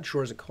large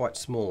or is it quite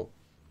small?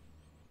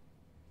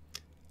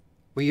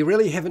 We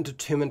really haven't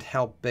determined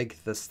how big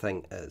this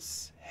thing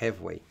is, have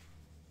we?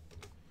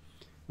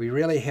 We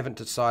really haven't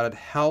decided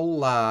how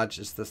large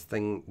is this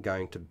thing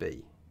going to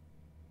be.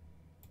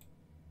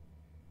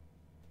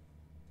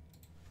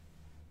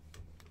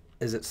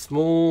 Is it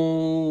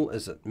small?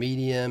 Is it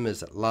medium?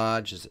 Is it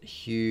large? Is it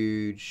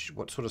huge?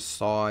 What sort of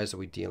size are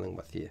we dealing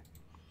with here?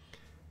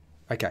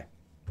 Okay.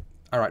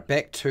 All right,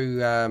 back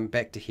to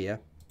here.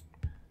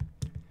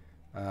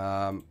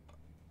 I'm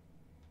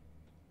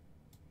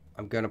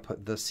going to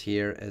put this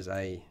here as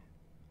a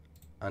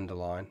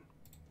underline,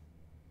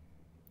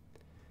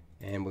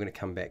 and we're going to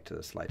come back to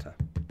this later.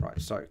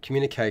 Right, so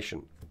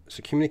communication.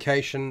 So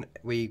communication,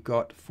 we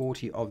got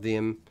 40 of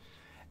them,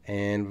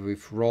 and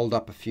we've rolled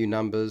up a few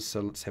numbers, so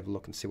let's have a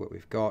look and see what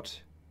we've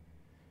got.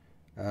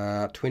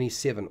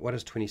 27. What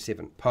is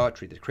 27?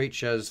 Poetry. The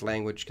creature's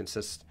language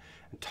consists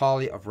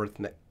entirely of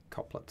rhythmic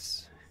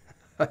couplets.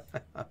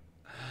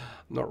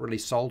 Not really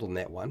sold on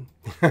that one.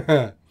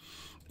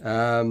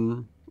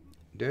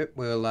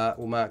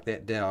 We'll mark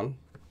that down.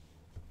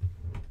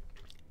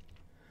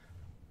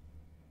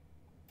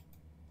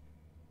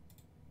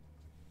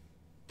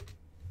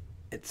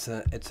 It's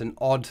an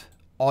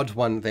odd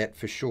one, that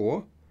for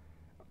sure.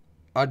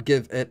 I'd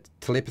give it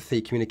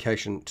telepathy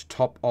communication to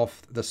top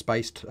off the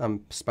space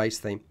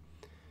theme.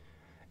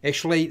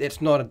 Actually,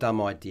 that's not a dumb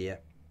idea.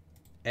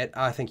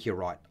 I think you're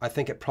right. I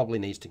think it probably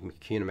needs to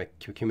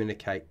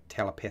communicate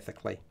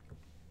telepathically.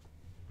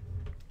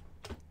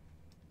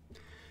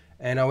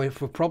 And we've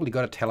probably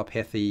got a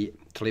telepathy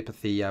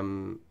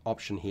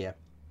option here.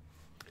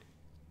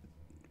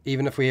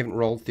 Even if we haven't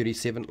rolled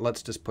 37,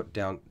 let's just put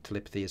down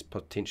telepathy as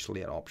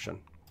potentially an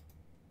option.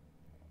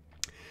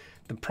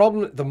 The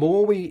problem, the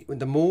more we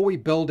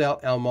build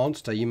out our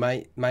monster, you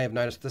may have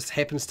noticed this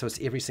happens to us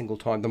every single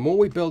time. The more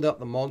we build out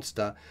the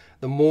monster,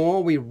 the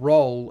more we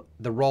roll,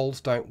 the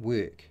rolls don't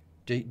work.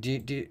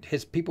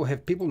 Have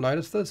people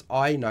noticed this?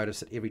 I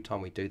notice it every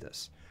time we do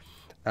this.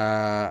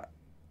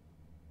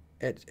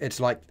 It's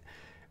like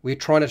we're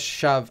trying to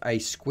shove a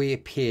square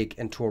peg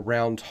into a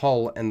round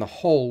hole, and the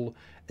hole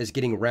is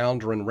getting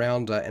rounder and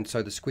rounder, and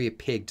so the square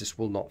peg just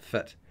will not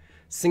fit.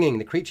 Singing.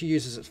 The creature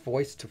uses its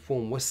voice to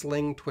form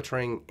whistling,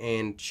 twittering,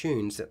 and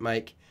tunes that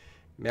make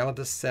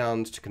melodious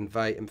sounds to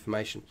convey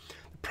information.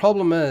 The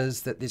problem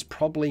is that there's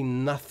probably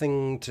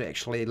nothing to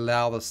actually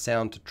allow the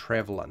sound to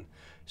travel in.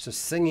 So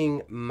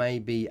singing may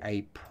be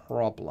a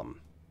problem.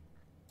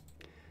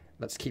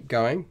 Let's keep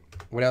going.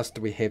 What else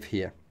do we have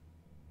here?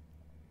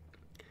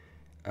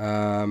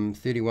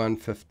 31,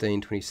 15,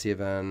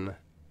 27,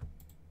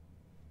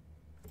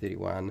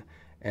 31,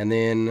 and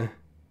then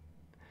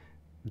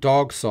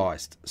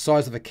dog-sized,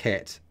 size of a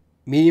cat,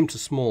 medium to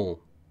small.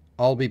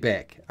 I'll be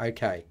back.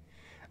 Okay.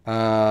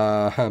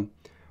 Well,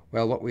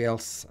 what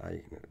else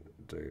I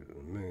do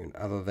moon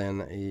other than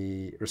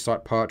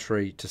recite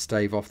poetry to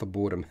stave off the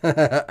boredom?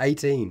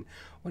 18.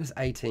 What is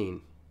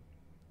 18?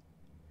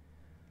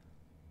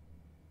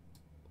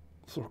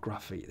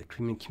 Florography. The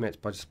communicates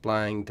by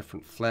displaying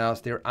different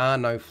flowers. There are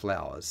no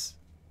flowers.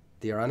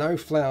 There are no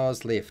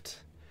flowers left.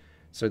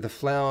 So the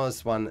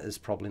flowers one is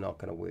probably not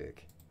going to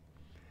work.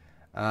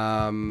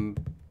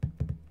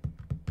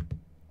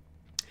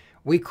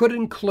 We could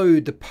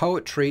include the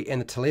poetry and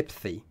the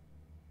telepathy,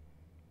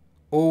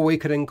 or we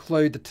could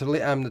include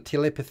the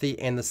telepathy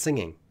and the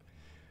singing.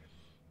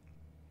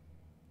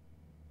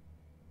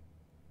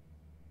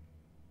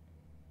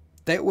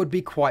 That would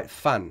be quite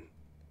fun.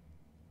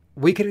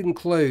 We could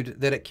include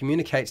that it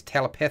communicates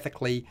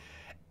telepathically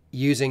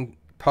using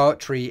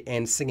poetry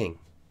and singing.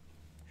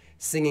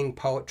 Singing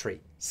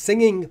poetry.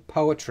 Singing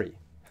poetry.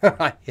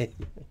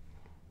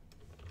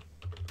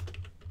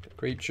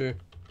 Creature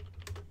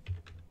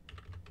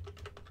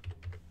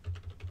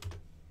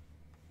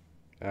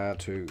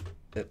to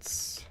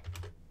its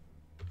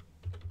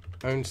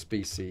own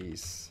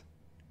species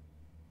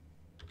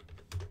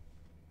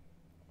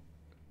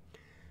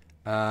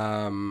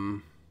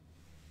by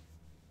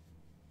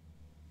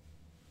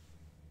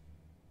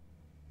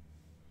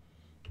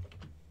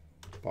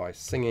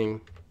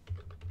singing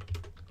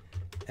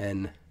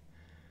in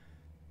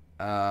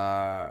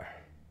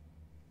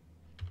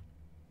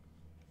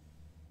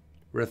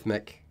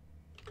rhythmic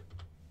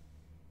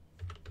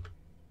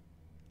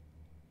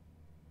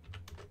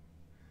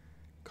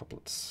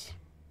couplets.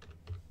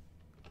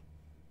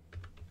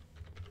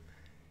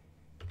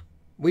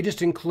 We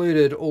just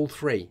included all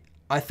three.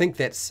 I think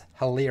that's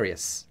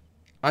hilarious.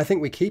 I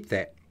think we keep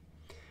that.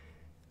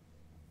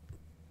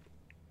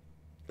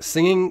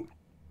 Singing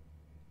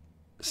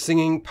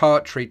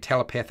poetry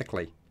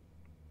telepathically.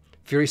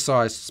 Fury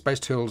size, Space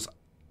Tools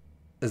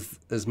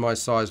is my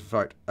size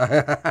vote.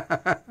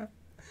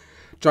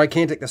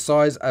 Gigantic, the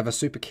size of a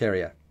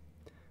supercarrier.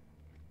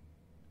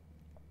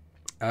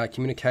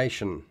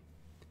 Communication.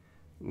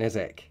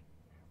 Nazak.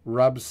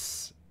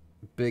 Rubs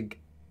big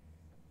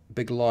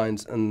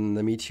lines in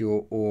the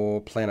meteor or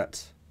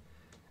planet.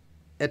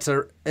 It's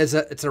a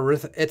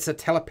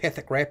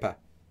telepathic rapper.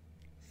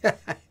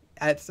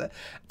 It's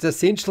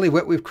essentially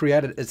what we've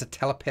created is a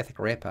telepathic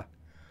rapper.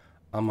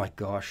 Oh my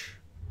gosh.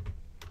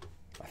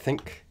 I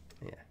think,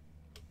 yeah.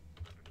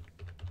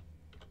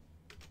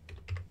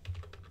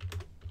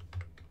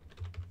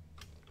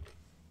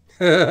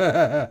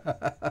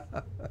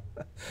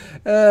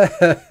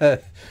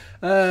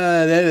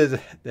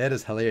 That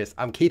is hilarious.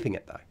 I'm keeping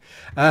it though.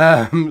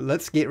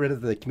 Let's get rid of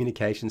the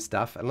communication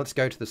stuff and let's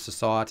go to the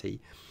society,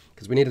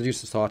 because we need to do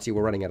society.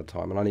 We're running out of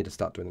time and I need to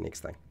start doing the next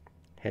thing.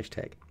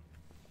 Hashtag.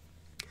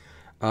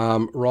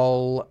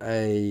 Roll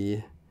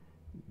a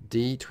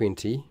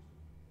d20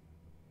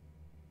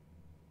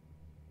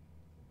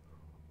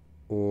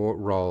 or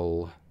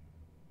roll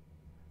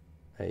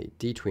a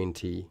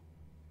d20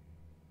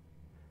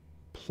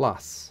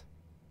 plus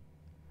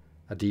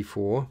a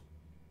d4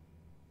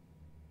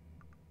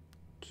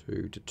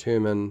 to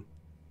determine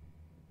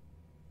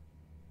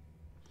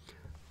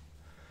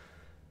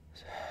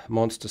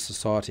monster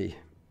society.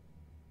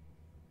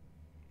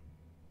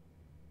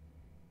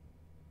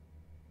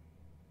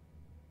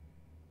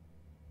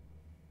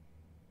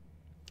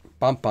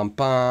 Bum bum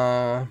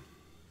bum.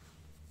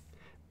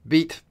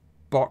 Beat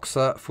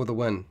boxer for the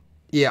win.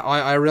 Yeah,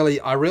 I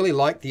really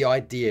like the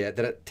idea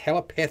that it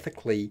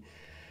telepathically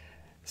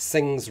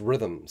sings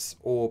rhythms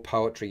or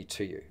poetry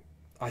to you.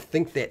 I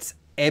think that's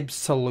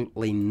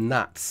absolutely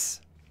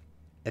nuts.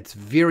 It's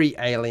very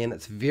alien.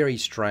 It's very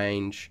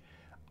strange.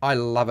 I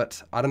love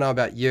it. I don't know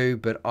about you,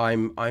 but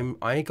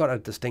I got a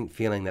distinct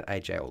feeling that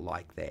AJ will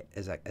like that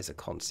as a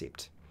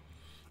concept.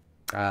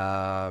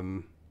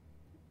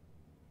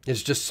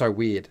 It's just so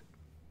weird.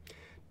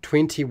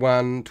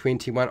 21. Oh,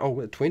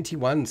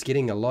 21's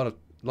getting a lot of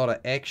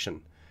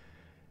action.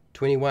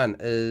 21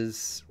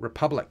 is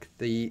Republic.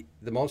 The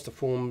monster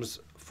form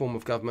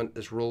of government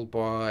is ruled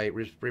by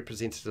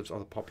representatives of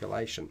the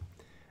population.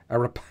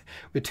 We're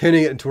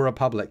turning it into a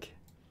republic.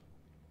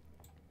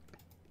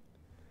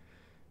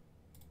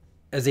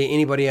 Is there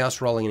anybody else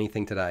rolling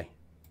anything today?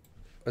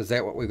 Is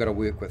that what we've got to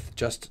work with?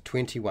 Just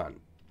 21.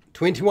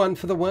 21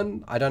 for the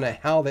win. I don't know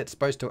how that's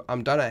supposed to. I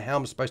don't know how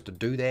I'm supposed to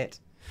do that.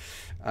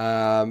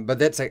 But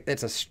that's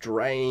a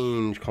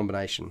strange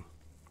combination.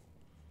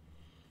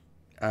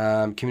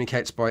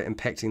 Communicates by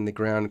impacting the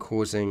ground,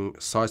 causing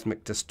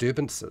seismic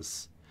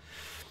disturbances.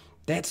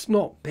 That's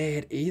not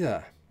bad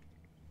either.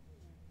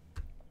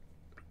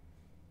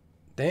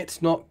 That's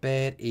not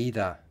bad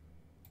either.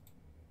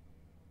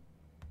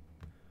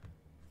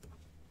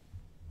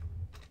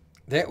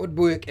 That would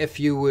work if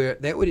you were.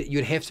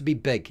 You'd have to be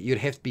big. You'd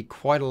have to be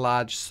quite a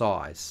large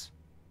size.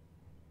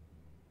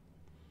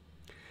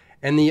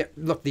 And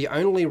the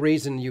only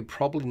reason you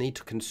probably need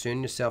to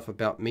concern yourself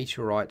about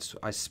meteorites,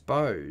 I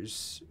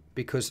suppose,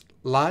 because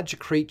larger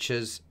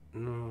creatures,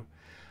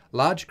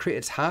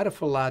 it's harder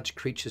for large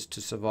creatures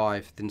to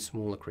survive than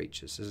smaller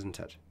creatures, isn't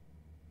it?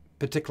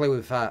 Particularly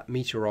with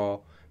meteor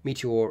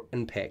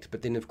impact.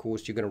 But then, of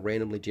course, you're going to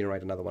randomly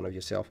generate another one of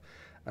yourself.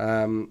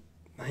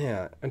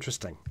 Yeah,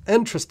 interesting.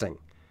 18.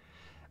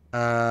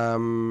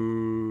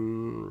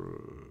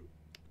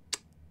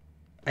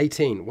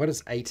 What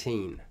is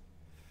 18?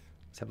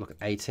 Let's have a look at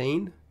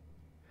 18.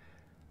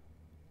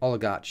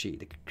 Oligarchy.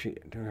 The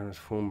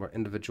form by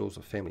individuals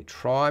or family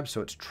tribes, so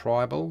it's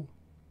tribal.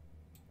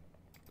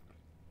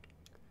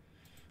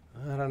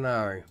 I don't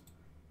know.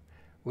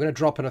 We're going to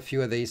drop in a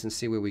few of these and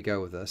see where we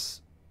go with this.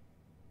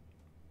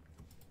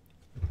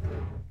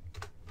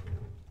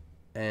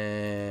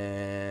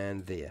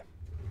 And there.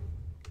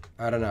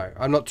 I don't know.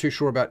 I'm not too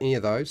sure about any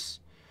of those.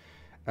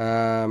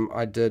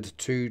 I did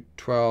 2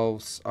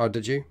 12s. Oh,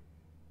 did you?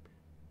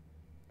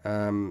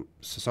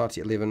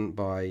 Society 11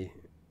 by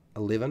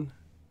 11.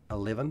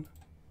 11?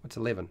 What's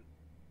 11?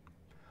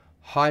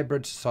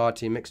 Hybrid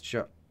society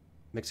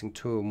mixing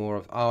 2 or more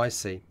of. Oh, I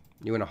see.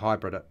 You want to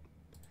hybrid it.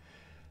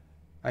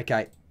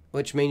 Okay,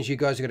 which means you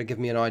guys are going to give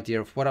me an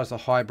idea of what is a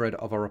hybrid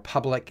of a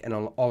republic and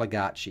an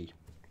oligarchy.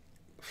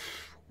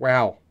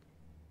 Wow.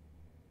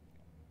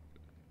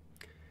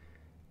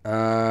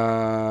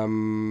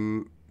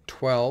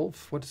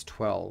 12. What is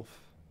 12?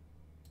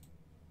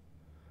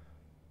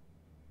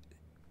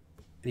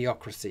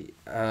 Theocracy.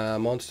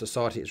 Monster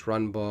society is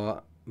run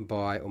by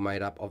or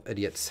made up of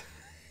idiots.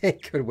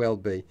 It could well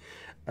be.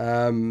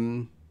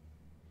 15.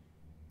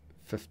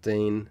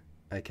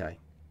 Okay.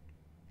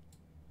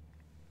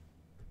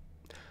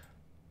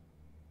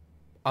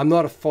 I'm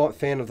not a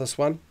fan of this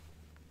one.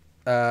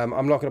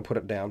 I'm not going to put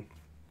it down.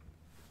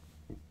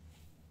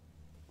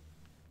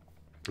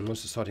 A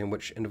society in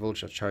which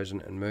individuals are chosen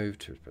and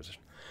moved to a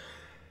position.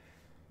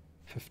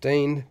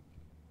 15.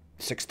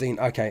 16.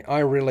 Okay, I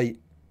really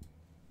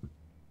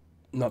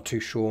not too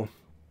sure.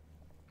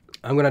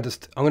 I'm gonna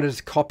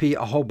just copy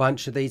a whole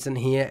bunch of these in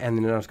here, and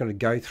then I was going to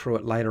go through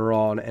it later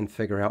on and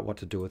figure out what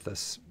to do with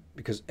this,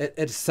 because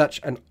it's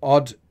such an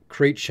odd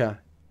creature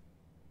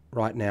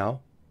right now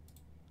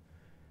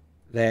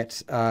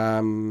that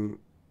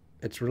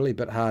it's really a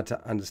bit hard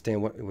to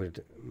understand what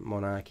would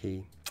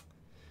monarchy,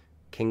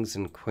 kings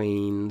and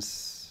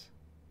queens.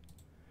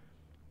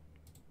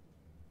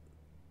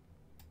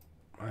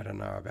 I don't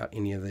know about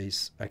any of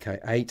these. Okay,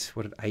 8.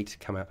 What did 8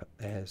 come up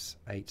as?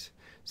 8.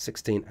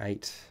 16,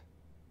 8.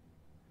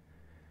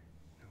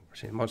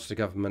 Monster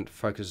government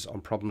focuses on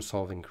problem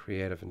solving,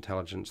 creative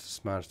intelligence. The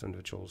smartest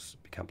individuals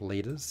become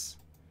leaders.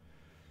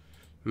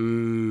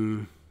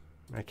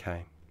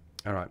 Okay.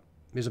 All right.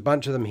 There's a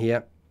bunch of them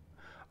here.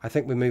 I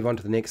think we move on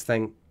to the next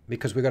thing,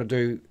 because we've got to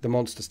do the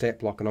monster stat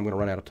block, and I'm going to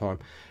run out of time.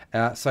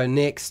 So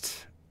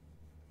next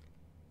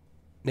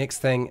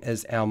thing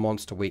is our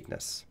monster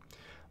weakness.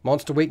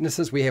 Monster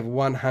weaknesses, we have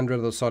 100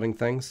 of the sodding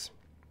things.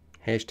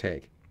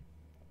 Hashtag.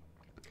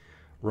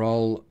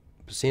 Roll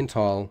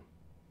percentile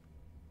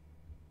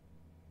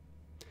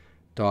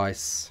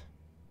dice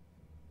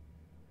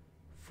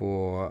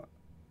for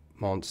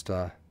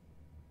monster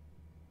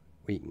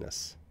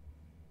weakness.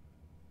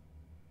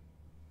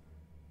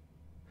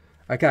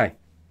 Okay,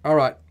 all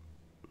right.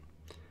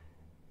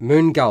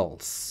 Moon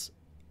gulls.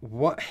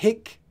 What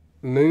heck?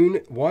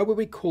 Moon? Why would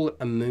we call it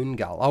a moon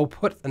gull? I'll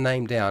put the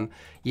name down.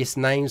 Yes,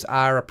 names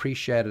are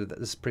appreciated at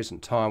this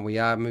present time. We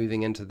are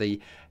moving into the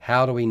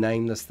how do we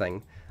name this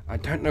thing. I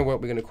don't know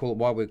what we're going to call it.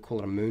 Why we'd call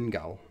it a moon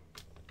gull.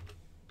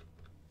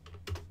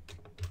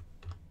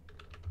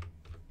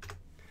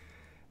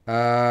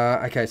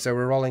 Okay, so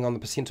we're rolling on the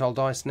percentile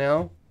dice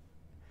now.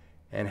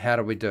 And how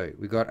do we do?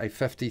 We got a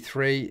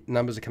 53.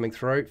 Numbers are coming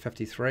through.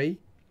 53.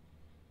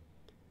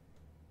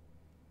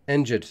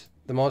 Injured.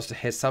 The monster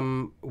has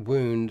some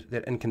wound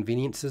that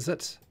inconveniences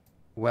it.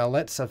 Well,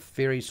 that's a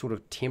very sort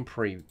of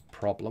temporary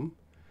problem.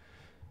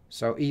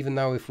 So even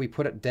though if we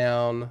put it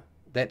down,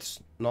 that's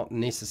not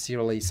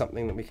necessarily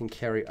something that we can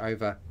carry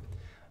over.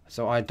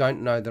 So I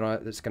don't know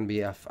that it's going to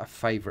be a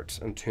favourite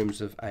in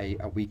terms of a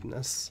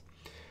weakness.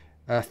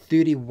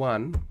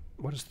 31.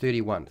 What is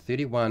 31?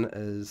 31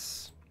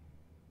 is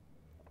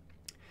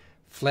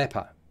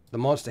flapper. The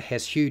monster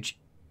has huge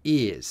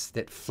ears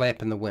that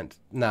flap in the wind.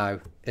 No,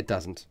 it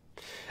doesn't.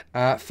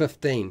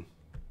 15.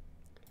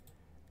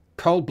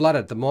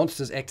 Cold-blooded. The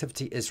monster's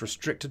activity is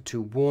restricted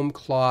to warm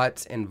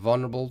climates and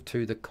vulnerable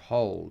to the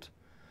cold.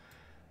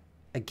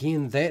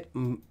 Again, that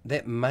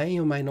may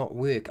or may not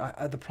work.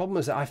 The problem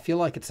is that I feel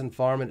like its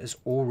environment is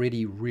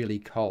already really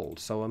cold.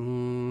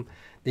 So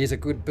there's a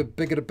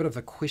bit of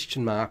a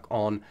question mark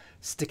on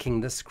sticking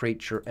this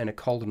creature in a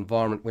cold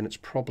environment when it's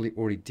probably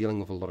already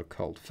dealing with a lot of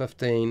cold.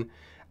 15.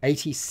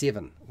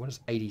 87. What is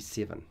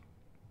 87?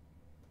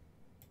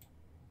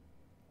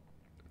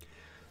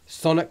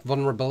 Sonic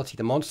vulnerability.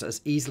 The monster is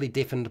easily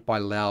deafened by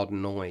loud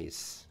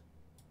noise.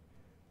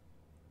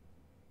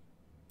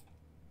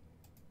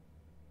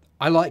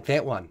 I like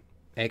that one,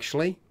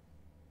 actually.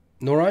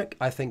 Norok,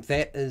 I think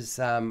that is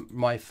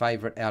my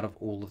favourite out of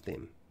all of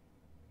them.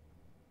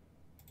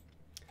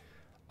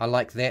 I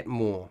like that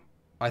more.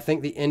 I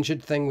think the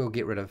injured thing we'll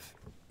get rid of.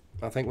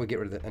 I think we'll get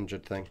rid of the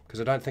injured thing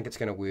because I don't think it's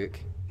going to work.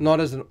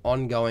 Not as an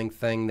ongoing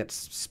thing that's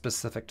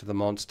specific to the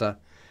monster.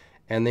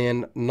 And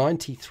then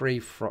 93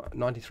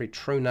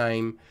 true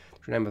name.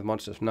 True name of the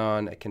monster is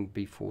known. It can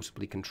be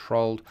forcibly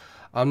controlled.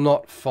 I'm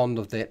not fond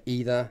of that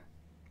either.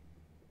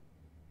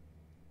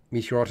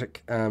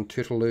 Meteoritic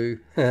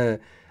Turtleloo.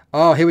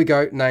 Oh, here we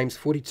go. Names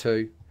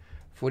 42.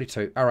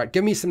 42. All right,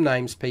 give me some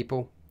names,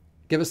 people.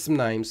 Give us some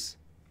names.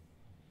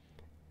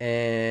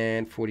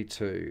 And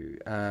 42.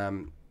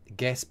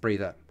 Gas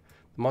breather.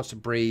 The monster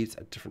breathes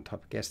a different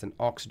type of gas than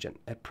oxygen.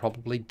 It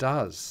probably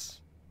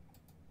does.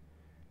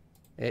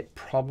 It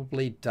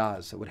probably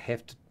does. It would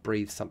have to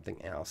breathe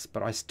something else.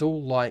 But I still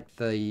like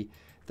the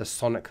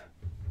sonic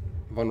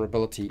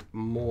vulnerability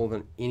more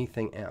than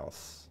anything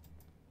else.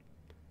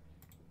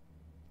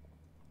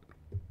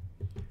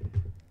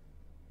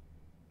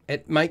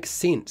 It makes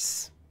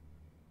sense.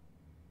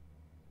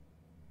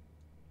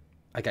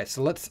 Okay,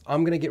 so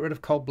I'm going to get rid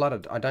of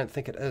cold-blooded. I don't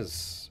think it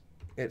is.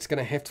 It's going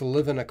to have to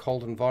live in a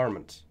cold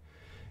environment.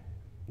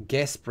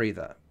 Gas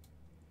breather.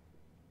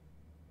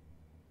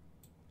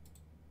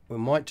 We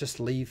might just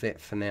leave that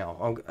for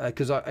now,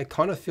 because I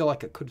kind of feel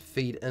like it could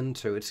feed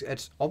into.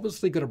 It's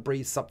obviously going to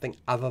breathe something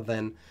other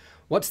than.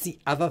 What's the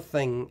other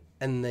thing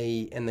in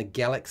the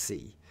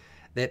galaxy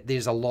that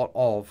there's a lot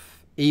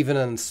of, even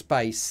in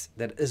space,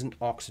 that isn't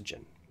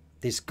oxygen?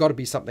 There's got to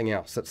be something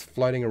else that's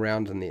floating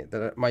around in there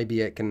that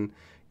maybe it can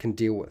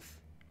deal with.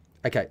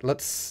 Okay,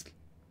 let's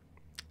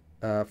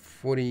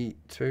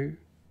 42,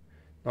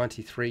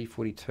 93,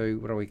 42.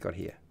 What do we got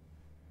here?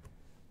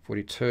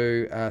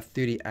 42,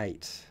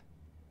 38.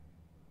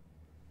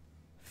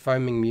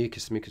 Foaming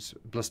mucus. Mucus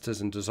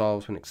blisters and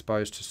dissolves when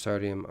exposed to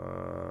sodium.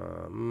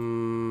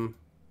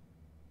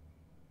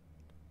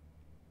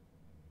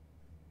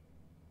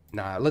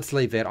 No, let's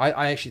leave that.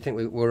 I actually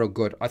think we're all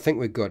good. I think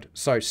we're good.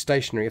 So,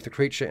 stationary. If the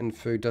creature in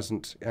food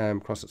doesn't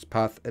cross its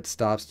path, it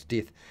starves to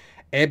death.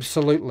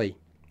 Absolutely.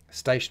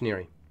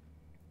 Stationary.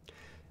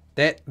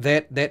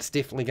 That's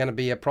definitely going to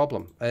be a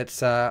problem. It's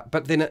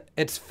but then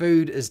its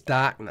food is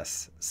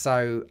darkness.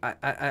 So,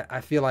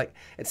 I feel like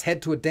it's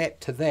had to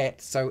adapt to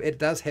that. So, it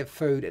does have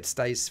food. It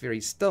stays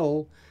very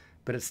still,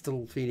 but it's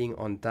still feeding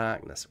on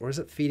darkness. Or is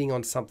it feeding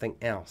on something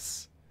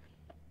else?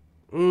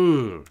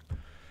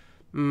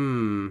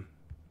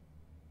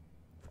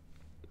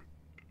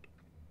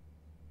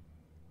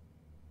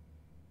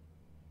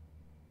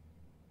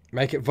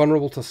 Make it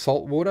vulnerable to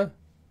salt water?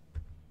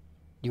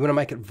 You want to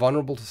make it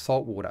vulnerable to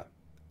salt water?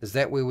 Is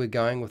that where we're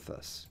going with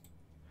this?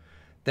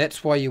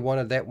 That's why you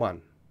wanted that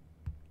one.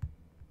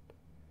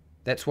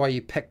 That's why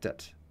you picked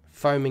it.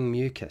 Foaming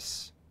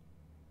mucus.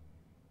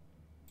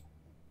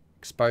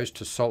 Exposed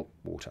to salt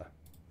water.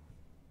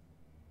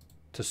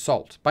 To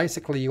salt.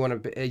 Basically, you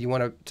want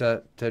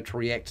to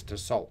react to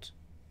salt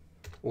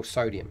or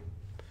sodium.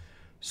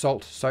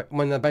 Salt. So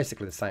when they're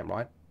basically the same,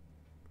 right?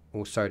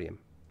 Or sodium.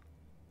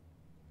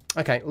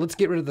 Okay, let's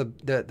get rid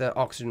of the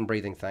oxygen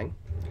breathing thing,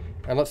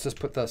 and let's just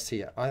put this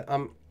here.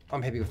 I'm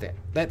happy with that.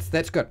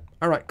 That's good.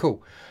 All right,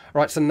 cool.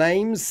 All right, so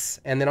names,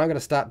 and then I'm going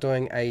to start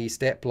doing a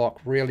stat block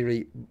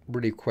really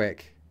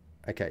quick.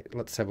 Okay,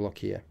 let's have a look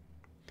here.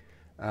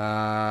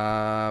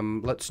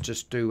 Let's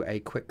just do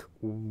a quick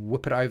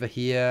whip it over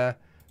here,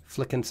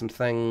 flick in some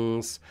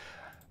things,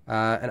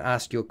 and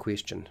ask you a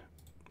question.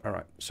 All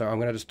right, so I'm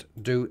going to just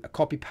do a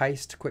copy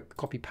paste, quick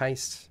copy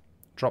paste,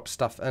 drop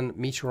stuff in.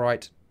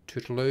 Meteorite,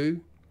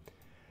 Turtaloo,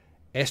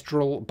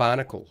 astral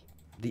barnacle.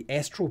 The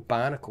astral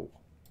barnacle.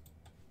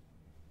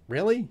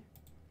 Really?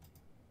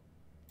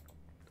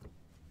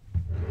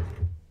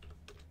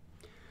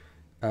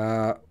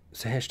 So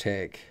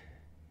hashtag.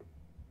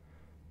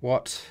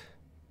 What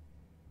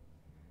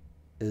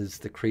is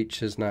the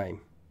creature's name?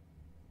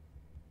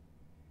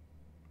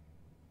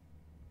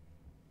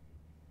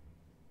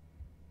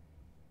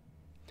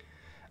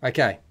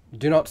 Okay,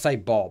 do not say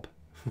Bob.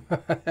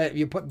 If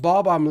you put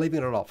Bob, I'm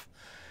leaving it off.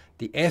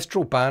 The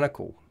astral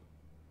barnacle.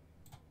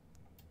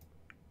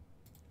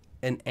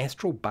 An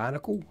astral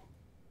barnacle?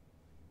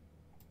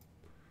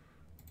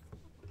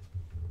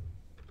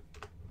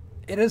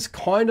 It is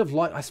kind of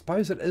like, I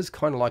suppose it is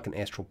kind of like an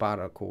astral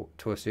barnacle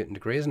to a certain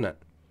degree, isn't it?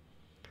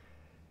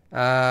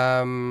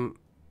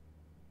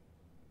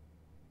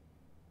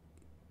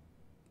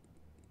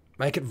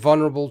 Make it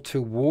vulnerable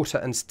to water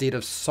instead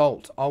of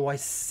salt. Oh, I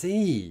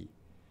see.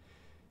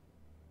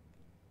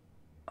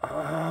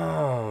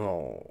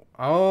 Oh,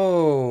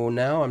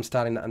 now I'm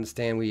starting to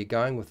understand where you're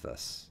going with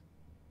this.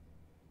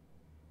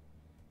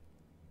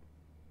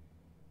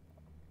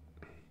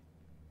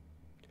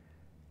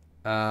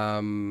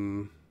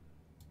 To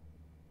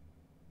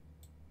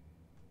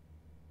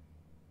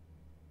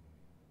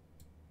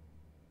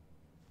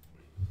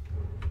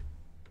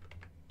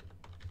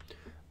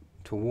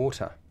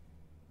water.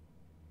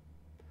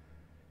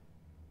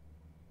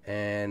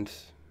 And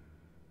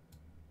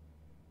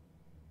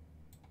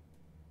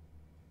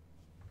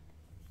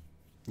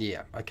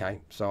yeah,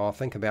 okay. So I'll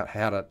think about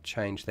how to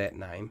change that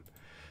name.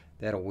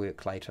 That'll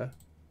work later.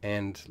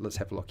 And let's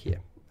have a look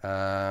here.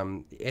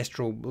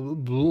 Astral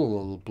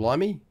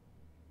blimey.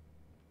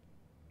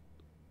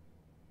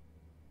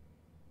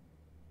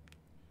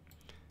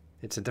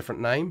 It's a different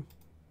name.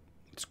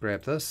 Let's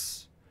grab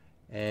this.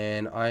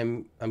 And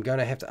I'm going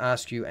to have to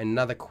ask you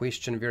another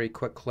question very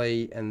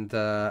quickly, and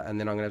then I'm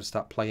going to have to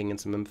start plugging in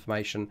some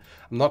information.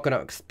 I'm not going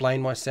to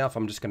explain myself.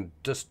 I'm just going to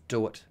just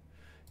do it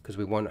because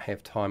we won't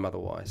have time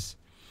otherwise.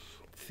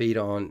 Feed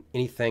on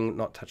anything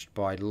not touched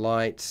by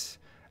light.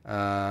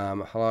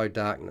 Hello,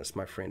 darkness,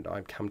 my friend.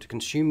 I've come to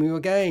consume you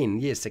again.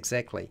 Yes,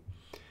 exactly.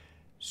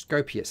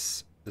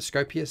 Scopius. The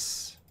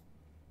Scopius.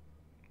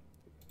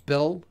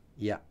 Bill.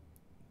 Yeah.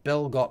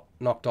 Bill got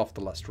knocked off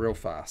the list real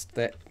fast.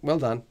 Well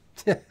done.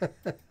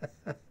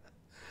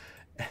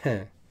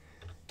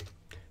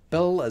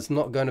 Bill is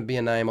not going to be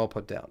a name I'll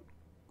put down.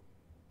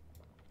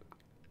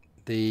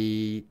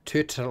 The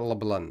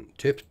Turtleblin.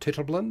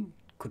 Turtleblin?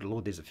 Good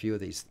Lord, there's a few of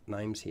these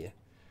names here.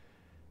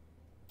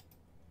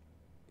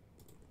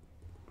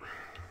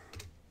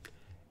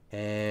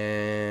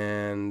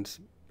 And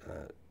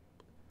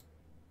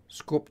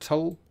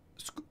Scorptil.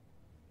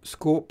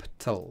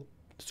 Scorptil.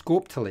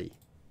 Scorptily.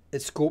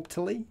 It's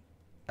Scorptily?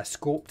 A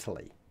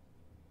Scorptily.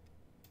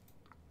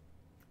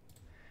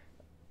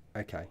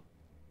 Okay.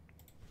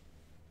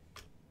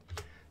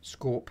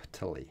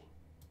 Scorptily.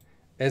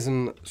 As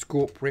in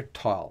Scorp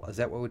reptile. Is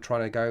that what we're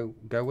trying to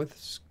go with?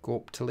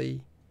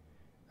 Scorptily.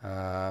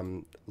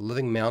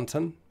 Living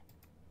mountain.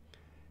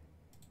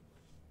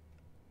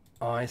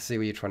 Oh, I see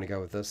where you're trying to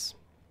go with this.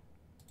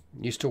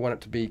 You still want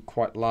it to be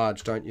quite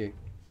large, don't you?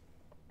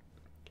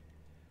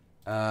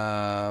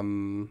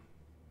 The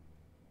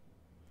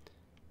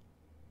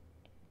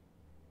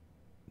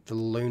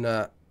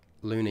lunar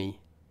loony.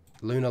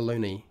 Lunar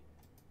loony.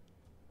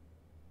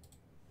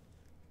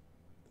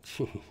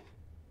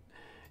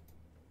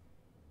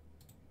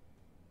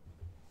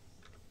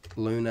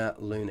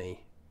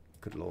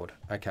 Good Lord.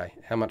 Okay,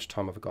 how much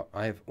time have I got?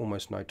 I have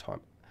almost no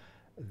time.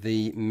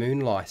 The moon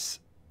lice.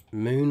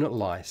 Moon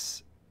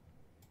lice.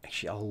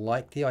 Actually, I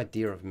like the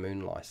idea of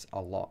moon lice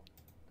a lot.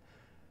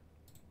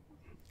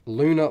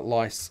 Lunar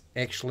lice,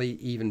 actually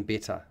even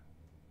better.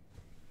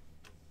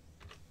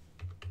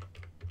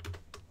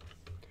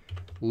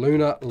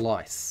 Lunar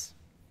lice.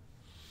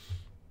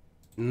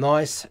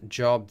 Nice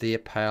job there,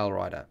 Pale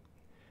Rider.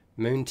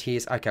 Moon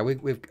tears. Okay,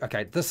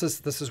 okay. This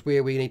is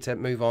where we need to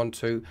move on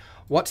to.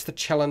 What's the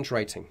challenge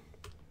rating?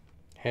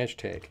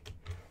 Hashtag.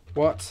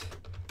 What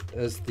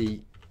is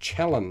the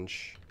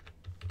challenge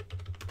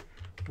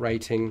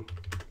rating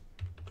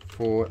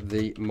for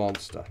the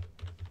monster?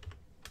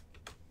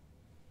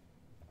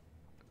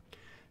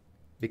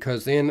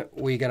 Because then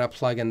we're going to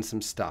plug in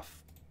some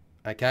stuff.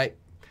 Okay,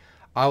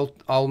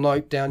 I'll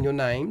note down your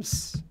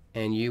names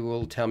and you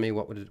will tell me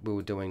what we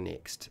were doing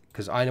next.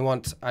 Because I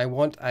want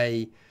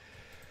a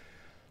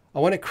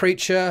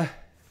creature,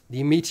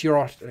 the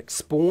meteoric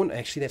spawn.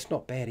 Actually, that's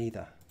not bad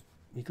either.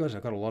 You guys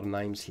have got a lot of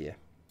names here.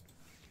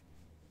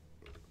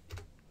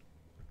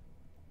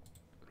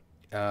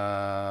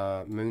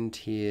 Moon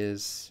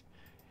tears.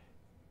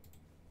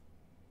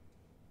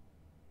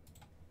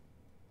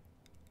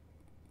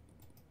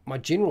 My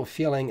general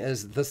feeling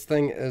is this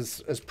thing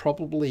is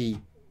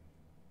probably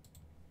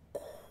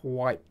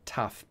quite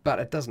tough, but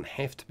it doesn't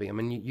have to be. I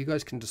mean, you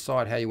guys can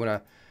decide how you want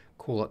to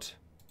call it.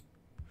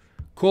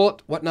 Call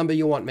it what number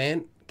you want,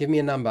 man. Give me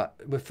a number.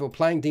 If we're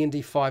playing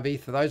D&D 5e,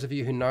 for those of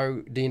you who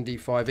know D&D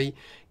 5e,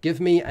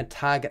 give me a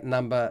target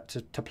number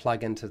to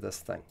plug into this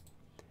thing.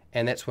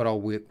 And that's what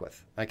I'll work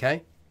with,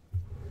 okay?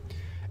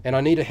 And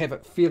I need to have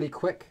it fairly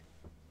quick,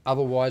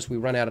 otherwise we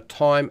run out of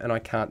time and I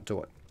can't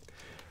do it.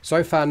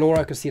 So far,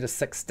 Nora has set a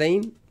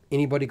 16.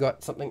 Anybody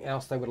got something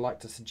else they would like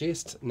to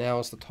suggest? Now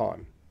is the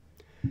time.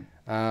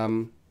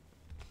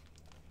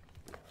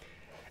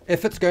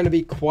 If it's going to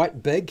be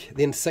quite big,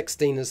 then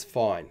 16 is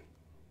fine.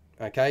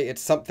 Okay,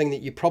 it's something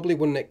that you probably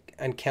wouldn't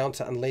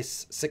encounter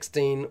unless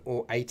 16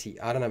 or 80.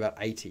 I don't know about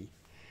 80.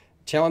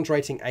 Challenge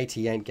rating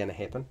 80 ain't going to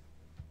happen.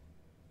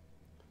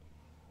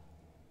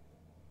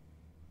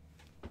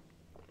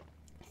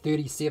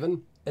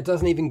 37. It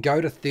doesn't even go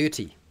to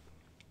 30.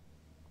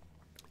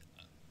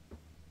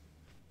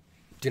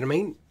 Do you know what I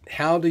mean?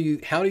 How do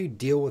you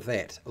deal with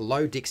that? A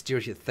low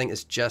dexterity thing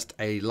is just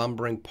a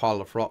lumbering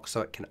pile of rock, so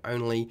it can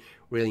only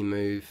really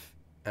move,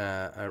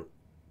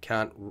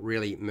 can't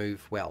really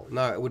move well.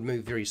 No, it would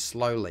move very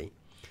slowly.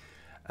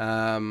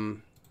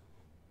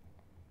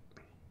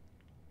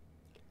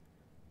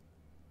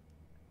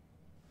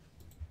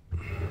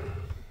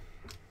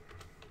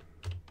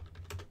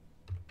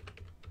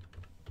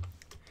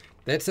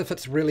 That's if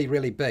it's really,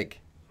 really big.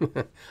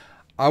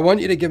 I want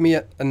you to give me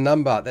a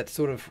number that's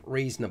sort of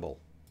reasonable.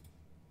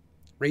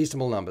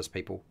 Reasonable numbers,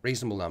 people.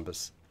 Reasonable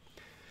numbers.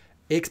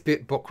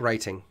 Expert book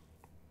rating.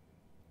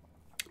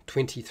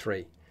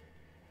 23.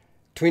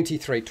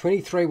 23.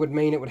 23 would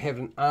mean it would have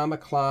an armor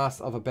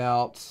class of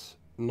about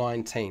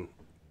 19,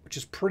 which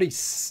is pretty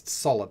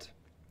solid.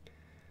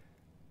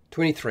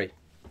 23.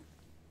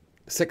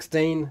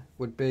 16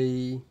 would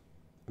be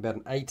about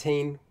an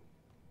 18.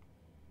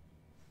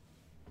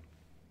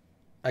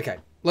 Okay,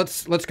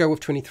 let's go with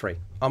 23.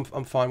 I'm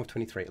fine with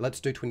 23. Let's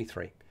do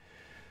 23.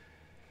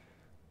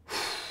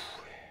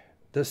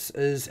 This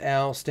is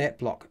our stat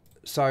block.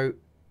 So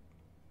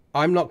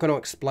I'm not going to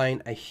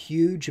explain a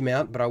huge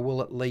amount, but I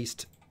will at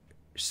least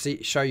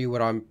show you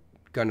what I'm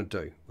going to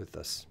do with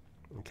this.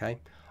 Okay,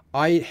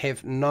 I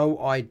have no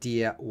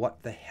idea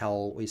what the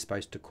hell we're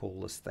supposed to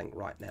call this thing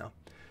right now.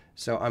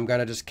 So I'm going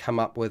to just come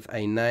up with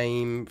a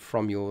name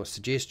from your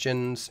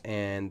suggestions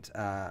and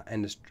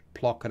just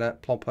plop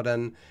it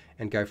in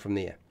and go from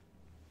there.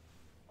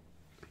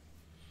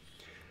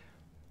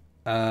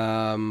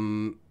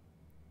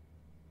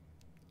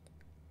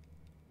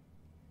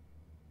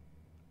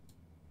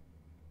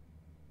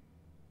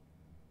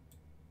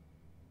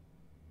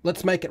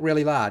 Let's make it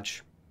really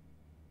large.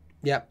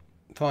 Yep,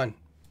 fine.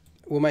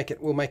 We'll make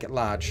it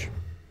large.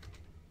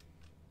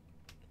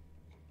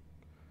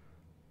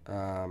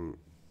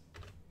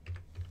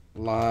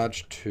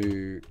 Large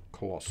to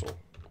colossal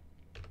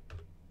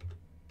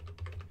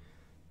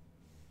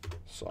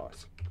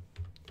size.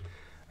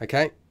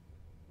 Okay.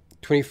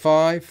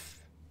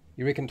 25.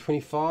 You reckon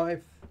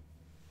 25?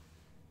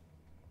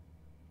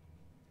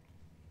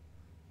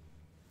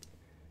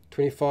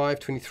 25,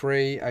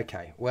 23.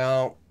 Okay.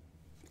 Well,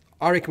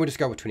 I reckon we'll just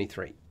go with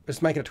 23.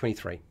 Let's make it a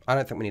 23. I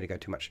don't think we need to go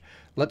too much.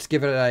 Let's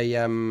give it a,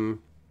 I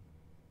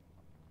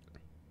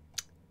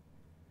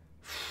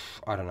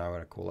don't know what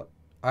to call it.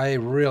 I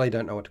really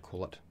don't know what to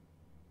call it.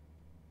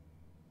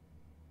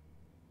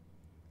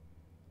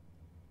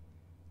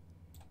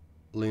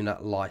 Lunar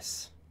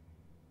lice.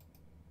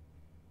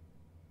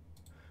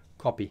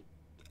 Copy.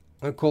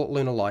 I'm going to call it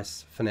lunar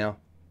lice for now.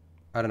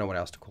 I don't know what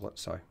else to call it,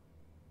 so.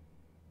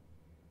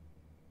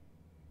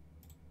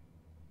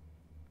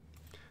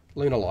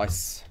 Lunar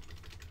lice.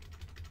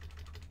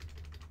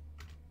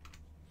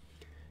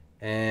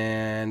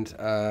 And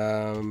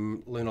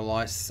lunar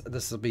lice,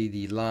 this will be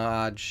the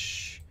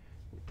large.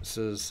 This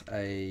is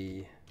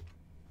a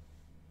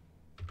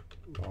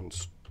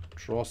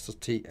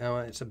monstrosity. Oh,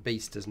 it's a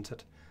beast, isn't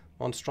it?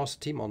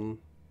 Monstrosity.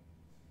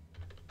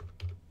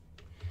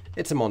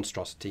 It's a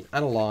monstrosity.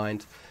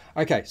 Unaligned.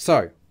 Okay,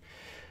 so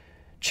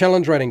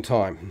challenge rating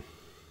time.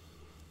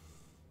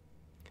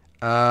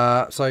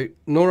 So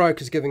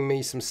Norok is giving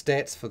me some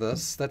stats for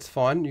this. That's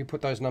fine. You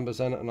put those numbers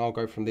in and I'll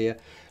go from there.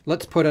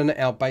 Let's put in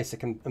our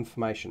basic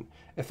information.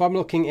 If I'm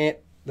looking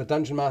at the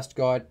Dungeon Master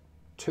Guide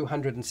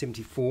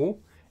 274,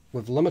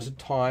 with limited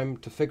time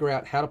to figure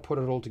out how to put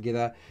it all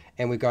together,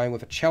 and we're going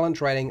with a challenge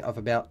rating of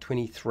about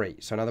 23.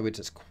 So in other words,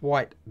 it's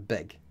quite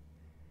big.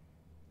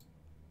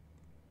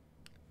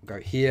 Go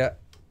here,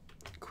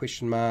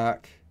 question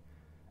mark,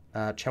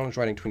 challenge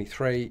rating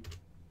 23.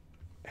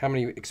 How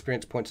many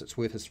experience points it's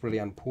worth is really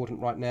important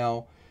right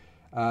now.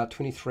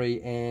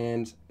 23,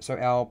 and so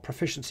our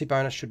proficiency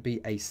bonus should be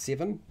a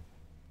 7.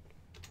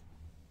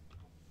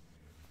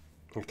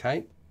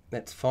 Okay,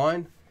 that's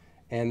fine.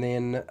 And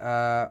then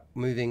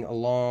moving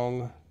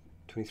along,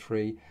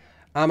 23.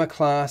 Armor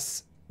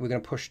class, we're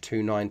going to push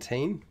to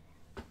 19.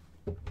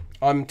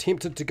 I'm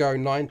tempted to go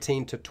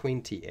 19 to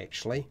 20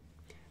 actually.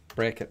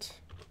 Bracket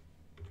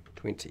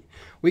 20.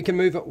 We can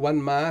move it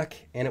 1 mark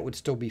and it would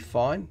still be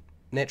fine.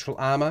 Natural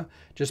armor,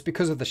 just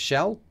because of the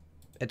shell.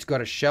 It's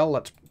got a shell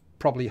that's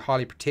probably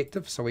highly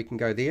protective, so we can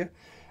go there.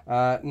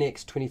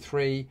 Next,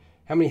 23.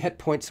 How many hit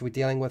points are we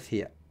dealing with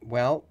here?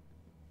 Well,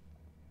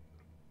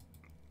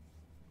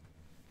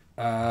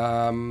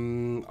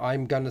 I'm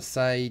going to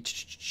say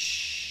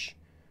it's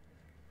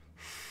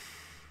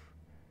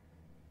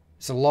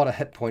a lot of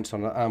hit points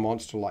on a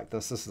monster like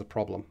this. This is the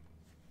problem.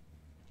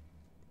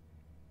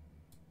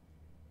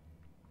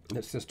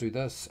 Let's just do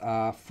this.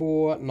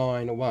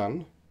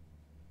 491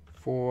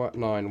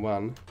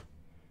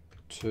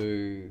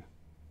 to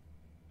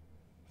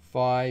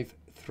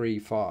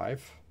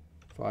 535.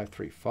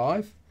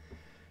 535.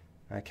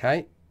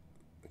 Okay.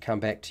 Come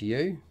back to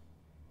you.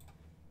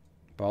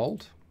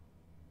 Bold.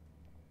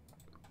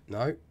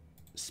 No.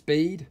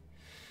 Speed.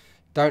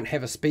 Don't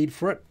have a speed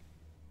for it,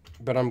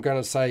 but I'm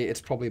going to say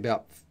it's probably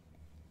about,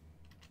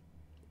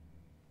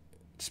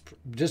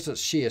 just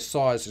its sheer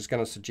size is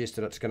going to suggest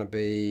that it's going to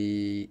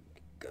be,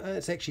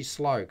 it's actually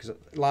slow, because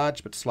it's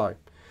large but slow.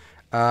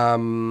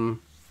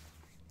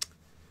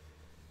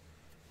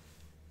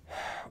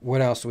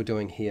 What else are we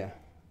doing here?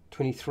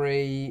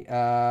 23,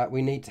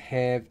 we need to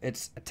have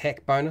its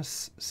attack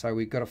bonus, so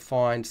we've got to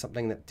find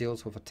something that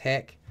deals with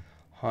attack.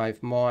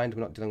 Hive mind,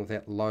 we're not dealing with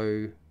that.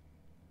 Low.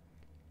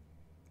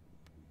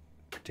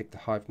 Protect the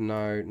hive,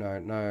 no, no,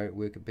 no.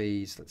 Worker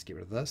bees, let's get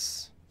rid of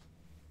this.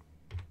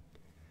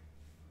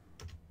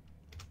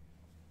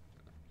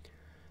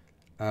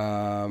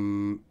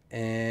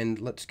 And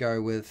let's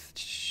go with,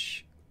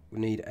 we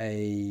need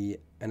an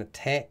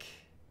attack.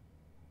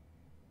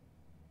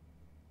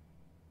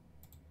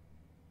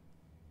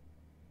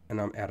 And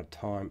I'm out of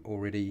time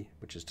already,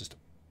 which is just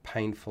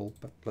painful,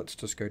 but let's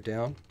just go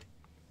down.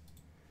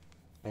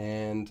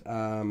 And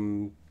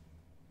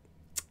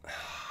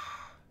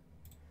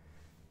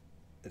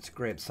let's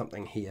grab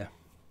something here.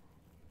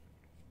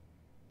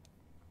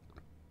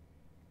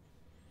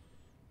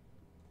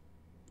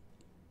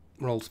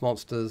 Rolls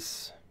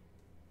monsters.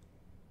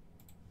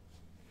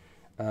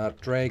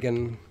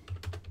 Dragon.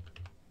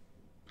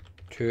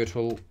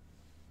 Turtle.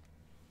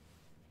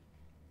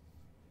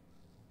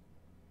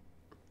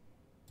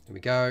 There we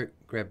go.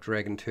 Grab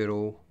dragon,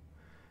 turtle.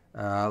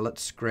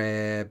 Let's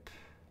grab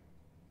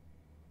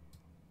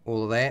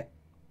all of that.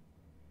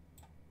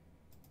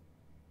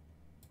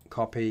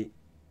 Copy.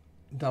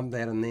 Dump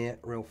that in there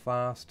real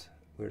fast.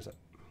 Where is it?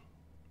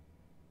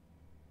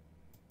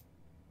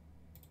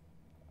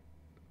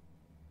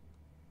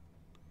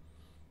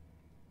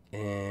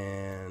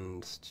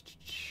 And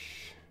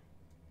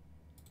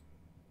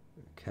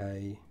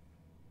okay,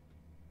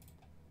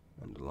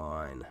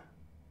 underline.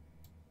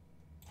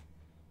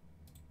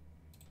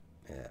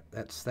 Yeah,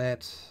 that's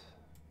that.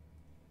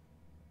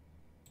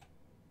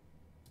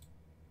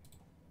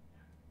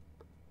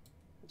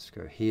 Let's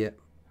go here.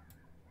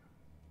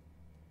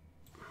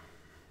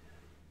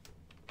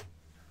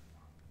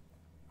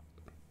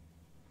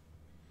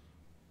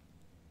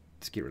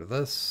 Let's get rid of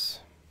this.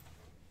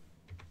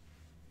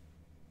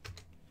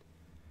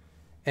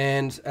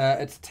 And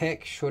its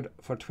attack should,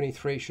 for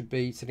 23, should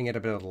be sitting at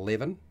about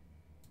 11.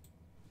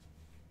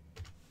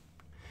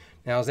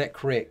 Now, is that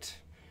correct?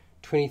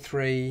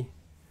 23,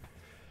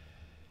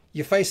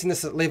 you're facing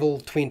this at level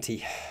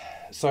 20.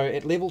 So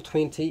at level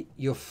 20,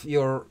 your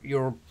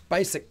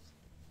basic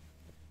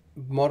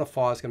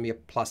modifier is going to be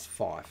a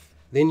 +5.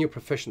 Then your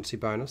proficiency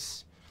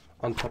bonus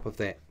on top of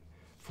that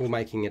for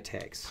making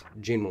attacks,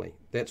 generally.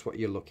 That's what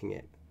you're looking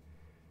at.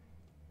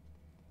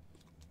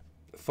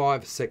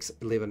 5, 6,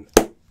 11.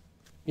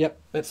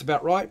 Yep, that's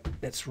about right.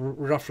 That's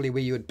roughly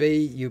where you would be.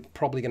 You're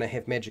probably going to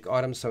have magic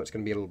items, so it's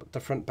going to be a little bit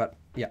different. But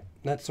yeah,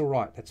 that's all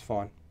right. That's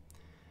fine.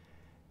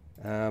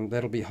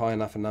 That'll be high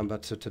enough a number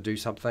to do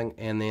something.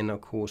 And then,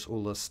 of course,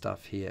 all this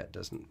stuff here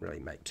doesn't really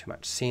make too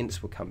much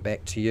sense. We'll come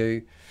back to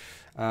you.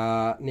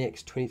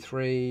 Next,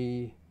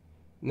 23.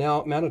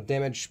 Now, amount of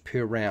damage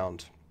per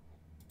round.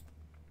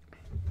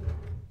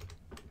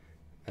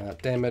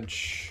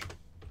 Damage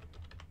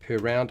per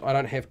round. I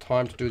don't have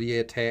time to do the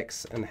air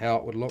attacks and how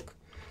it would look.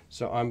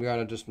 So I'm going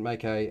to just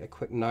make a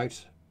quick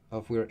note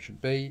of where it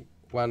should be.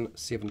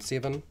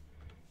 177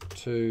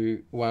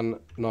 to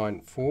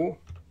 194.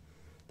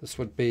 This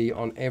would be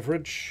on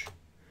average.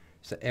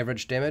 So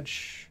average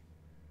damage.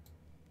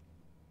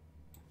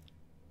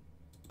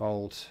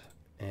 Bold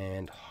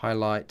and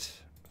highlight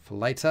for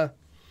later.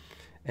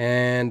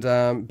 And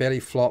belly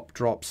flop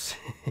drops.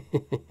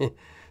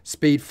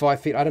 Speed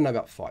 5 feet. I don't know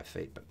about 5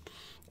 feet,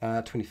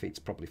 but 20 feet is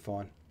probably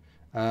fine.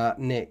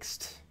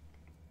 Next,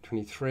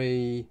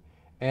 23.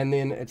 And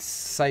then it's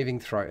saving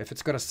throw. If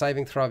it's got a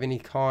saving throw of any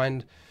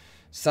kind,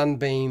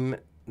 sunbeam,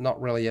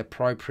 not really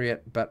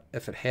appropriate, but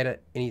if it had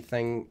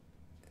anything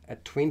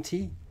at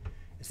 20,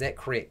 is that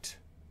correct?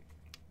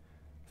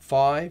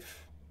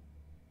 5,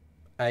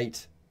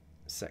 8,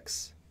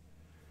 6.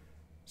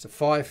 So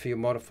 5 for your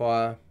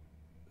modifier,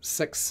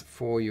 6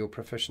 for your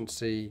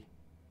proficiency,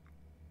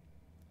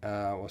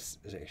 is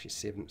it actually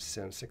 7,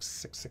 7, 6,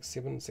 6, 6,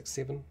 7, 6,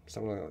 7,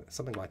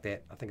 something like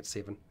that. I think it's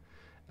 7.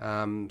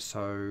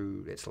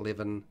 So it's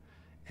 11,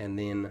 and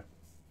then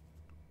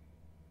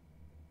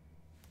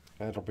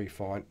that'll be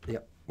fine.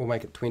 Yep, we'll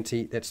make it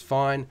 20. That's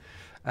fine.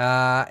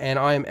 And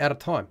I am out of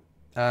time.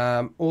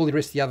 All the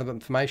rest of the other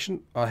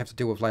information I have to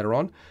deal with later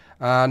on.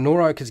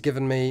 Noroak has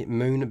given me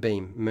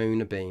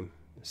moonbeam,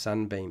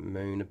 sunbeam,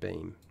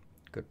 moonbeam.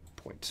 Good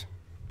point.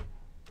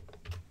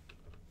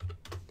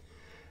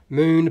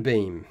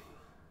 Moonbeam.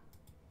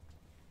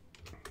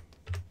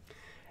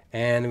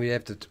 And we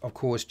have to, of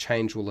course,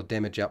 change all the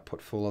damage output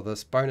for all of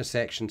this. Bonus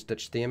actions,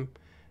 ditch them.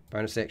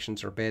 Bonus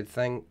actions are a bad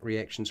thing.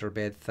 Reactions are a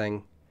bad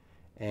thing.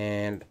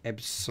 And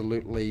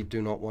absolutely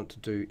do not want to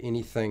do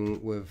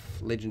anything with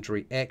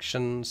legendary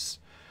actions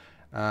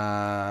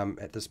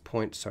at this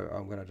point. So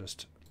I'm going to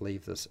just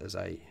leave this as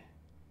a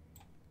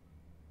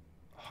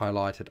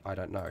highlighted. I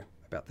don't know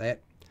about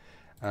that.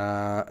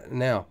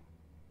 Now,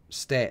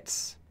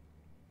 stats.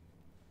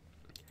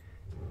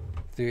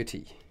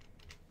 30.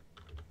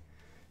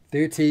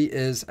 30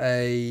 is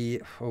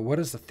a... Well, what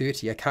is the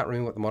 30? I can't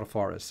remember what the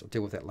modifier is. I'll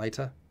deal with that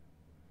later.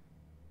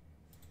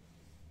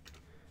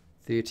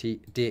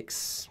 30.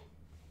 Dex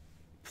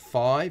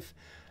 5.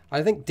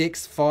 I think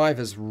Dex 5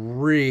 is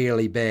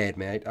really bad,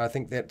 mate. I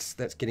think that's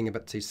getting a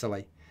bit too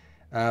silly.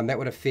 That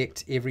would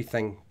affect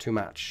everything too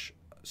much.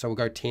 So we'll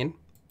go 10.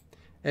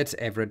 It's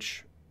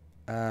average.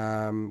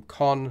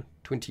 Con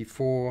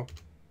 24.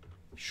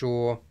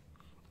 Sure.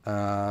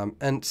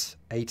 Int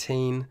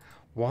 18.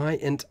 Why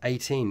int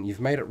 18? You've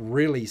made it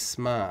really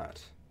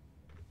smart.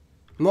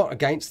 I'm not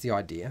against the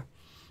idea.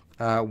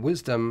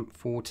 Wisdom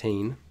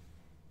 14.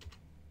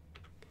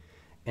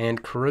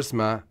 And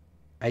charisma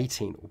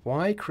 18.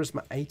 Why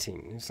charisma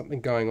 18? There's something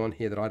going on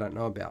here that I don't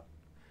know about,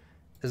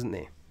 isn't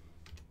there?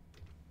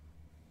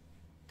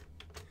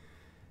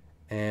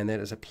 And that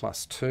is a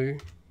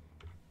 +2.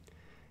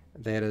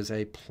 That is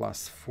a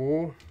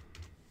 +4.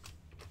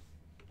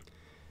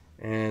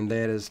 And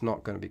that is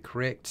not going to be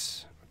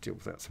correct. I'll deal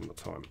with that some of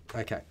the time.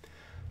 Okay,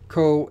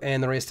 cool.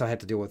 And the rest I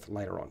had to deal with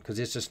later on because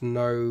there's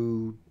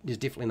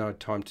definitely no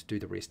time to do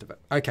the rest of it.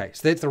 Okay,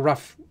 so that's the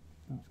rough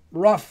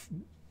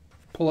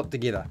pull it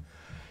together.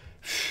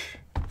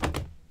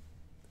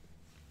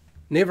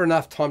 Never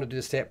enough time to do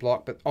the stat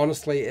block, but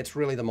honestly, it's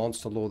really the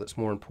monster lore that's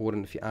more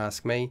important if you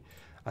ask me.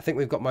 I think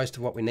we've got most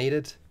of what we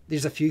needed.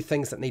 There's a few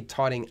things that need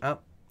tidying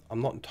up.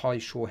 I'm not entirely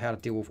sure how to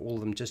deal with all of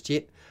them just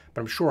yet,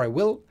 but I'm sure I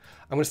will.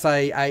 I'm going to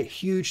say a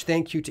huge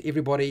thank you to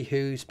everybody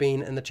who's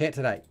been in the chat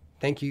today.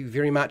 Thank you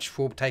very much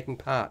for taking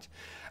part.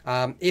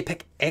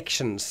 Epic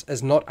actions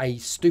is not a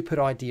stupid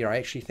idea. I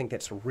actually think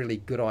that's a really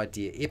good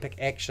idea. Epic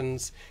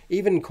actions,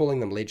 even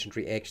calling them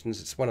legendary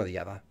actions, it's one or the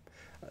other.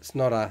 It's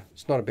not a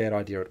bad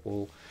idea at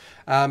all.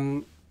 If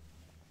we're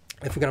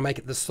going to make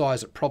it this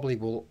size, it probably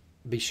will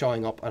be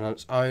showing up on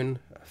its own.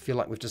 I feel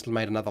like we've just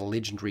made another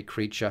legendary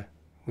creature.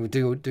 We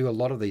do a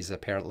lot of these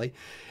apparently.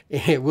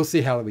 We'll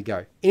see how we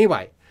go.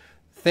 Anyway,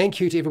 thank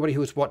you to everybody who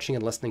was watching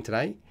and listening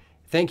today.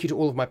 Thank you to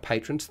all of my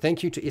patrons.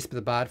 Thank you to Esper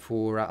the Bard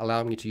for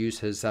allowing me to use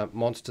his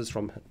monsters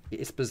from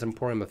Esper's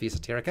Emporium of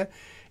Esoterica.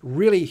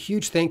 Really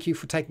huge thank you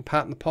for taking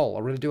part in the poll. I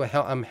really do. It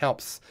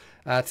helps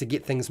to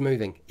get things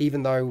moving,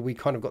 even though we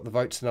kind of got the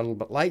votes in a little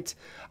bit late.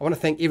 I want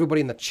to thank everybody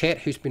in the chat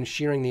who's been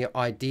sharing their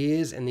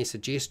ideas and their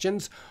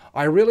suggestions.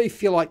 I really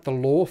feel like the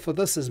lore for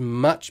this is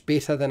much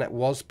better than it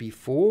was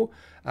before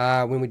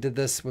when we did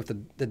this with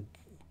the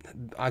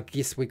I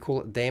guess we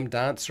call it Damn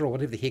Dancer or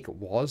whatever the heck it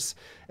was.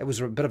 It was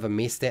a bit of a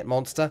mess, that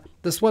monster.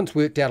 This one's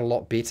worked out a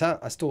lot better.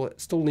 I still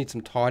need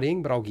some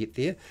tidying, but I'll get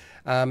there.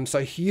 So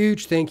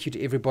huge thank you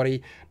to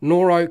everybody.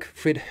 Noroak,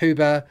 Fred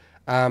Huber,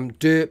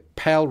 Derp,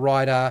 Pale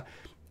Rider.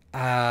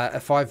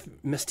 If I've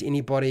missed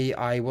anybody,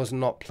 I was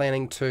not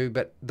planning to,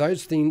 but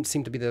those things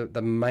seem to be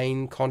the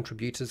main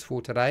contributors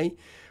for today.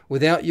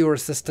 Without your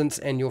assistance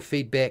and your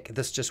feedback,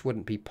 this just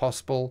wouldn't be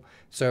possible.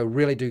 So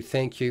really do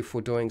thank you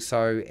for doing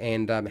so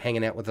and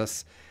hanging out with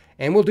us.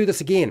 And we'll do this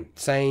again.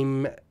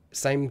 Same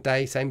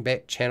day, same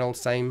back channel,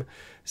 same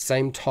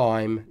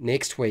time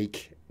next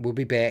week. We'll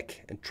be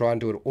back and try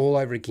and do it all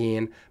over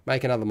again.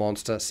 Make another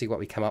monster, see what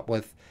we come up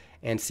with,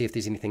 and see if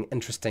there's anything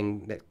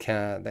interesting that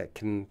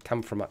can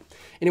come from it.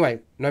 Anyway,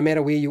 no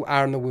matter where you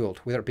are in the world,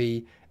 whether it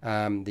be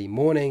the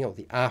morning or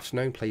the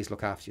afternoon, please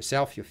look after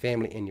yourself, your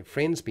family, and your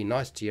friends. Be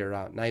nice to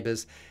your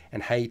neighbours.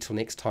 And hey, till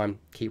next time,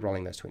 keep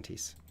rolling those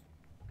 20s.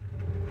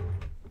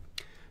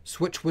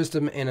 Switch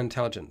wisdom and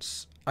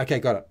intelligence. Okay,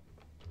 got it.